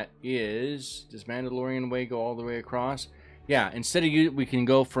with that is, does Mandalorian Way go all the way across? Yeah, instead of we can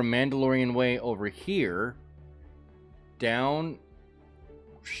go from Mandalorian Way over here, down,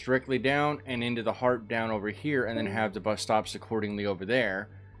 strictly down, and into the heart down over here, and then have the bus stops accordingly over there.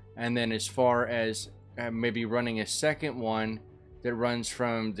 And then as far as maybe running a second one that runs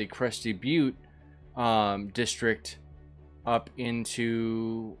from the Krusty Butte district up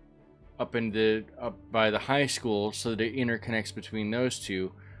by the high school, so that it interconnects between those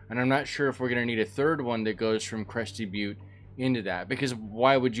two. And I'm not sure if we're going to need a third one that goes from Krusty Butte into that, because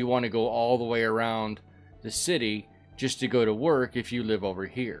why would you want to go all the way around the city just to go to work if you live over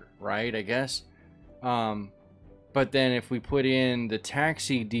here, right? I guess. But then if we put in the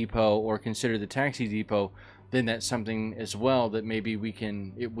taxi depot, or consider the taxi depot then that's something as well that maybe we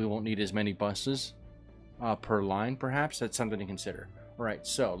won't need as many buses per line, perhaps. That's something to consider. All right,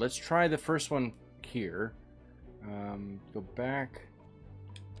 so let's try the first one here. Go back,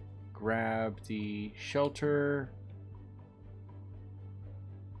 grab the shelter.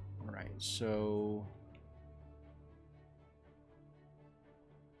 All right, so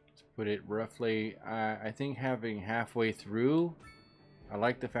let's put it roughly, I think having halfway through. I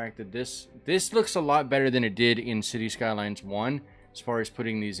like the fact that this looks a lot better than it did in City Skylines 1 as far as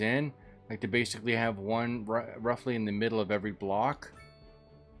putting these in. Like to basically have one roughly in the middle of every block.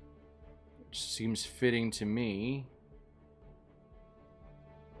 Which seems fitting to me.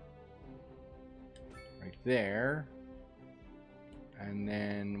 Right there. And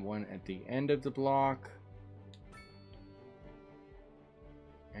then one at the end of the block.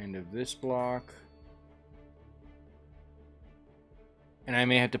 End of this block. And I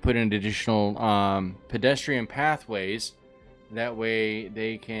may have to put in additional pedestrian pathways. That way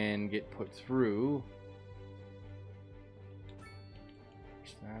they can get put through.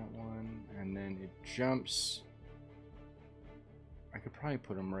 There's that one. And then it jumps. I could probably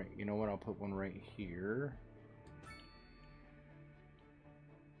put them right. You know what? I'll put one right here.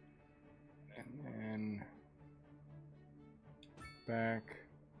 And then back.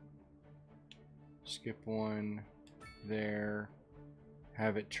 Skip one there.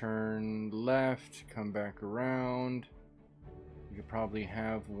 Have it turn left, come back around. You could probably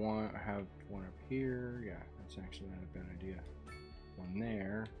have one up here. Yeah, that's actually not a bad idea. One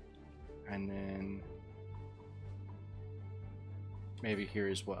there, and then maybe here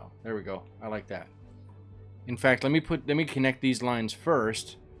as well. There we go. I like that. In fact, let me connect these lines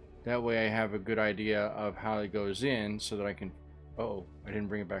first. That way I have a good idea of how it goes in, so that I can. Uh-oh, I didn't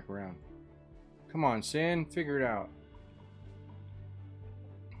bring it back around. Come on, Sin, figure it out.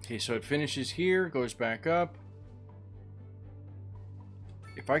 Okay, so it finishes here, goes back up.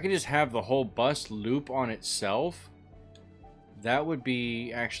 If I could just have the whole bus loop on itself, that would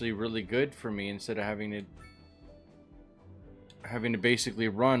be actually really good for me instead of having to basically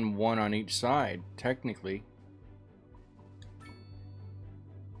run one on each side, technically.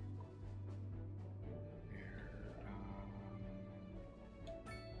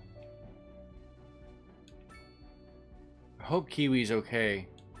 I hope Kiwi's okay.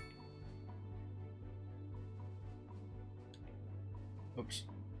 Oops.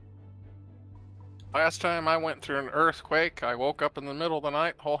 Last time I went through an earthquake, I woke up in the middle of the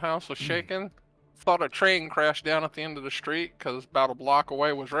night, whole house was shaking. Thought a train crashed down at the end of the street because about a block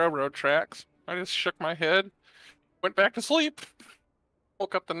away was railroad tracks. I just shook my head, went back to sleep.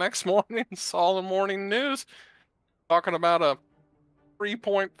 Woke up the next morning and saw the morning news talking about a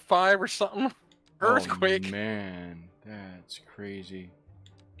 3.5 or something earthquake. Oh man, that's crazy.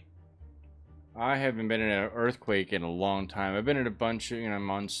 I haven't been in an earthquake in a long time. I've been in a bunch of,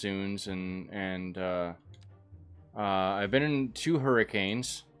 monsoons and I've been in 2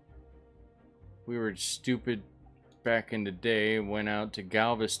 hurricanes. We were stupid back in the day. Went out to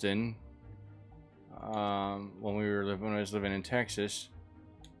Galveston when I was living in Texas.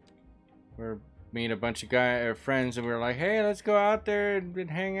 Me and a bunch of friends, and we were like, "Hey, let's go out there and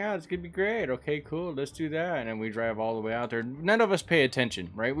hang out. It's gonna be great." Okay, cool. Let's do that. And then we drive all the way out there. None of us pay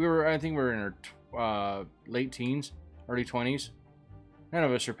attention, right? I think we were in our late teens, early 20s. None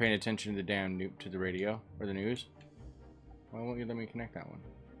of us are paying attention to the radio or the news. Why won't you let me connect that one?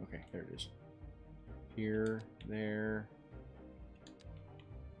 Okay, there it is. Here, there,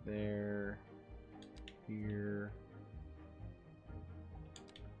 here.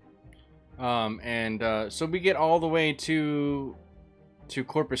 So we get all the way to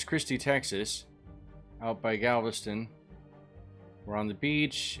Corpus Christi, Texas, out by Galveston. We're on the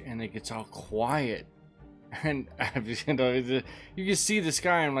beach, and it gets all quiet. And you can see the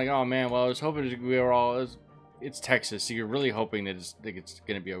sky. I'm like, oh man. Well, I was hoping it's Texas, so you're really hoping that it's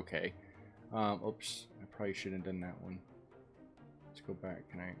gonna be okay. Oops, I probably shouldn't have done that one. Let's go back.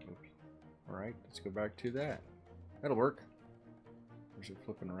 Oops. All right, let's go back to that. That'll work. Where's it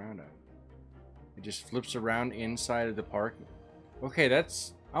flipping around at? It just flips around inside of the park. Okay,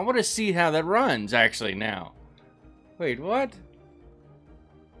 I want to see how that runs, actually, now. Wait, what?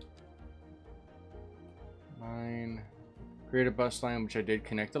 Line. Create a bus line, which I did.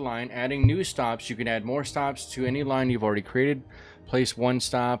 Connect the line. Adding new stops. You can add more stops to any line you've already created. Place one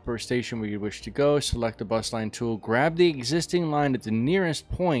stop or station where you wish to go. Select the bus line tool. Grab the existing line at the nearest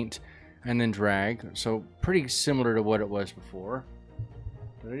point and then drag. So, pretty similar to what it was before.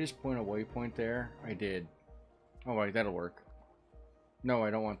 Did I just point a waypoint there? I did. Oh, wait, that'll work. No, I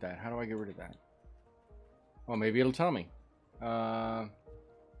don't want that. How do I get rid of that? Oh, maybe it'll tell me. Oh,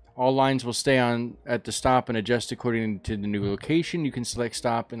 All lines will stay on at the stop and adjust according to the new location. You can select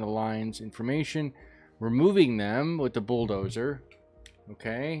stop in the line's information, removing them with the bulldozer.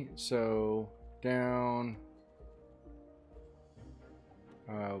 Okay, so down.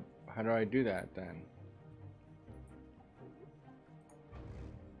 How do I do that then?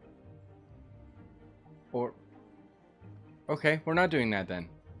 Or, okay, we're not doing that then.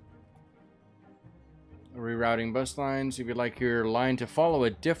 Rerouting bus lines. If you'd like your line to follow a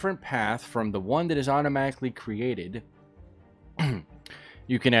different path from the one that is automatically created,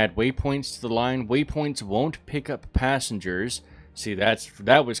 you can add waypoints to the line. Waypoints won't pick up passengers. See,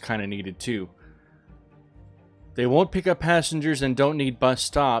 that was kind of needed too. They won't pick up passengers and don't need bus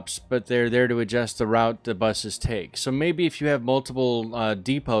stops, but they're there to adjust the route the buses take. So maybe if you have multiple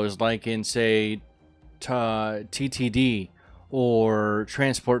depots, like in, say, TTD or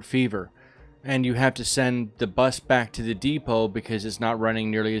Transport Fever, and you have to send the bus back to the depot because it's not running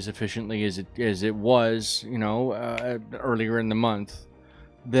nearly as efficiently as it was, you know, earlier in the month,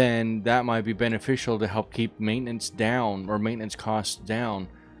 then that might be beneficial to help keep maintenance down, or maintenance costs down,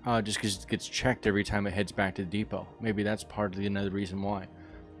 just because it gets checked every time it heads back to the depot. Maybe that's partly another reason why.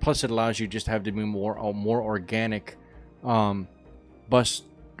 Plus, it allows you just to have to be more organic bus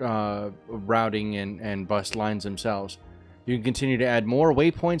routing and bus lines themselves. You can continue to add more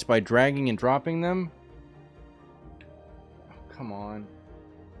waypoints by dragging and dropping them. Oh, come on.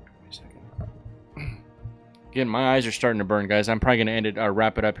 Wait a second. Again, my eyes are starting to burn, guys. I'm probably going to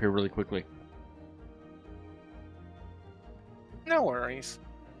wrap it up here really quickly. No worries.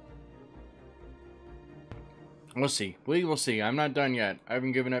 We'll see. We will see. I'm not done yet. I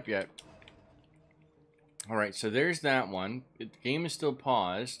haven't given up yet. Alright, so there's that one. The game is still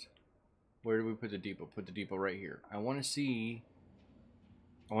paused. Where do we put the depot? Put the depot right here. I want to see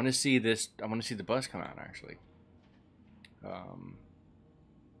this. I want to see the bus come out, actually.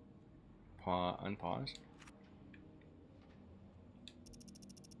 Unpause.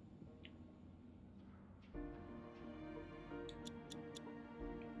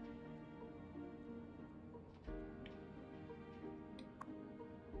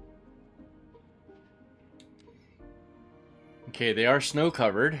 Okay, they are snow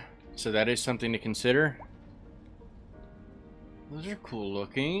covered. So that is something to consider. Those are cool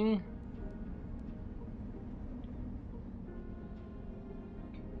looking.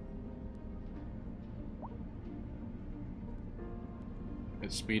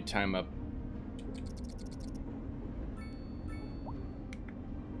 Let's speed time up.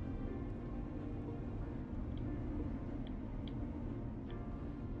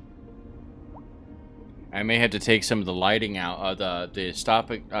 I may have to take some of the lighting out,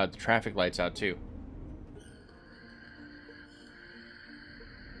 the traffic lights out too.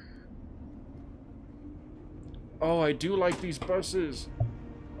 Oh, I do like these buses.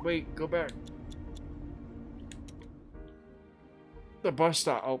 Wait, go back. The bus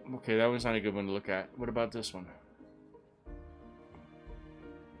stop. Oh, okay, that one's not a good one to look at. What about this one?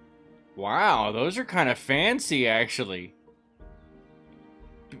 Wow, those are kind of fancy, actually.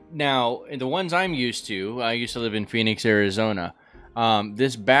 Now, the ones I'm used to, I used to live in Phoenix, Arizona.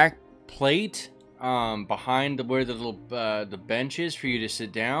 This back plate behind where the little the bench is for you to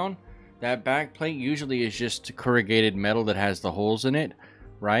sit down, that back plate usually is just corrugated metal that has the holes in it,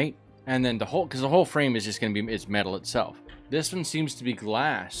 right? And then the whole, because the whole frame is just going to be, it's metal itself. This one seems to be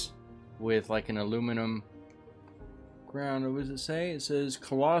glass with like an aluminum ground. What does it say? It says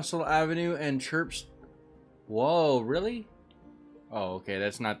Colossal Avenue and Chirps. Whoa, really? Oh, okay,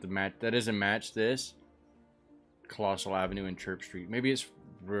 that's not the match. That doesn't match this. Colossal Avenue and Chirp Street. Maybe it's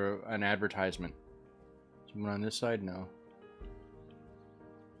for an advertisement. Someone on this side? No.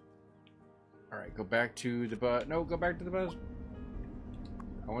 Alright, go back to the bus. No, go back to the bus.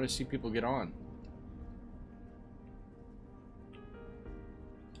 I want to see people get on.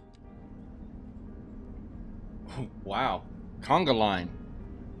 Wow. Conga line.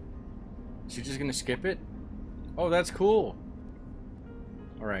 Is she just going to skip it? Oh, that's cool.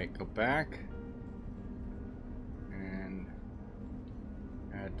 Alright, go back. And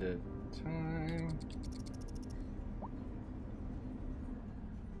add the time.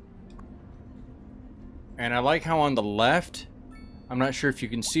 And I like how on the left, I'm not sure if you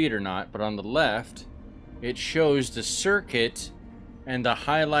can see it or not, but on the left, it shows the circuit and the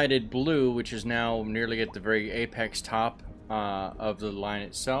highlighted blue, which is now nearly at the very apex top of the line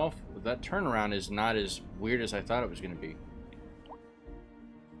itself. That turnaround is not as weird as I thought it was going to be.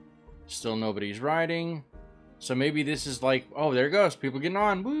 Still nobody's riding. So maybe this is like, oh, there it goes. People getting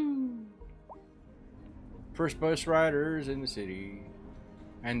on. Woo! First bus riders in the city.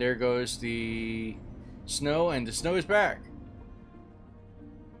 And there goes the snow, and the snow is back.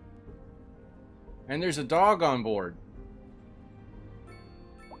 And there's a dog on board.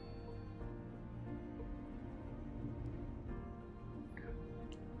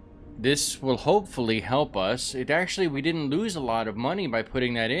 This will hopefully help us. We didn't lose a lot of money by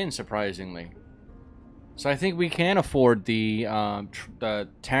putting that in, surprisingly. So I think we can afford the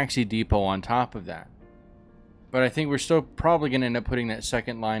taxi depot on top of that. But I think we're still probably going to end up putting that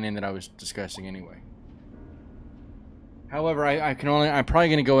second line in that I was discussing anyway. However, I'm probably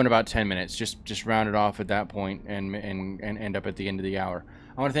going to go in about 10 minutes. Just round it off at that point and end up at the end of the hour.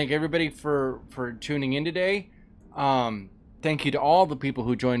 I want to thank everybody for tuning in today. Thank you to all the people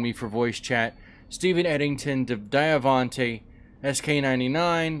who joined me for voice chat. Stephen Eddington, Diavante,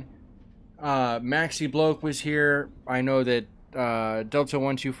 SK99, Maxi Bloke was here. I know that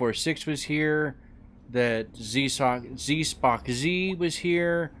Delta1246 was here. That Z-Spock Z was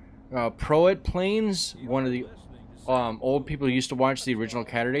here. Proet Plains, one of the old people who used to watch the original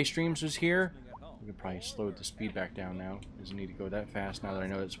Catterday streams, was here. We could probably slow the speed back down now. Doesn't need to go that fast now that I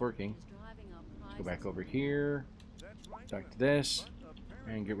know it's working. Let's go back over here. Back to this.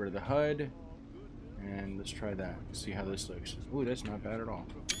 And get rid of the HUD. And let's try that. See how this looks. Ooh, that's not bad at all.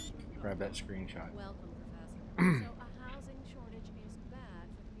 Grab that screenshot. Welcome, Professor. So a housing shortage is bad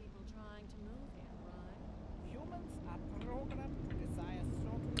for the people trying to move here, right? Humans are programmed to desire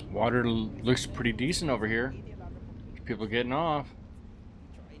certain Water looks pretty decent over here. People getting off.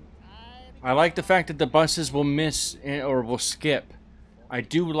 I like the fact that the buses will miss or will skip. I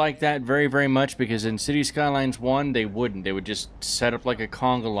do like that very, very much because in City Skylines 1, they wouldn't. They would just set up like a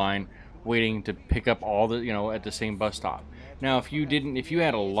conga line waiting to pick up all the, at the same bus stop. Now, if you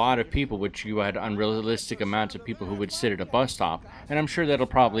had a lot of people, which you had unrealistic amounts of people who would sit at a bus stop, and I'm sure that'll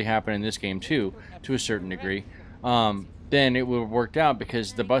probably happen in this game too, to a certain degree, then it would have worked out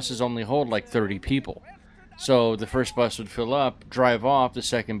because the buses only hold like 30 people. So the first bus would fill up, drive off, the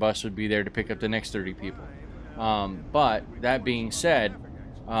second bus would be there to pick up the next 30 people. But that being said,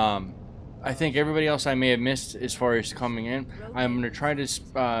 I think everybody else I may have missed as far as coming in. I'm going to try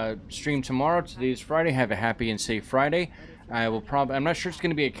to stream tomorrow. Today's Friday. Have a happy and safe Friday. I'm not sure it's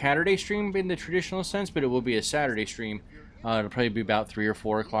going to be a Catterday stream in the traditional sense, but it will be a Saturday stream. It'll probably be about 3 or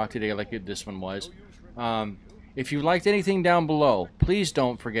 4 o'clock today, like this one was. If you liked anything down below, please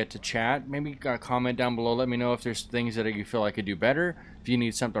don't forget to chat. Maybe comment down below. Let me know if there's things that you feel I could do better. If you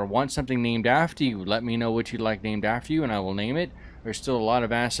need something or want something named after you, let me know what you'd like named after you, and I will name it. There's still a lot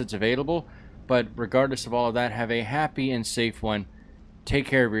of assets available. But regardless of all of that, have a happy and safe one. Take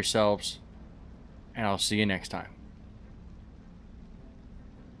care of yourselves, and I'll see you next time.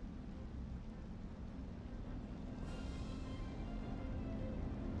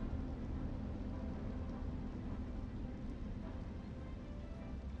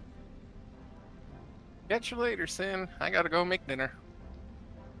 Catch you later, Sin. I gotta go make dinner.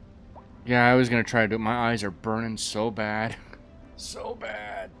 Yeah, I was going to try to do it. My eyes are burning so bad. So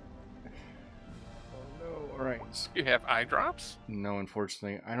bad. Oh, no. All right. You have eye drops? No,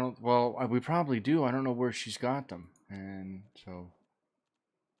 unfortunately. I don't. Well, we probably do. I don't know where she's got them. And so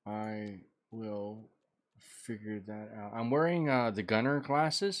I will figure that out. I'm wearing the gunner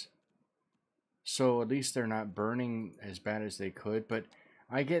glasses. So at least they're not burning as bad as they could. But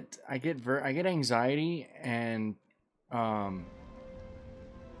I get anxiety and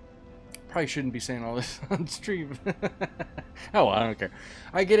probably shouldn't be saying all this on stream. Oh, well, I don't care.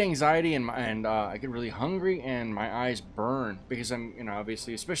 I get anxiety and I get really hungry and my eyes burn because I'm,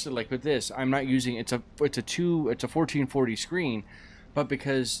 obviously, especially like with this, I'm not using it's a 1440 screen, but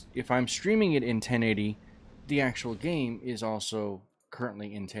because if I'm streaming it in 1080, the actual game is also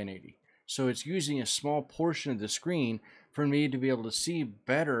currently in 1080. So it's using a small portion of the screen. For me to be able to see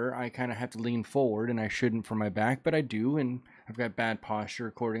better, I kind of have to lean forward, and I shouldn't for my back, but I do, and I've got bad posture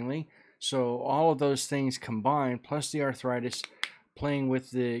accordingly. So all of those things combined, plus the arthritis, playing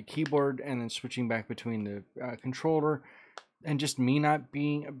with the keyboard and then switching back between the controller, and just me not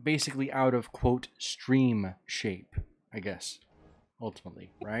being basically out of, quote, stream shape, I guess,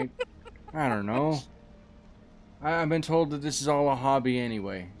 ultimately, right? I don't know. I've been told that this is all a hobby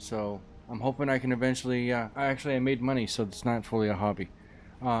anyway, so I'm hoping I can eventually, actually I made money, so it's not fully a hobby.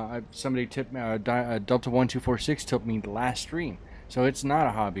 Somebody tipped me, Delta1246 tipped me the last stream. So it's not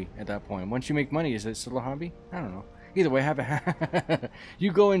a hobby at that point. Once you make money, is it still a hobby? I don't know. Either way, have a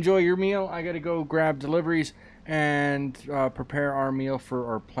you go enjoy your meal. I got to go grab deliveries and prepare our meal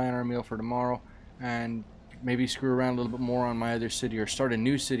or plan our meal for tomorrow. And maybe screw around a little bit more on my other city or start a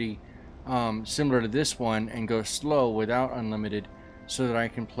new city similar to this one and go slow without unlimited so that I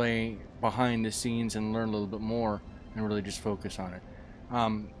can play behind the scenes and learn a little bit more and really just focus on it.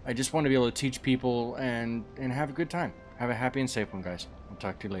 I just want to be able to teach people and have a good time. Have a happy and safe one, guys. I'll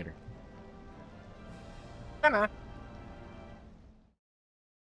talk to you later. Bye now.